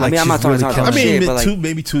I feel like I'm she's not really talking killing shit, it. but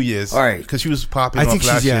maybe 2 years. All right. Because she was popping I off think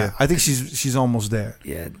last year. I think she's almost there.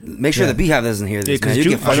 Yeah. Make sure the Beehive doesn't hear this, man.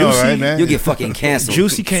 I know, right, man? You'll get fucking canceled.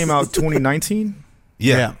 Juicy came out 2019.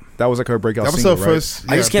 Yeah. That was like her breakout That was single, her right? first.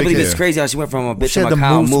 I just can't believe it's crazy how she went from a bitch She had to the a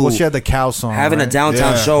cow moves. move. Well, she had the cow song. Having right? a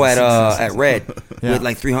downtown show at Red Yeah. with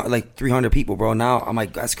like 300 people, bro. Now I'm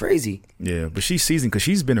like, that's crazy. Yeah, but she's seasoned because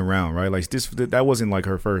she's been around, right? Like that wasn't like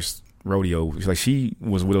her first rodeo. Like she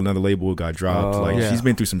was with another label, got dropped. She's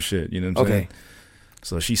been through some shit. You know what I'm saying?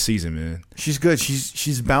 So she's seasoned, man. She's good.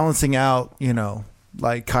 She's balancing out,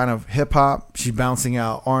 like kind of hip hop. She's bouncing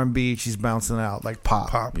out R&B. She's bouncing out like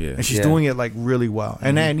pop. Yeah. And she's doing it like really well.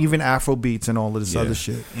 And then even Afro beats and all of this other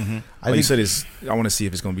shit. I Like you think said, I want to see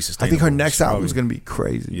if it's going to be I sustainable. think her next It's album is probably- going to be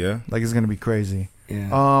crazy. Yeah. Like it's going to be crazy.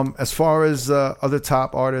 Yeah. As far as other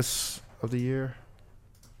top artists of the year.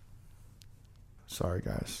 Sorry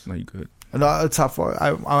guys. No, you good. No, top four.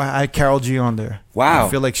 I had Karol G on there. Wow. I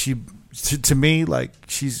feel like she, to me, like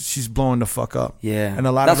she's blowing the fuck up. Yeah. And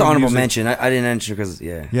a lot that's of an her honorable music- mention. I didn't enter because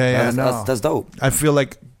that's dope. I feel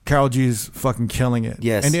like Karol G is fucking killing it.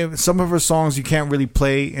 Yes. And then some of her songs you can't really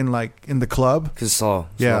play in the club. Cause slow.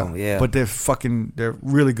 Yeah. But they're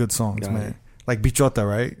really good songs, Got man. it. Like Bichota,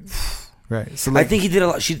 right? Right. So I like, think he did a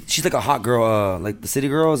lot. She's like a hot girl, like the City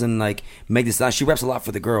Girls, and like Meg Thee Stallion. She raps a lot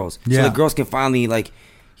for the girls, Yeah. so the girls can finally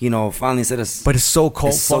finally instead of. but it's so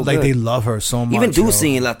cold. It's so like good. they love her so much. Even dudes yo.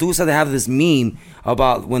 singing. La Tusa, they have this meme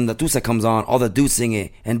about when La Tusa comes on, all the dudes sing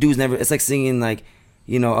it, and dudes never. It's like singing like,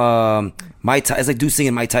 my type. It's like dudes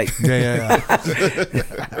singing my type. Yeah.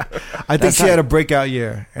 I think she had a breakout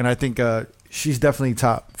year, and I think she's definitely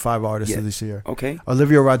top 5 artists of this year. Okay.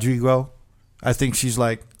 Olivia Rodrigo, I think she's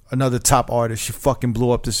like another top artist. She fucking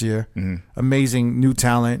blew up this year. Amazing new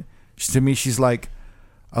talent. To me, she's like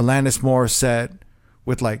Alanis Morissette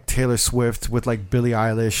with like Taylor Swift, with like Billie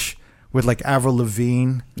Eilish, with like Avril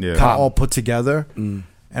Lavigne, Yeah. kind of all put together. And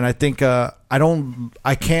I think I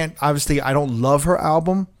don't love her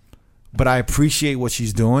album, but I appreciate what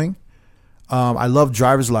she's doing. I love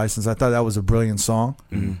Driver's License. I thought that was a brilliant song.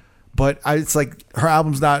 But it's like her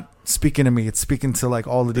album's not speaking to me. It's speaking to like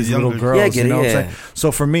all of these little girls. Yeah, I get you know it, what I'm yeah. saying?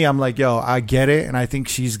 So for me, I'm like, yo, I get it, and I think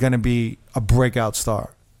she's gonna be a breakout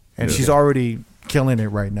star, and she's already killing it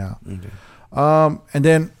right now. And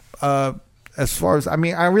then as far as I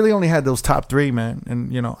really only had those top 3, man,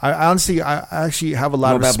 and I honestly I actually have a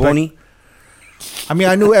lot of Bad respect. Bunny. I mean,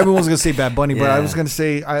 I knew everyone was gonna say Bad Bunny, but I Yeah. was gonna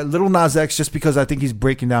say Lil Nas X just because I think he's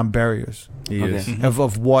breaking down barriers He is. Okay.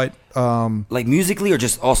 of what. Like musically or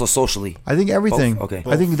just also socially? I think everything. Both? Okay.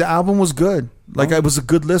 I think the album was good. Like it was a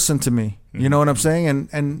good listen to me. You know what I'm saying?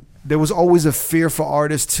 And there was always a fear for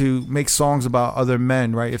artists to make songs about other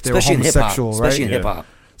men, right? If they Especially in were hip hop. homosexual, right? Especially in hip hop.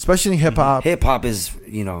 Especially in hip hop. Hip hop is,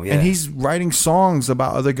 yeah. And he's writing songs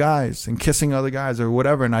about other guys and kissing other guys or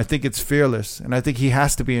whatever. And I think it's fearless. And I think he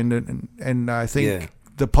has to be in it. And I think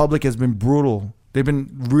the public has been brutal. They've been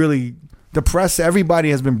really, the press, everybody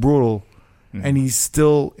has been brutal. And he's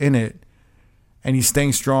still in it. And he's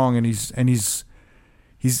staying strong. And he's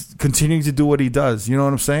continuing to do what he does. You know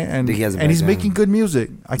what I'm saying? And Think he has it and he's back down. making good music.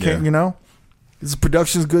 I can't, his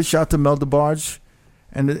production's good. Shout out to Mel DeBarge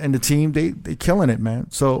and the team. They killing it,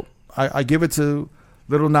 man. So I give it to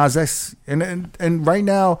Little Nas X. And right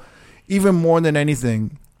now, even more than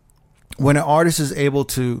anything, when an artist is able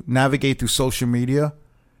to navigate through social media,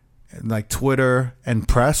 like Twitter and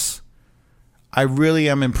press, I really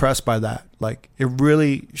am impressed by that. Like, it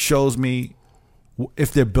really shows me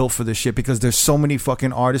if they're built for this shit, because there's so many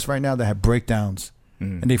fucking artists right now that have breakdowns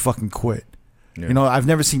and they fucking quit. Yeah. I've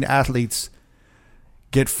never seen athletes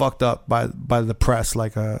get fucked up by the press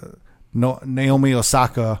like Naomi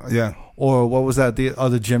Osaka. Yeah. Or what was that? The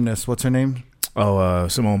other gymnast. What's her name? Oh,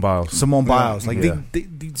 Simone Biles. Simone Biles. Like Yeah.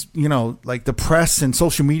 these, like the press and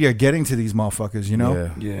social media are getting to these motherfuckers.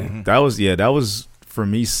 Yeah. That was for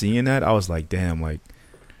me seeing that. I was like, damn, like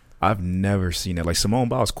I've never seen that. Like Simone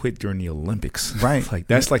Biles quit during the Olympics. Right. Like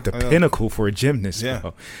that's like the pinnacle for a gymnast. Yeah.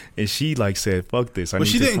 Bro. And she like said, fuck this. But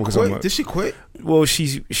she didn't focus quit. on my. Did she quit? Well, she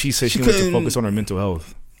said she wanted to focus on her mental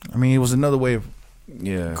health. I mean, it was another way of.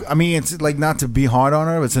 Yeah. I mean, it's like not to be hard on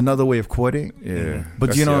her. But it's another way of quitting. Yeah. But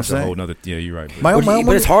That's- you know what I'm that's a saying? whole nother, yeah, you're right.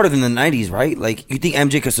 But it's harder than the 90s, right? Like, you think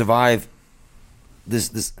MJ could survive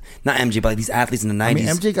this not MJ, but like these athletes in the 90s? I mean,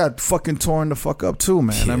 MJ got fucking torn the fuck up too,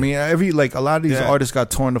 man. I mean, a lot of these artists got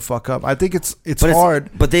torn the fuck up. I think it's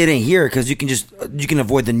hard. But they didn't hear it because you can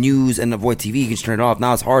avoid the news and avoid TV. You can just turn it off.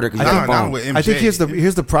 Now it's harder because you're on your phone. I think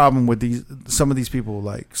here's the problem with some of these people,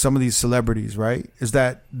 like some of these celebrities, right? Is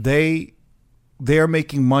that they're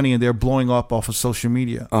making money and they're blowing up off of social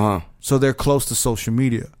media. So they're close to social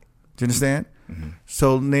media. Do you understand?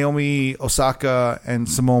 So Naomi Osaka and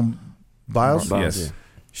Simone Biles, Yes.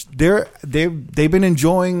 they've been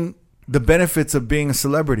enjoying the benefits of being a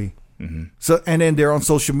celebrity. So and then they're on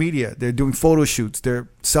social media. They're doing photo shoots. They're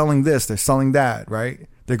selling this. They're selling that. Right?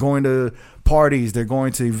 They're going to parties. They're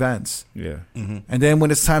going to events. Yeah. And then when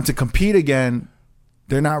it's time to compete again,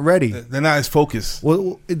 they're not ready. They're not as focused.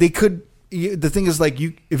 Well, they could. The thing is, like,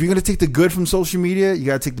 if you're gonna take the good from social media, you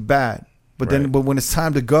gotta take the bad. But then, but when it's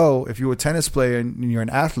time to go, if you're a tennis player and you're an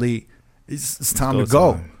athlete, it's time to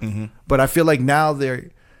go. But I feel like now they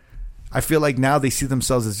see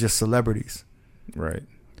themselves as just celebrities. Right.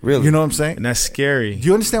 Really? You know what I'm saying? And that's scary. Do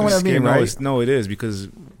you understand what I mean, right? No, it is, because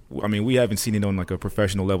I mean, we haven't seen it on like a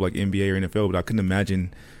professional level like NBA or NFL, but I couldn't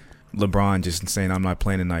imagine LeBron just saying I'm not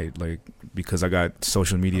playing tonight, like, because I got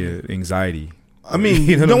social media anxiety. I mean,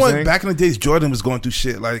 you know what? Back in the days, Jordan was going through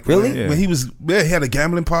shit. Like, really? When he had a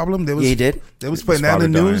gambling problem. There was, he did. They was putting that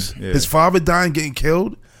in the news. Yeah. His father dying, getting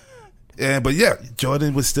killed. But yeah,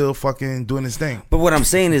 Jordan was still fucking doing his thing. But what I'm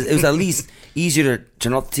saying is, it was at least easier to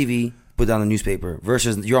turn off the TV, put down the newspaper,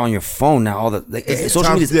 versus you're on your phone now. All the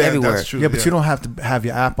social media is everywhere. That's true, Yeah, but you don't have to have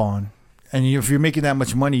your app on. And if you're making that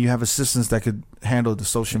much money, you have assistants that could handle the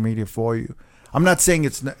social media for you. I'm not saying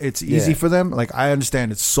it's easy for them. Like, I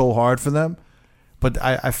understand it's so hard for them. But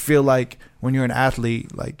I feel like when you're an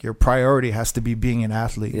athlete, like, your priority has to be being an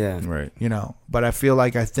athlete. Yeah. Right. You know, but I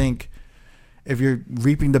think if you're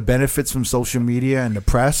reaping the benefits from social media and the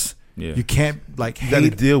press, you can't like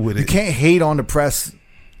hate, deal with it. You can't hate on the press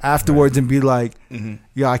afterwards and be like,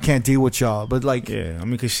 yeah, I can't deal with y'all. But like, yeah, I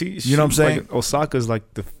mean, because she you know what I'm saying? Like, Osaka's like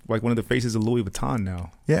one of the faces of Louis Vuitton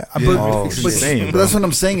now. Yeah, Oh, but insane, that's what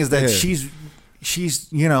I'm saying is that Yeah. she's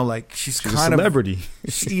you know, like, she's She's kind a celebrity.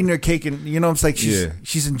 she's eating her cake, and you know what I'm saying,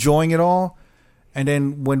 she's enjoying it all. And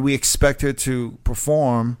then when we expect her to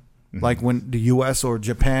perform, like when the U.S. or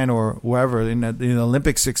Japan or wherever in the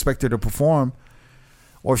Olympics expect her to perform,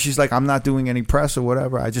 or she's like, I'm not doing any press or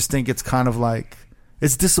whatever, I just think it's kind of like,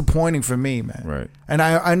 it's disappointing for me, man. Right. And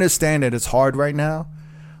I understand that it's hard right now,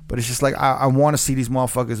 but it's just like, I want to see these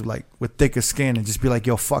motherfuckers like with thicker skin and just be like,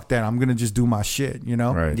 yo, fuck that, I'm gonna just do my shit, you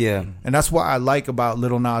know? Right. Yeah. And that's what I like about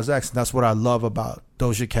Lil Nas X, and that's what I love about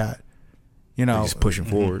Doja Cat. You know, They're just pushing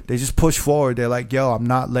forward. They just push forward. They're like, yo, I'm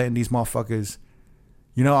not letting these motherfuckers,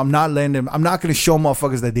 you know, I'm not letting them, I'm not going to show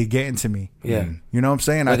motherfuckers that they're getting to me. Yeah. You know what I'm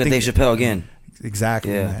saying? Like I a think, Dave Chappelle again.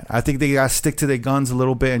 Exactly, Yeah. man. I think they got to stick to their guns a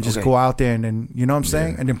little bit and just go out there and you know what I'm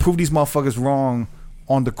saying? And then prove these motherfuckers wrong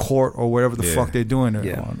on the court or whatever the fuck they're doing on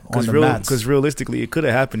the mats. Because realistically, it could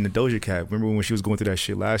have happened to Doja Cat. Remember when she was going through that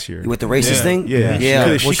shit last year? With the racist thing?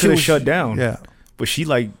 Yeah. She could have shut down. Yeah. But she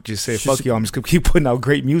like just said, fuck y'all, I'm just going to keep putting out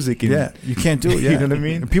great music. And, you can't do it. Yeah. You know what I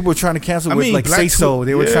mean? And people were trying to cancel I with mean, like Black Say So.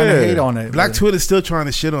 They were trying to hate on it. Black Twitter's still trying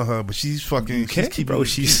to shit on her, but she's fucking,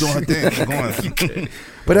 she's doing her thing. She's going.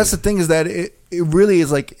 But that's the thing, is that it really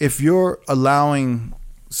is like, if you're allowing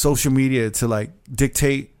social media to like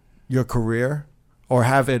dictate your career or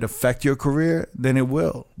have it affect your career, then it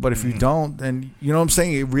will. But if you don't, then you know what I'm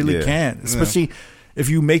saying? It really can't. Especially if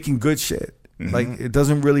you're making good shit. Like, it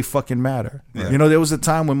doesn't really fucking matter. You know, there was a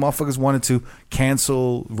time when motherfuckers wanted to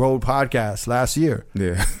cancel Road Podcast last year.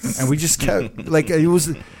 Yeah. And we just kept, like, it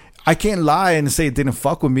was, I can't lie and say it didn't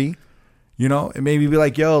fuck with me. You know, it made me be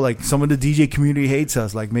like, yo, like, some of the DJ community hates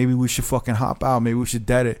us. Like, maybe we should fucking hop out. Maybe we should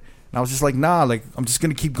dead it. And I was just like, nah, like, I'm just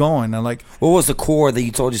going to keep going. And like, what was the core that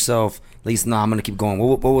you told yourself, at least, nah, I'm going to keep going?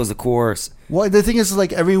 What was the core? Well, the thing is,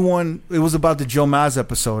 like, everyone, it was about the Joe Maz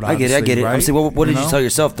episode. I get it. Right? I'm saying, what did you tell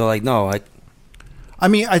yourself, though? Like, no, I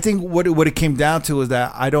mean, I think what it came down to is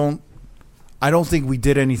that I don't think we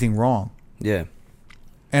did anything wrong. Yeah.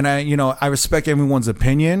 And I respect everyone's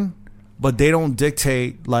opinion, but they don't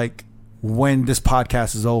dictate like when this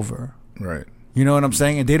podcast is over. Right. You know what I'm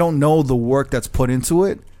saying? And they don't know the work that's put into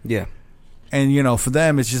it. Yeah. And for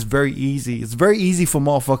them, it's just very easy. It's very easy for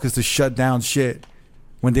motherfuckers to shut down shit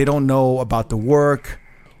when they don't know about the work,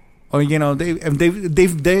 or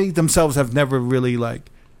they themselves have never really like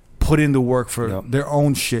put in the work for their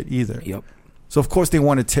own shit either. Yep. So of course they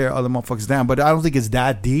want to tear other motherfuckers down, but I don't think it's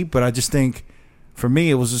that deep. But I just think, for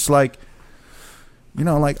me, it was just like,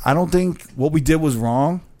 like, I don't think what we did was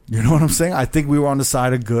wrong. You know what I'm saying? I think we were on the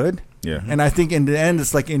side of good. Yeah. And I think in the end,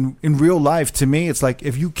 it's like in real life, to me, it's like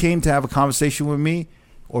if you came to have a conversation with me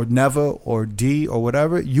or Neva or D or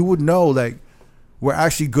whatever, you would know like we're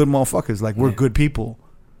actually good motherfuckers. Like, we're good people.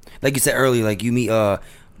 Like you said earlier, like you meet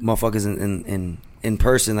motherfuckers in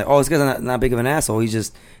person, like, oh, this guy's not big of an asshole. He's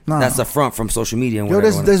just that's the front from social media. And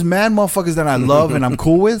there's mad motherfuckers that I love and I'm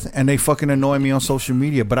cool with, and they fucking annoy me on social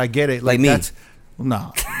media. But I get it, like me.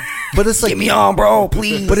 But it's like, get me on, bro,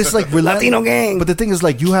 please. But it's like Latino gang. But the thing is,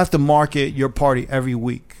 like, you have to market your party every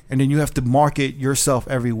week, and then you have to market yourself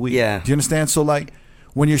every week. Yeah. Do you understand? So like,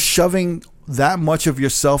 when you're shoving that much of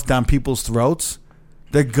yourself down people's throats,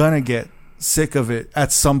 they're gonna get sick of it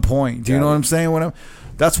at some point. Do you know what I'm saying?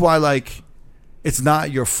 That's why, like, it's not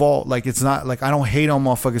your fault. Like, it's not like, I don't hate on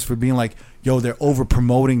motherfuckers for being like, yo, they're over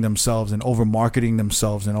promoting themselves and over marketing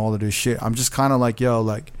themselves and all of this shit. I'm just kind of like, yo,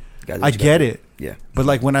 like, I get it. Yeah. But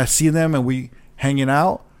like, when I see them and we hanging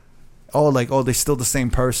out, they're still the same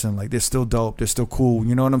person. Like, they're still dope. They're still cool.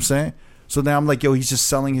 You know what I'm saying? So now I'm like, yo, he's just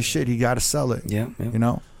selling his shit. He got to sell it. Yeah. You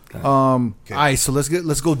know? All right, so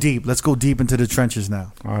let's go deep. Let's go deep into the trenches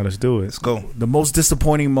now. All right, let's do it. Let's go. The most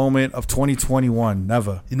disappointing moment of 2021,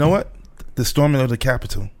 never. You know what? The storming of the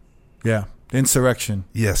Capitol. Yeah, the insurrection.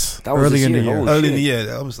 Yes. That was Early this in the year. year. Holy Early in shit.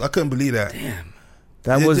 the year. I couldn't believe that. Damn.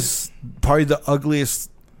 That Yeah, was probably the ugliest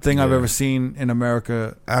thing I've ever seen in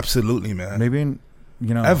America. Absolutely, man. Maybe in,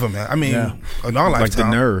 Ever, man. I mean, Yeah. in our Like the lifetime.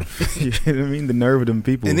 nerve. You know what I mean? The nerve of them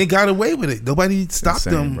people. And they got away with it. Nobody stopped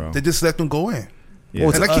insane, them. bro. They just let them go in. Yeah. Well,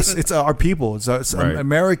 it's And I us. keep- It's our people. It's Right.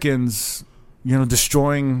 Americans.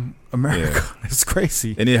 Destroying America. Yeah. It's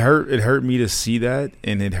crazy. And it hurt me to see that,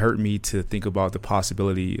 and it hurt me to think about the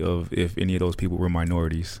possibility of if any of those people were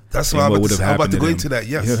minorities. That's and what I'm would about to, have I'm about to happened go them. into that.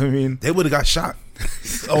 Yes. You know what I mean? They would have got shot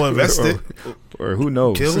or arrested. or who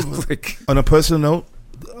knows? Killed. Like, On a personal note,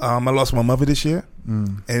 I lost my mother this year.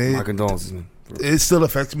 Mm. And My condolences, man. it still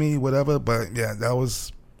affects me, whatever. But yeah, that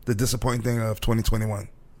was the disappointing thing of 2021.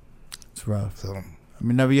 It's rough. So I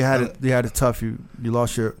mean, never you had it tough. You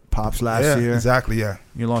lost your pops last yeah, year. exactly. Yeah,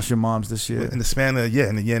 You lost your moms this year. in the span of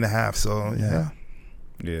in a year and a half. So yeah,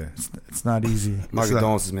 yeah. It's not easy. My It's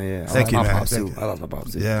condolences, man. Yeah. Thank you, I lost my man. pops, Thank too. you. I lost my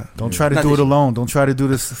pops, too. yeah. Don't try to Not do it this year. alone. Don't try to do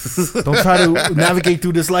this. Don't try to navigate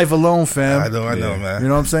through this life alone, fam. I know, Yeah. man. You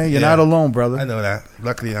know what I'm saying? You're Yeah. not alone, brother. I know that.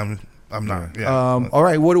 Luckily, I'm not. Yeah. All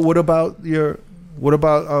right. What about your? What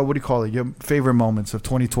about what do you call it? Your favorite moments of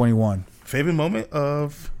 2021? Favorite moment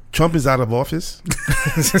of Trump is out of office.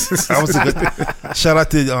 That was a good. Shout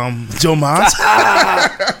out to Joe Mas.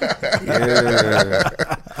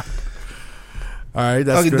 All right,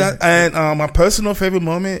 that's Okay, good. and my personal favorite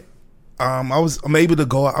moment, I'm able to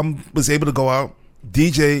go. Was able to go out,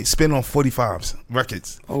 DJ, spin on 45s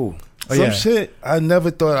records. Oh. Oh, Some yeah. shit I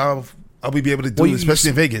never thought I would be able to do, Well, you- especially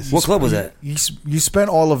in Vegas. What club was that? You spent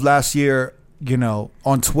all of last year,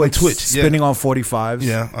 on Twitch, Twitch, yeah. spinning on 45s.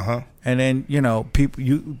 Yeah. And then people,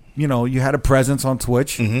 you had a presence on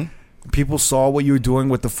Twitch. Mm-hmm. People saw what you were doing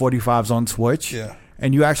with the 45s on Twitch. Yeah.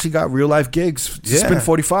 And you actually got real life gigs to Yeah. spin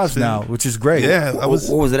 45s now, which is great. Yeah. What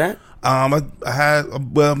was it at? I had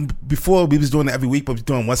before we was doing it every week, but we was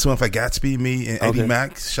doing once a month at Gatsby, me and Eddie Okay.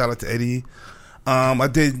 Mack. Shout out to Eddie. I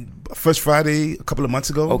did First Friday a couple of months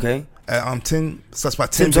ago. Okay. At Tim, so that's by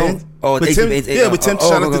Tim Tim Tones. Tones? Oh, with Tim, yeah, with Tim.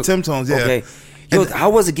 Shout out to Tim Tones. Yeah. Okay. Yo, how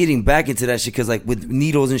was it getting back into that shit? Because like with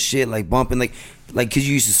needles and shit, like bumping, like because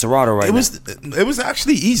you used to Serato, right? It was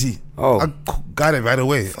actually easy. Oh. I got it right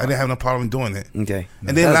away. I didn't have no problem doing it. Okay.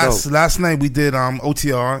 And then That's dope. last night we did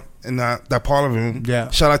OTR in that parlor room. Yeah.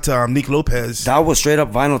 Shout out to Nick Lopez. That was straight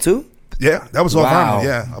up vinyl too. Yeah, that was all Wow. vinyl.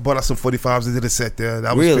 Yeah, I bought out some 45s and did a set there.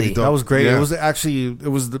 That was Really? pretty dope. That was great. Yeah.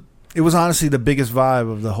 It was honestly the biggest vibe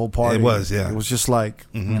of the whole party. It was, yeah. It was just like,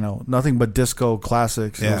 nothing but disco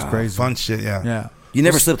classics. It was crazy. Fun shit. Yeah. Yeah. You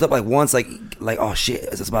never slipped up like once, like oh shit,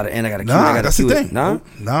 it's about to end. I gotta cue. I Nah, gotta that's the cue it. thing. Nah,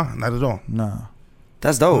 Nah, not at all. No.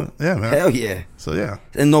 that's dope. Yeah, man. Hell yeah. So yeah,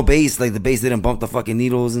 And no bass, like the bass didn't bump the fucking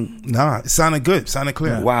needles and nah, it sounded good, sounded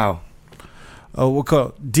clear. wow. We'll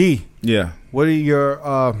call D. Yeah. What are your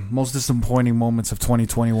most disappointing moments of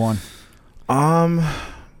 2021?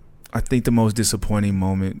 I think the most disappointing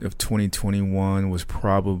moment of 2021 was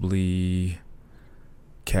probably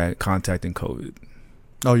contacting COVID.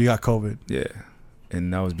 Oh, you got COVID. Yeah,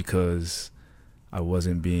 and that was because I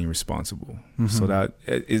wasn't being responsible. Mm-hmm. So that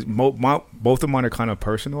is both of mine are kind of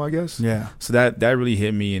personal, I guess. Yeah. So that really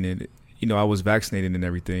hit me, and it, I was vaccinated and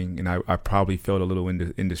everything, and I probably felt a little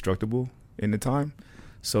indestructible in the time.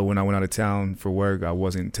 So when I went out of town for work, I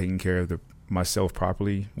wasn't taking care of myself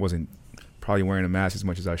properly. Wasn't probably wearing a mask as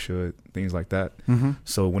much as I should. Things like that. Mm-hmm.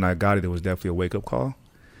 So when I got it, it was definitely a wake up call,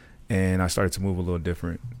 and I started to move a little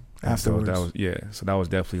different. And Afterwards. So that was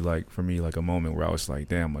definitely like for me like a moment where I was like,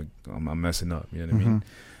 damn, like I'm messing up. You know what I mean?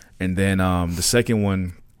 And then the second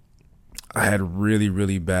one, I had really,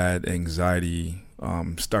 really bad anxiety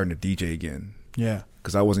starting to DJ again. Yeah.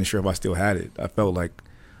 Because I wasn't sure if I still had it. I felt like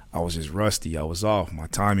I was just rusty. I was off. My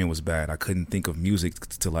timing was bad. I couldn't think of music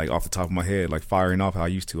to like off the top of my head, like firing off how I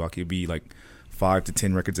used to. I could be like 5 to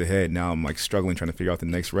 10 records ahead. Now I'm like struggling trying to figure out the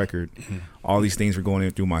next record. All these things were going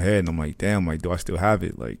in through my head, and I'm like, damn, like do I still have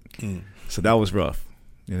it? Like, so that was rough.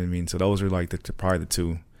 You know what I mean? So those are like probably the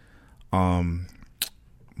two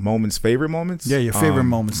moments. Favorite moments? Yeah, your favorite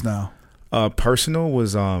moments now. Personal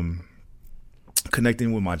was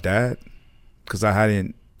connecting with my dad, because I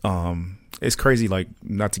hadn't. It's crazy, like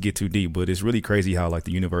not to get too deep, but it's really crazy how like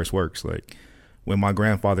the universe works. Like when my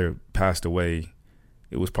grandfather passed away,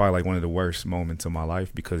 it was probably like one of the worst moments of my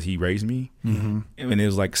life because he raised me, and it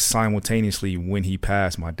was like simultaneously when he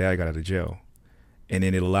passed, my dad got out of jail, and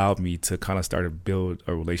then it allowed me to kind of start to build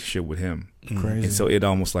a relationship with him. Crazy. And so it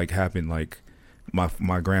almost like happened like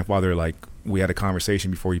my grandfather, like, we had a conversation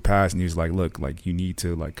before he passed, and he was like, look, like, you need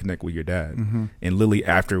to, like, connect with your dad. And literally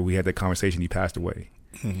after we had that conversation, he passed away.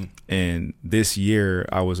 And this year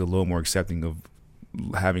I was a little more accepting of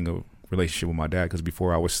having a relationship with my dad, because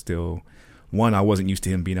before I was still, one, I wasn't used to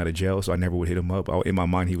him being out of jail, so I never would hit him up. In my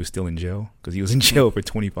mind, he was still in jail because he was in jail for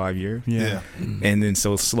 25 years. Yeah. And then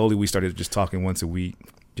so slowly we started just talking once a week,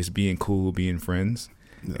 just being cool, being friends.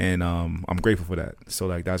 And I'm grateful for that. So,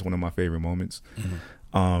 like, that's one of my favorite moments.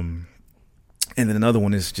 And then another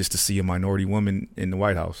one is just to see a minority woman in the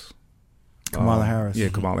White House. Kamala Harris. Yeah,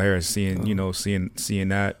 Kamala Harris. Seeing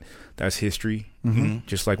that's history.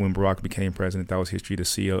 Just like when Barack became president, that was history, to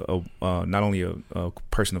see a not only a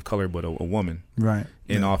person of color, but a woman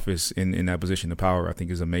in office in that position of power. I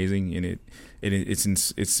think is amazing, and it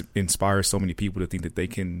inspires so many people to think that they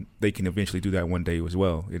can eventually do that one day as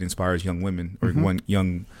well. It inspires young women or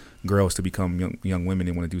young girls to become young women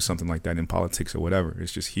and want to do something like that in politics or whatever.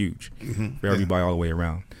 It's just huge for everybody all the way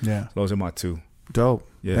around. Yeah, so those are my two. Dope.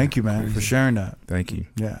 Yeah. Thank you, man, for sharing that. Thank you.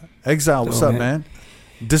 Yeah. Exile, what's up, man?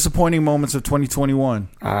 Disappointing moments of 2021.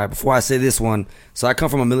 All right, before I say this one, so I come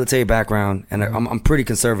from a military background, and I'm pretty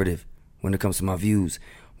conservative when it comes to my views.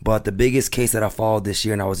 But the biggest case that I followed this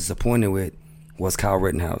year and I was disappointed with was Kyle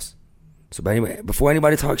Rittenhouse. So, but anyway, before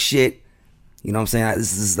anybody talks shit, you know what I'm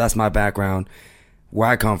saying? That's my background, where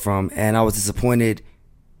I come from, and I was disappointed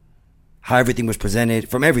how everything was presented,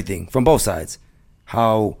 from both sides.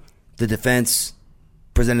 How the defense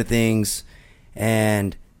presented things,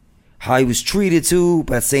 and how he was treated too,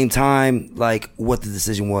 but at the same time, like, what the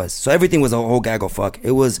decision was. So everything was a whole gaggle fuck.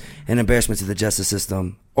 It was an embarrassment to the justice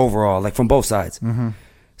system overall, like, from both sides.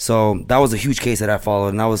 So that was a huge case that I followed,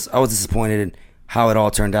 and I was disappointed in how it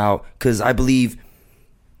all turned out, because I believe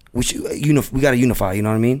we got to unify. You know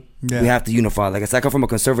what I mean? Yeah. We have to unify. Like I said, I come from a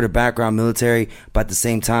conservative background, military, but at the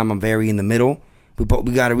same time, I'm very in the middle. We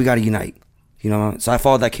got to unite. You know, so I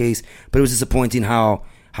followed that case, but it was disappointing how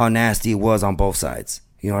nasty it was on both sides.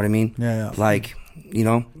 You know what I mean? Yeah. Like, you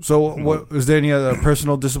know. So, what was there any other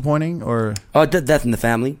personal disappointing or? Death in the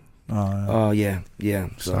family. Yeah.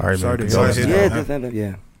 So, sorry to hear that.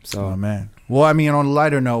 Yeah. So, oh man. Well, I mean, on a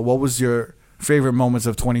lighter note, what was your favorite moments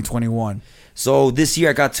of 2021? So this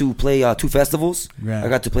year I got to play 2 festivals. Yeah. I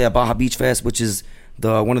got to play at Baja Beach Fest, which is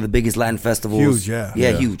one of the biggest Latin festivals. Huge, yeah.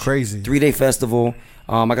 Yeah, huge. Crazy. 3-day festival.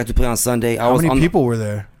 I got to play on Sunday. How many people were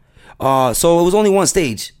there? So it was only one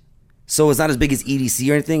stage. So it's not as big as EDC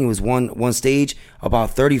or anything. It was one stage, about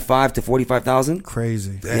 35 to 45,000.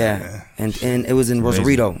 Crazy. Yeah. And it was in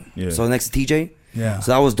Rosarito. Yeah. So next to TJ. Yeah.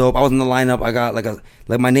 So that was dope. I was in the lineup. I got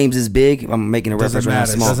like my name's is big. I'm making a reference right now.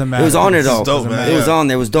 Small. Doesn't matter. It was on there though. Dope, man. It was on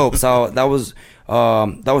there. It was dope. So that was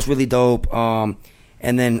really dope. And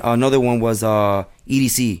then another one was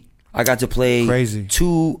EDC. I got to play Crazy.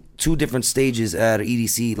 two different stages at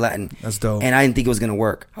EDC Latin. That's dope. And I didn't think it was gonna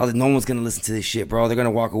work. I was like, no one's gonna listen to this shit, bro. They're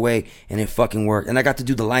gonna walk away, and it fucking worked. And I got to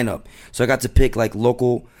do the lineup, so I got to pick like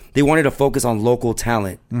local. They wanted to focus on local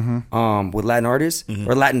talent, with Latin artists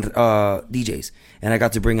or Latin DJs, and I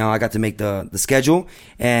got to make the schedule,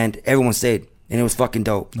 and everyone stayed, and it was fucking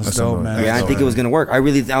dope. That's dope, man. Yeah, I didn't think it was gonna work. I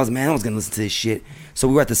was gonna listen to this shit. So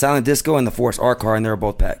we were at the Silent Disco and the Forest Art Car, and they were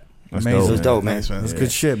both packed. Amazing. It was dope, man. Nice, man. That's good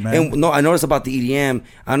shit, man. And no, I noticed about the EDM.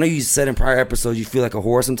 I know you said in prior episodes you feel like a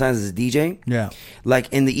whore sometimes as a DJ. Yeah. Like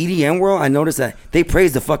in the EDM world, I noticed that they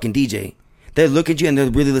praise the fucking DJ. They look at you and they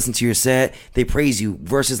really listen to your set. They praise you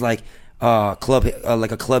versus like a club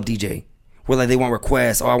DJ where like they want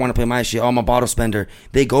requests. Oh, I want to play my shit. Oh, I'm a bottle spender.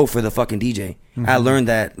 They go for the fucking DJ. I learned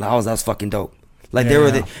that. That was fucking dope. Like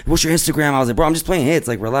what's your Instagram? I was like, bro, I'm just playing hits.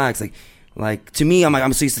 Like relax. Like to me,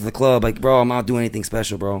 I'm so used to the club. Like, bro, I'm not doing anything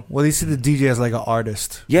special, bro. Well, they see the DJ as like an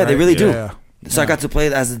artist. Yeah, right? they really do. Yeah. So I got to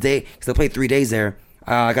play as a day because I played 3 days there.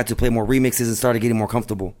 I got to play more remixes and started getting more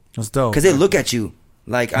comfortable. That's dope. Because they look at you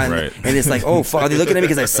like, and it's like, oh, fuck, are they looking at me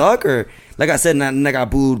because I suck? Or like I said, and I got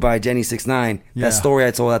booed by Jenny 6ix9ine. Yeah. That story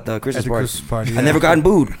I told at the Christmas party. Yeah. I never gotten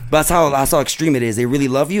booed, but that's how extreme it is. They really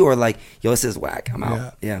love you, or like, yo, this is whack. I'm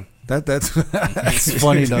out. Yeah. That's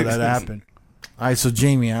funny though that happened. All right, so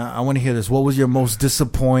Jamie, I want to hear this. What was your most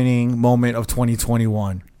disappointing moment of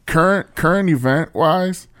 2021? Current event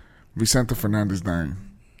wise, Vicente Fernandez dying.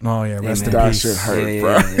 Oh yeah, rest in that peace. shit hurt, Yeah,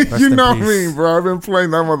 bro. yeah. You know what I mean, bro? I've been playing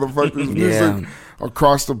that motherfucker's music Yeah.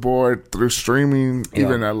 across the board through streaming,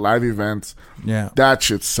 even at live events. Yeah. That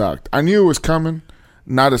shit sucked. I knew it was coming,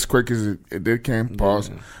 not as quick as it did came. Pause,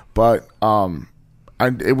 but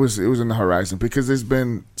it was in the horizon because there's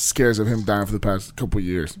been scares of him dying for the past couple of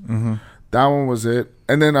years. That one was it,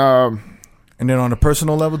 and then on a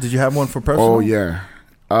personal level, did you have one for personal? oh yeah,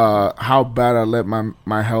 how bad I let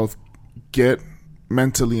my health get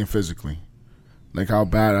mentally and physically. Like how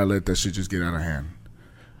bad I let that shit just get out of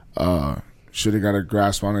hand. Should have got a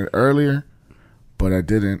grasp on it earlier, but I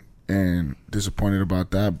didn't, and disappointed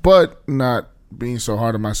about that. But not being so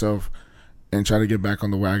hard on myself and try to get back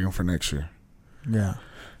on the wagon for next year. Yeah.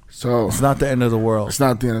 So It's not the end of the world. it's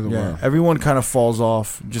not the end of the world. Everyone kind of falls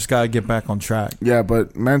off. Just got to get back on track. Yeah,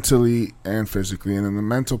 but mentally and physically. And then the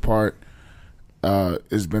mental part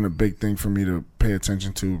has been a big thing for me to pay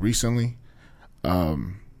attention to recently.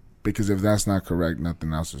 Because if that's not correct,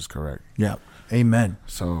 nothing else is correct. Yeah. Amen.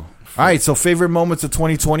 So, All right. So favorite moments of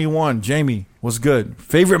 2021. Jamie, what's good?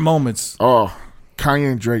 Favorite moments. oh,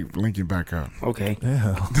 Kanye and Drake linking back up. Okay.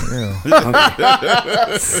 Yeah.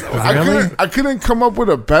 I couldn't come up with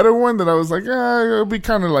a better one that I was like, it'll be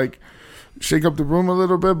kind of like shake up the room a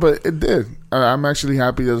little bit, but it did. I'm actually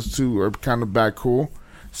happy those two are kind of back cool.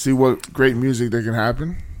 See what great music that can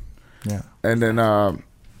happen. Yeah. And then,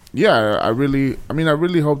 I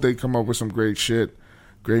really hope they come up with some great shit,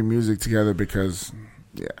 great music together because,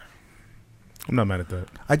 I'm not mad at that.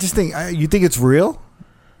 I just think, you think it's real?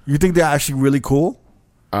 You think they're actually really cool?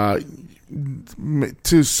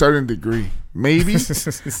 to a certain degree, maybe.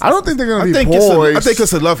 I don't think they're gonna be I think boys.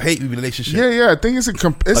 it's a love-hate relationship. Yeah. I think it's a Like a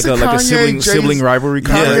Kanye, sibling rivalry.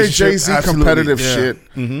 Kanye, Jay-Z Absolutely, competitive yeah.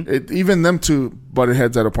 shit. Even them two butted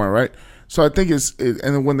heads at a point, right? So I think and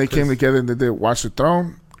then when they came together and they did Watch the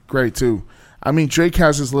Throne, great too. I mean, Drake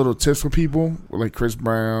has his little tips for people like Chris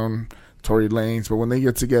Brown, Tory Lanez, but when they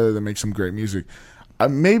get together, they make some great music.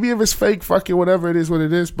 Maybe if it's fake, fuck it, whatever it is, what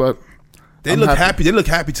it is. But They look happy. They look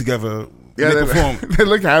happy together. yeah, They perform. they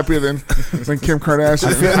look happier than Kim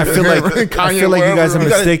Kardashian. I feel like Kanye, you guys are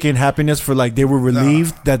whatever. mistaking happiness for like they were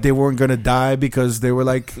relieved that they weren't gonna die because they were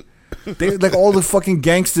like all the fucking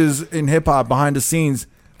gangsters in hip hop behind the scenes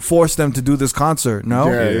forced them to do this concert. No,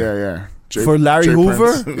 Yeah. For Larry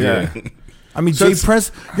Hoover? Prince. Yeah. I mean So Jay it's-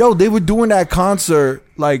 Prince. Yo, they were doing that concert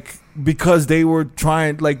like because they were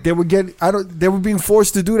trying, like they were being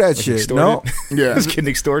forced to do that shit. No, Yeah. He's getting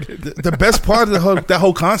extorted. The best part of that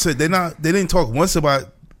whole concert, they didn't talk once about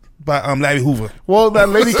Larry Hoover. Well, that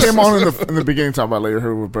lady came on in the beginning talking about Larry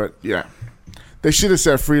Hoover, but yeah. They should have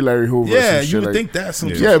said free Larry Hoover. or Yeah, some you shit would like- think that.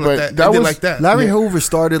 Yeah, but that that they did was- like that. Larry Hoover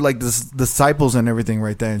started like this disciples and everything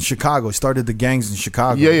right there in Chicago. He started the gangs in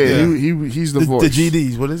Chicago. Yeah. He's the voice. The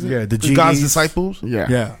GDs, what is it? Yeah, the God's GDs. Disciples. Yeah.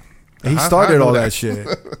 Yeah. He I started know all that. that shit.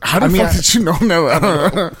 How the fuck did you know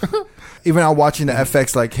that? Even out watching the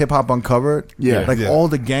FX like Hip Hop Uncovered. Yeah. Like Yeah. all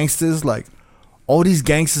the gangsters, like all these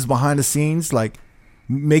gangsters behind the scenes, like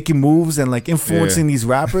making moves and like influencing these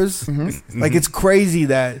rappers. Like it's crazy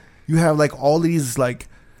that you have like all these like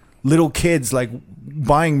little kids like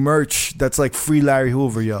buying merch that's like free Larry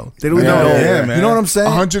Hoover, yo. They don't even Yeah, know. yeah, man. You know what I'm saying?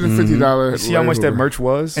 $150. See how much that merch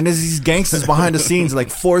was? And there's these gangsters behind the scenes like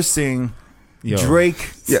forcing Yo. Drake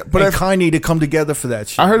but and Kanye to come together for that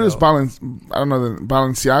shit. I heard it yo. was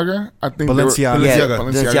Balenciaga. I think Balenciaga. They Yeah, were,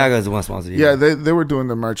 Balenciaga is the one sponsor. Yeah, they were doing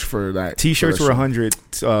the merch for that. T-shirts for were that 100,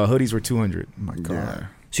 hoodies were 200. my God. shit. Yeah.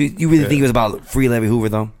 So you really think it was about free Larry Hoover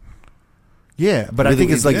though? Yeah, but I Really,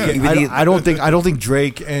 think it's like yeah. Really- I don't think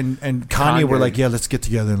Drake and Kanye were like, yeah, let's get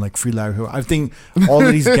together and like free Larry Hoover. I think all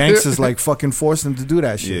of these gangsters like fucking forced them to do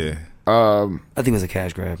that shit. Yeah. I think it was a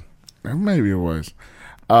cash grab. Maybe it was.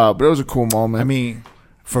 But it was a cool moment. I mean,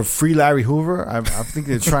 for free Larry Hoover, I think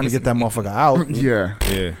they're trying to get that motherfucker out. yeah.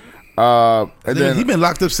 Yeah. And then He's been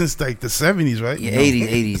locked up since like the 70s, right? Yeah,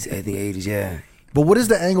 80s. I think 80s. Yeah. But what is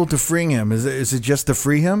the angle to freeing him? Is it just to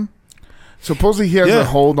free him? supposedly he has Yeah. a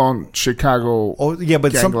hold on Chicago. Oh yeah,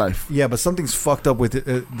 but gang life. Yeah, but something's fucked up with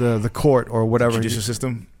the court or whatever. Judicial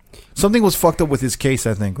system. Something was fucked up with his case,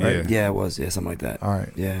 I think. Right. Yeah, it was. Yeah, something like that. All right.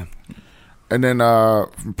 Yeah. And then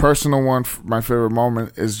personal one, my favorite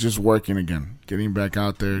moment is just working again, getting back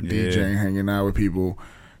out there, DJing, hanging out with people,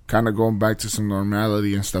 kind of going back to some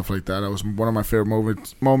normality and stuff like that. That was one of my favorite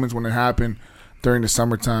moments when it happened during the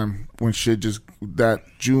summertime when shit just, that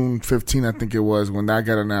June 15, I think it was, when that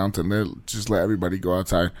got announced and they just let everybody go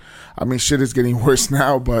outside. I mean, shit is getting worse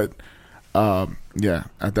now, but yeah,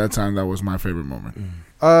 at that time, that was my favorite moment.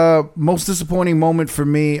 Most disappointing moment for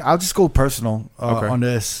me, I'll just go personal on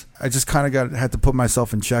this. I just kind of had to put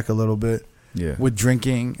myself in check a little bit with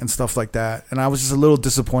drinking and stuff like that. And I was just a little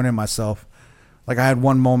disappointed in myself. Like I had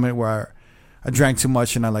one moment where I drank too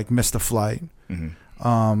much and I like missed a flight.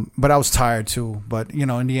 But I was tired too. But, you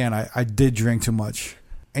know, in the end, I did drink too much.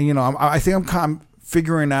 And, you know, I think I'm kind of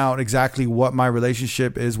figuring out exactly what my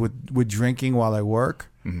relationship is with drinking while I work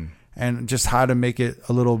and just how to make it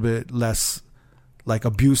a little bit less like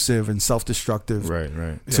abusive and self-destructive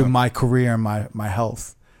to my career and my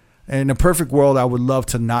health. And in a perfect world, I would love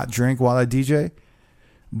to not drink while I DJ.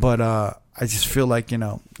 but I just feel like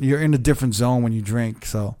you're in a different zone when you drink.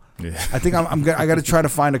 So Yeah. I think I got to try to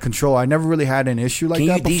find a control. I never really had an issue like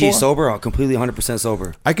that before. Can you DJ sober or completely 100%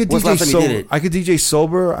 sober? I could When's the DJ last time you did sober. it? I could DJ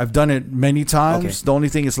sober. I've done it many times. Okay. The only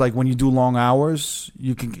thing is like when you do long hours,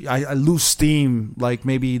 I lose steam like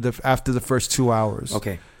maybe after the first 2 hours.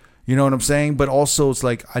 Okay. You know what I'm saying? But also it's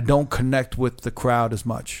like I don't connect with the crowd as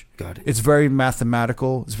much. Got it. It's very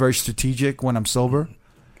mathematical. It's very strategic when I'm sober.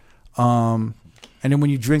 And then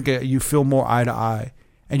when you drink it, you feel more eye to eye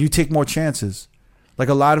and you take more chances. Like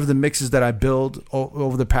a lot of the mixes that I build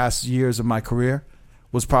over the past years of my career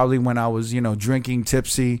was probably when I was, drinking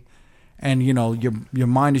tipsy and, your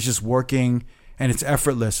mind is just working and it's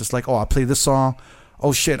effortless. It's like, oh, I play this song.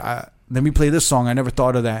 Oh shit. Let me play this song. I never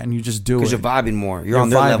thought of that. And you just do it. Because you're vibing more. You're on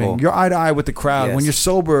their vibing. level. You're eye to eye with the crowd. Yes. When you're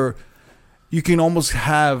sober, you can almost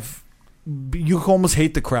hate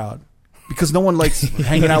the crowd. Because no one likes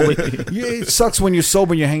hanging out with. It sucks when you're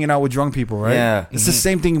sober and you're hanging out with drunk people, right? Yeah. It's the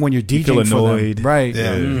same thing when you're DJing feel for annoyed. them, right?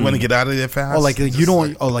 Yeah, you want to get out of there fast. Or like you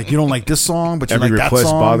don't like this song, but you Every like that request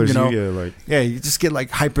song. bothers you. you. You just get like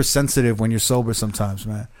hypersensitive when you're sober sometimes,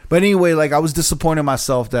 man. But anyway, like I was disappointed in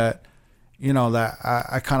myself that, that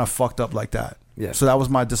I kind of fucked up like that. Yeah. So that was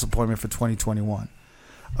my disappointment for 2021.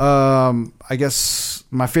 I guess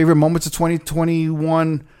my favorite moments of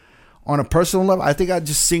 2021. On a personal level, I think I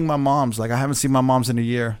just seeing my moms. Like I haven't seen my moms in a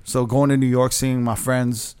year. So going to New York, seeing my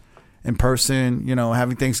friends in person,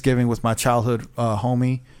 having Thanksgiving with my childhood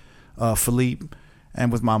homie, Philippe,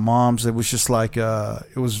 and with my moms, it was just like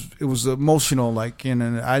it was emotional. Like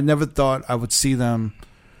and I never thought I would see them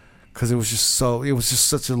because it was just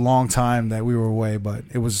such a long time that we were away. But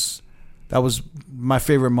that was my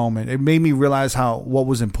favorite moment. It made me realize what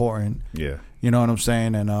was important. Yeah, you know what I'm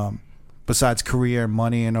saying, and besides career and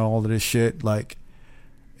money and all of this shit, like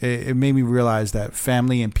it made me realize that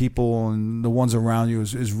family and people and the ones around you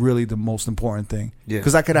is really the most important thing. Yeah.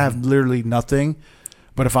 Because I could have literally nothing,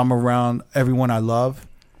 but if I'm around everyone I love,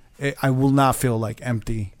 I will not feel like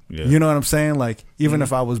empty. Yeah. You know what I'm saying? Like even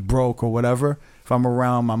if I was broke or whatever, if I'm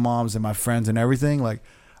around my moms and my friends and everything, like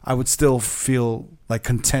I would still feel like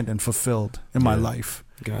content and fulfilled in my life.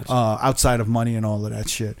 Gotcha. Outside of money and all of that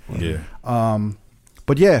shit. yeah.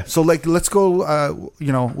 But yeah, so like let's go. We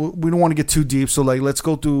don't want to get too deep, so like let's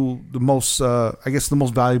go through the most, the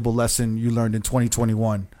most valuable lesson you learned in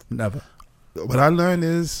 2021. Never. What I learned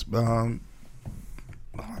is, oh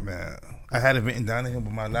man, I had it written down here,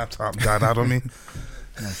 but my laptop died out on me.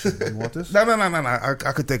 You want this? No.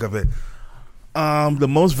 I could think of it. The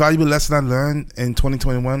most valuable lesson I learned in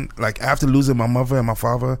 2021, like after losing my mother and my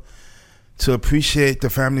father, to appreciate the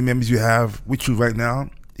family members you have with you right now.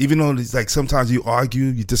 Even though it's like sometimes you argue,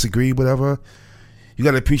 you disagree, whatever, you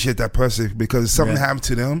got to appreciate that person because if something happened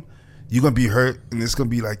to them, you're going to be hurt and it's going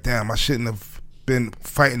to be like, damn, I shouldn't have been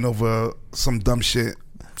fighting over some dumb shit.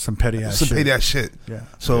 Some petty ass shit. Yeah.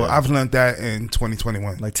 So I've learned that in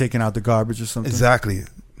 2021. Like taking out the garbage or something. Exactly.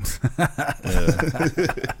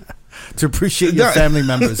 To appreciate your family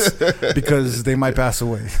members because they might pass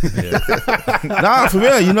away. Nah, for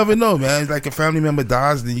real, you never know, man. It's like a family member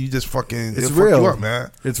dies, then you just fucking It's it'll real, fuck you up,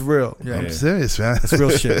 man. It's real. Yeah, I'm serious, man. it's real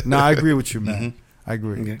shit. No, I agree with you, man. I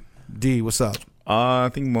agree. Okay. D, what's up? I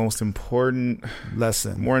think most important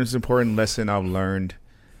Lesson. lesson I've learned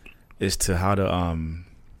is to how to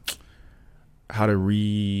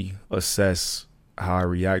reassess how I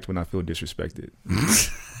react when I feel disrespected.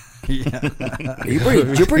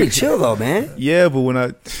 You're pretty chill though, man. Yeah, but when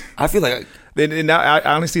I feel like I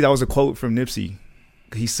honestly, that was a quote from Nipsey.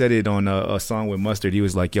 He said it on a song with Mustard. He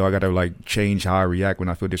was like, "Yo, I gotta like change how I react when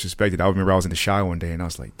I feel disrespected." I remember I was in the shower one day and I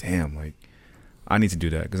was like, "Damn, like I need to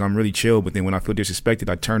do that because I'm really chill." But then when I feel disrespected,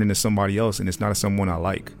 I turn into somebody else, and it's not someone I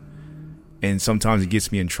like. And sometimes it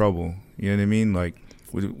gets me in trouble. You know what I mean? Like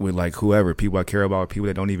with like whoever, people I care about, people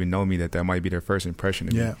that don't even know me, that might be their first impression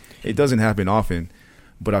of me. It doesn't happen often.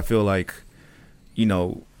 But I feel like,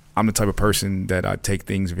 I'm the type of person that I take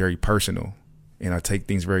things very personal and I take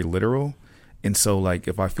things very literal. And so, like,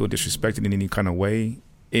 if I feel disrespected in any kind of way,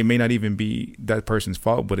 it may not even be that person's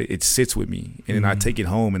fault, but it sits with me. And then I take it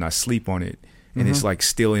home and I sleep on it. And it's like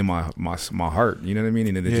still in my heart. You know what I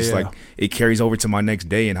mean? And it like it carries over to my next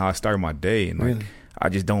day and how I start my day. And like, I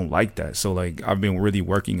just don't like that. So, like, I've been really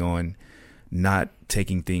working on not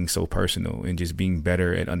taking things so personal and just being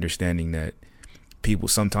better at understanding that people,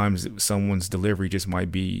 sometimes someone's delivery just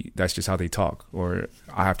might be, that's just how they talk, or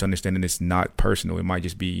I have to understand that it's not personal. It might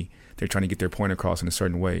just be they're trying to get their point across in a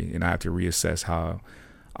certain way, and I have to reassess how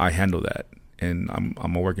I handle that, and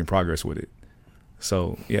I'm a work in progress with it.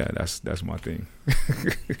 So yeah, that's my thing.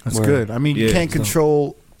 That's good. I mean, you can't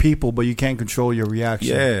control people, but you can't control your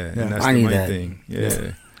reaction. Yeah, and that's I the need main that. thing.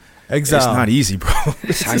 Yeah. Exile. It's not easy, bro.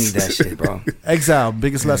 I need that shit, bro. Exile,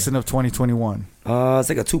 biggest lesson of 2021. It's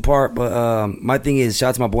like a 2-part, but my thing is, shout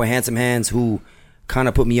out to my boy Handsome Hands, who kind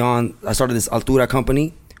of put me on. I started this Altura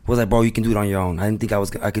company. Was like, bro, you can do it on your own. I didn't think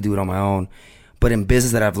I could do it on my own. But in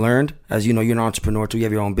business that I've learned, as you know, you're an entrepreneur too, you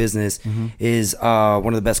have your own business, is one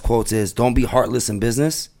of the best quotes is, don't be heartless in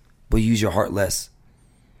business, but use your heart less.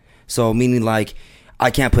 So meaning like, I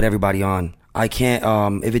can't put everybody on. I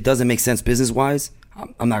can't, if it doesn't make sense business-wise,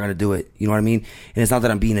 I'm not going to do it. You know what I mean? And it's not that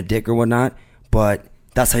I'm being a dick or whatnot, but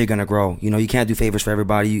that's how you're going to grow. You know, you can't do favors for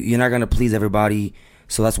everybody. You're not going to please everybody.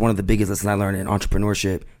 So that's one of the biggest lessons I learned in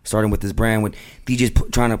entrepreneurship, starting with this brand, with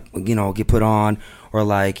DJs trying to, you know, get put on, or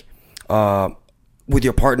like with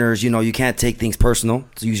your partners, you know, you can't take things personal.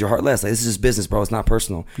 So use your heart less. Like, this is just business, bro. It's not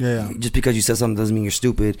personal. Yeah. Just because you said something doesn't mean you're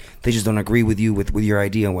stupid. They just don't agree with you with your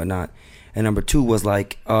idea and whatnot. And number 2 was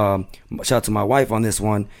like, shout out to my wife on this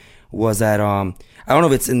one, was that I don't know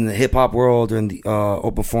if it's in the hip hop world or in the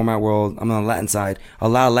open format world. I'm on the Latin side. A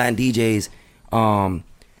lot of Latin DJs,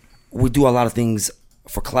 we do a lot of things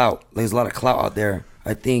for clout. There's a lot of clout out there.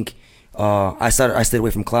 I think I stayed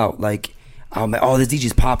away from clout. Like, I'm like, oh, this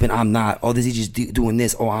DJ's popping, I'm not. Oh, this DJ's doing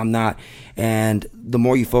this, oh, I'm not. And the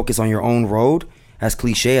more you focus on your own road, as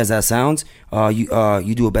cliche as that sounds,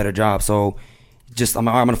 you do a better job. So just I'm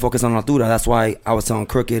gonna focus on Altura. That's why I was telling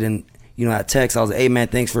Crooked and, you know, that text, I was like, hey man,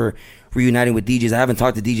 thanks for reuniting with DJs. I haven't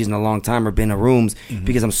talked to DJs in a long time or been in rooms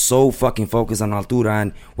because I'm so fucking focused on Altura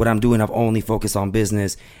and what I'm doing. I've only focused on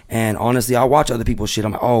business. And honestly, I watch other people's shit.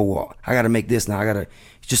 I'm like, oh, well, I gotta make this now. I gotta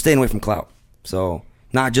just staying away from clout. So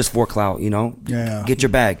not just for clout, you know. Yeah. Get your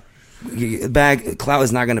bag. Clout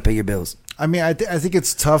is not gonna pay your bills. I mean, I think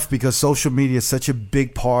it's tough because social media is such a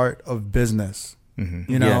big part of business,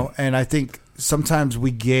 you know, and I think sometimes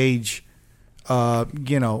we gauge,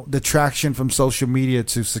 you know, the traction from social media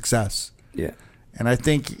to success. Yeah. And I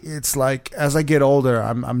think it's like, as I get older,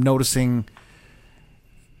 I'm noticing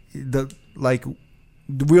the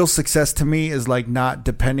real success to me is like not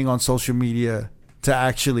depending on social media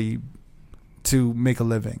to make a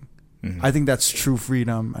living. I think that's true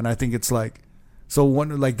freedom. And I think it's like,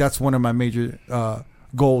 that's one of my major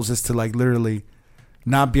goals is to like literally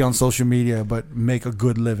not be on social media, but make a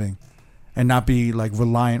good living and not be like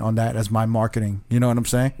reliant on that as my marketing. You know what I'm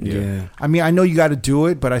saying? Yeah. I mean, I know you got to do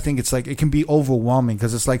it, but I think it's like, it can be overwhelming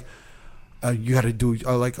because it's like, you got to do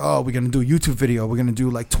like, oh, we're going to do a YouTube video. We're going to do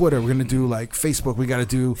like Twitter. We're going to do like Facebook. We got to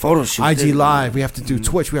do photo shoot, IG Live. We have to do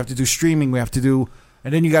Twitch. We have to do streaming. We have to do,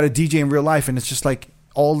 and then you got to DJ in real life. And it's just like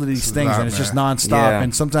all of these things and it's just nonstop. Yeah.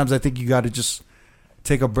 And sometimes I think you got to just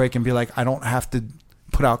take a break and be like, I don't have to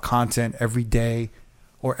put out content every day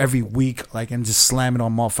or every week, like, and just slam it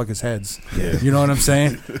on motherfuckers' heads. Yeah. You know what I'm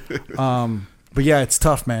saying? But yeah, it's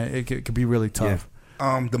tough, man. It could be really tough.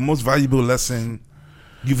 Yeah. The most valuable lesson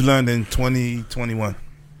you've learned in 2021?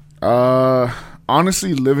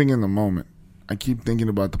 Honestly, living in the moment. I keep thinking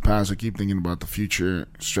about the past. I keep thinking about the future.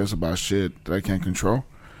 Stress about shit that I can't control.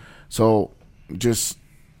 So just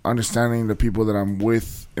understanding the people that I'm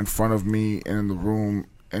with in front of me and in the room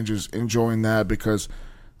and just enjoying that, because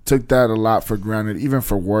took that a lot for granted, even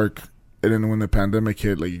for work. And then when the pandemic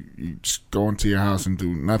hit, like you just go into your house and do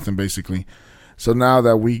nothing basically. So now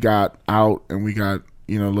that we got out and we got,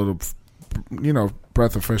 you know, a little, you know,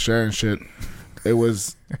 breath of fresh air and shit, it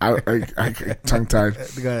was I tongue tied,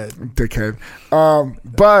 dickhead.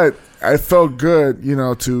 But I felt good, you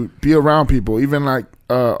know, to be around people. Even like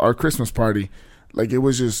our Christmas party, like it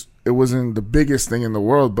wasn't the biggest thing in the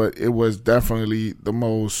world, but it was definitely the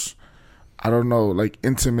most, I don't know, like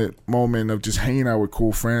intimate moment of just hanging out with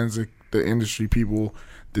cool friends, the industry people,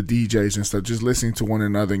 the DJs and stuff, just listening to one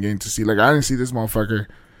another and getting to see, like, I didn't see this motherfucker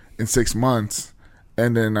in 6 months,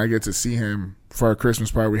 and then I get to see him for our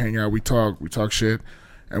Christmas party. We hang out, we talk shit,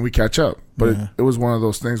 and we catch up. But it was one of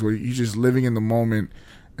those things where you just living in the moment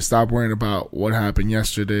and stop worrying about what happened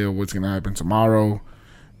yesterday or what's going to happen tomorrow,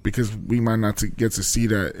 because we might not get to see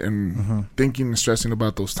that. And thinking and stressing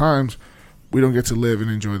about those times, we don't get to live and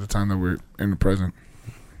enjoy the time that we're in the present.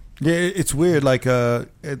 Yeah, it's weird. Like at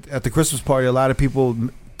the Christmas party, a lot of people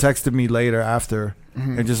texted me later after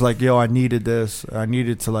and just like, yo, I needed this. I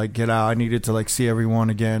needed to like get out. I needed to like see everyone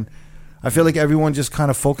again. I feel like everyone just kind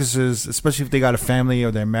of focuses, especially if they got a family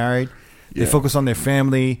or they're married, they focus on their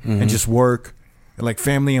family and just work, like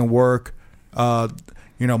family and work,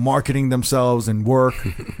 you know, marketing themselves and work,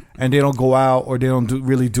 and they don't go out or they don't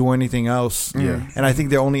really do anything else. Yeah. And I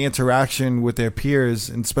think their only interaction with their peers,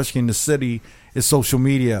 and especially in the city, is social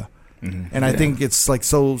media. And I think it's like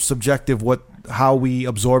so subjective how we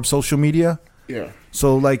absorb social media. Yeah.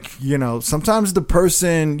 So like, you know, sometimes the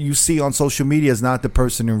person you see on social media is not the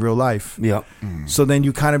person in real life. Yeah. So then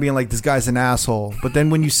you kind of being like, this guy's an asshole. But then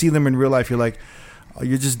when you see them in real life, you're like, oh,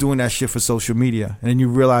 you're just doing that shit for social media. And then you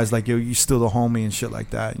realize like, yo, you're still the homie and shit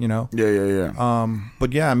like that, you know? Yeah.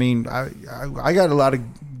 But yeah, I mean, I got a lot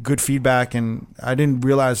of good feedback, and I didn't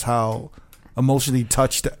realize how emotionally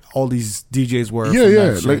touched all these DJs were.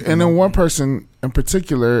 Yeah. Like, and then one person in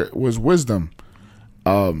particular was Wisdom.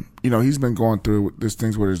 You know, he's been going through these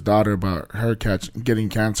things with his daughter about her getting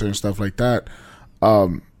cancer and stuff like that.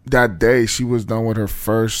 That day she was done with her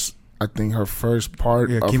first part of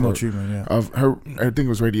chemo treatment, of her, I think it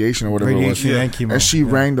was radiation or whatever radiation it was. and chemo. And she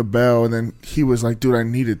rang the bell, and then he was like, dude, I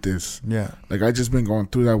needed this. Yeah. Like, I just been going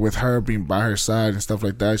through that with her, being by her side and stuff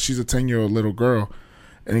like that. She's a 10-year-old little girl.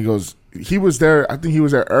 And he goes, he was there, I think he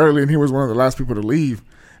was there early, and he was one of the last people to leave.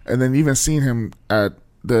 And then even seeing him at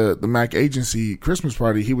the Mac Agency Christmas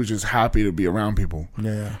party, he was just happy to be around people.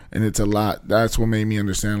 Yeah. And it's a lot. That's what made me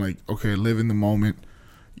understand, like, okay, live in the moment.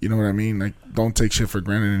 You know what I mean? Like, don't take shit for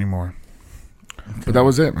granted anymore. Okay. But that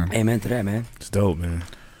was it, man. Amen to that, man. It's dope, man.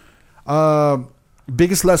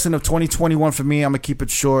 Biggest lesson of 2021 for me, I'm gonna keep it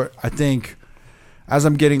short. I think as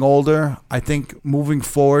I'm getting older, I think moving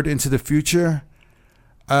forward into the future,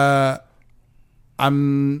 I'm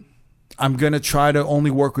gonna try to only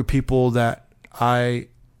work with people that I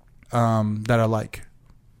like,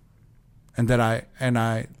 and that I,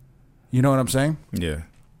 you know what I'm saying? Yeah.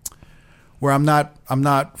 Where I'm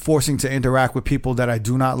not forcing to interact with people that I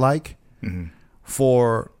do not like,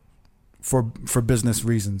 for business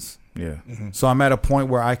reasons. Yeah. So I'm at a point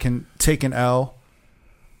where I can take an L,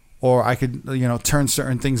 or I could, you know, turn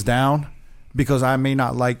certain things down because I may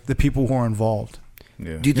not like the people who are involved.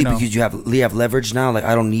 Yeah. Do you think because you have leverage now? Like,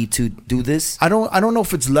 I don't need to do this. I don't know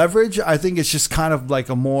if it's leverage. I think it's just kind of like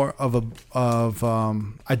a more of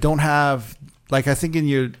I don't have, like, I think in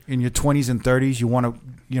your 20s and 30s you want to,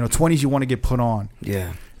 you know, 20s you want to get put on.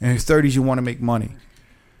 Yeah. And in your 30s you want to make money.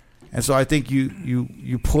 And so I think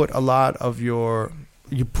you put a lot of your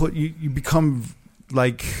you become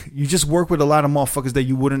like, you just work with a lot of motherfuckers that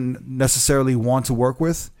you wouldn't necessarily want to work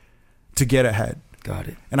with to get ahead. Got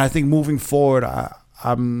it. And I think moving forward,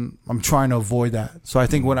 I'm trying to avoid that. So I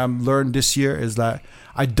think what I've learned this year is that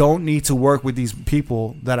I don't need to work with these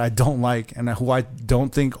people that I don't like and who I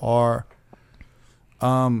don't think are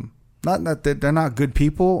not that they're not good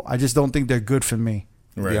people. I just don't think they're good for me.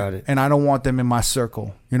 Right. Got it. And I don't want them in my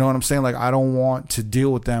circle. You know what I'm saying? Like, I don't want to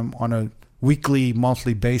deal with them on a weekly,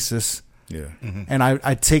 monthly basis. Yeah. And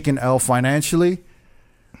I take an L financially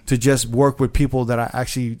to just work with people that I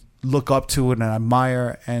actually look up to and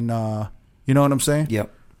admire, and you know what I'm saying?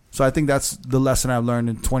 Yep. So I think that's the lesson I've learned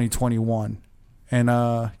in 2021. And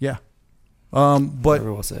yeah. But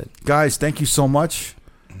Very well said. guys, thank you so much.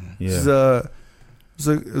 Yeah.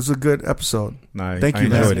 It was a good episode. Nah, Thank I you,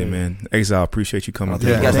 enjoyed man. it, man. Exile, appreciate you coming through.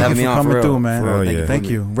 You guys Thank having you me for on, coming for through, real. man. For real, yeah. Thank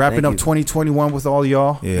you. Wrapping Thank up you. 2021 with all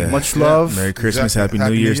y'all. Yeah. Much love. Merry Christmas, Exactly.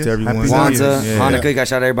 Happy New Year's to Happy everyone. New Year's. Kwanzaa, Yeah. Hanukkah, you got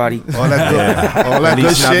shout out everybody. All that good, all that good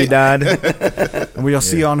Feliz shit. Navidad. And we'll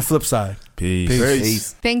see you on the flip side. Peace.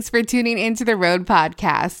 Peace. Thanks for tuning into the Road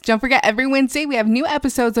Podcast. Don't forget, every Wednesday we have new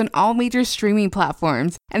episodes on all major streaming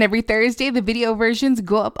platforms. And every Thursday, the video versions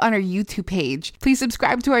go up on our YouTube page. Please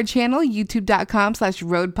subscribe to our channel,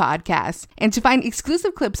 youtube.com/roadpodcast. And to find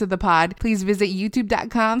exclusive clips of the pod, please visit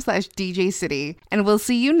youtube.com/DJ City. And we'll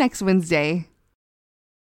see you next Wednesday.